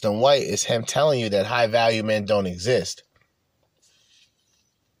Charleston White is him telling you that high value men don't exist.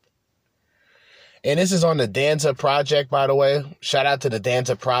 And this is on the Danza Project, by the way. Shout out to the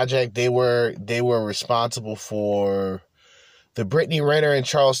Danza Project. They were responsible for the Brittany Renner and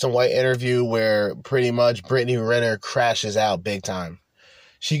Charleston White interview, where pretty much Brittany Renner crashes out big time.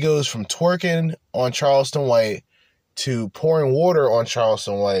 She goes from twerking on Charleston White to pouring water on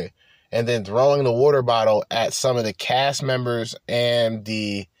Charleston White and then throwing the water bottle at some of the cast members and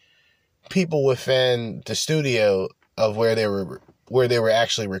the people within the studio of where they were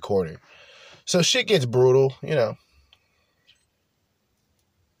actually recording. So shit gets brutal, you know.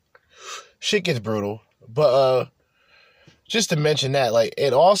 Shit gets brutal. But just to mention that, like,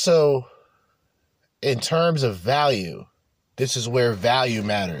 it also, in terms of value, this is where value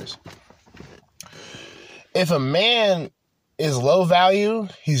matters. If a man is low value,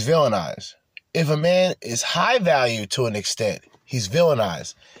 he's villainized. If a man is high value to an extent, he's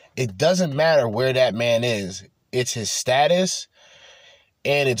villainized. It doesn't matter where that man is. It's his status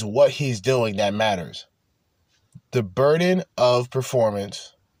and it's what he's doing that matters. The burden of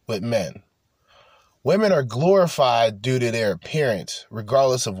performance with men. Women are glorified due to their appearance,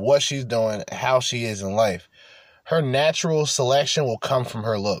 regardless of what she's doing, how she is in life. Her natural selection will come from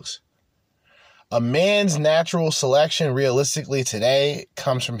her looks. A man's natural selection, realistically today,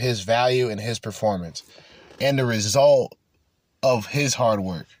 comes from his value and his performance, and the result of his hard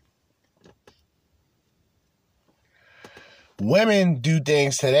work. Women do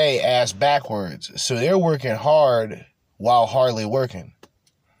things today ass backwards, so they're working hard while hardly working.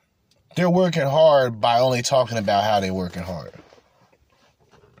 They're working hard by only talking about how they're working hard.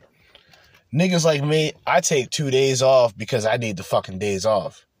 Niggas like me, I take 2 days off because I need the fucking days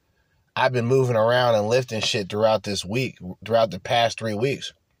off. I've been moving around and lifting shit throughout this week, throughout the past 3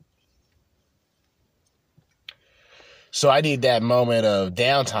 weeks. So I need that moment of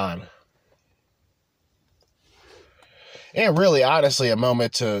downtime. And really, honestly, a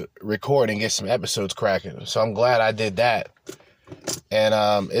moment to record and get some episodes cracking. So I'm glad I did that. And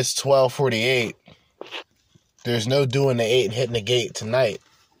it's 12:48. There's no doing the 8 and hitting the gate tonight.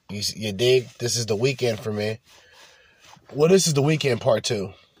 You dig? This is the weekend for me. Well, this is the weekend part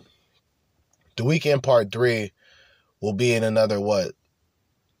 2. The weekend part 3 will be in another,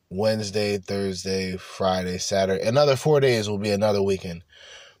 Wednesday, Thursday, Friday, Saturday. Another 4 days will be another weekend.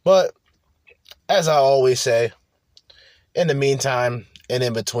 But, as I always say, in the meantime, and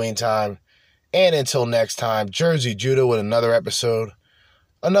in between time, and until next time, Jersey Judah with another episode,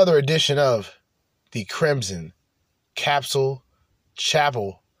 another edition of the Crimson Capsule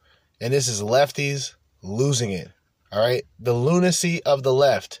Chapel. And this is Lefties Losing It. All right? The Lunacy of the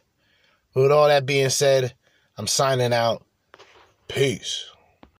Left. With all that being said, I'm signing out. Peace.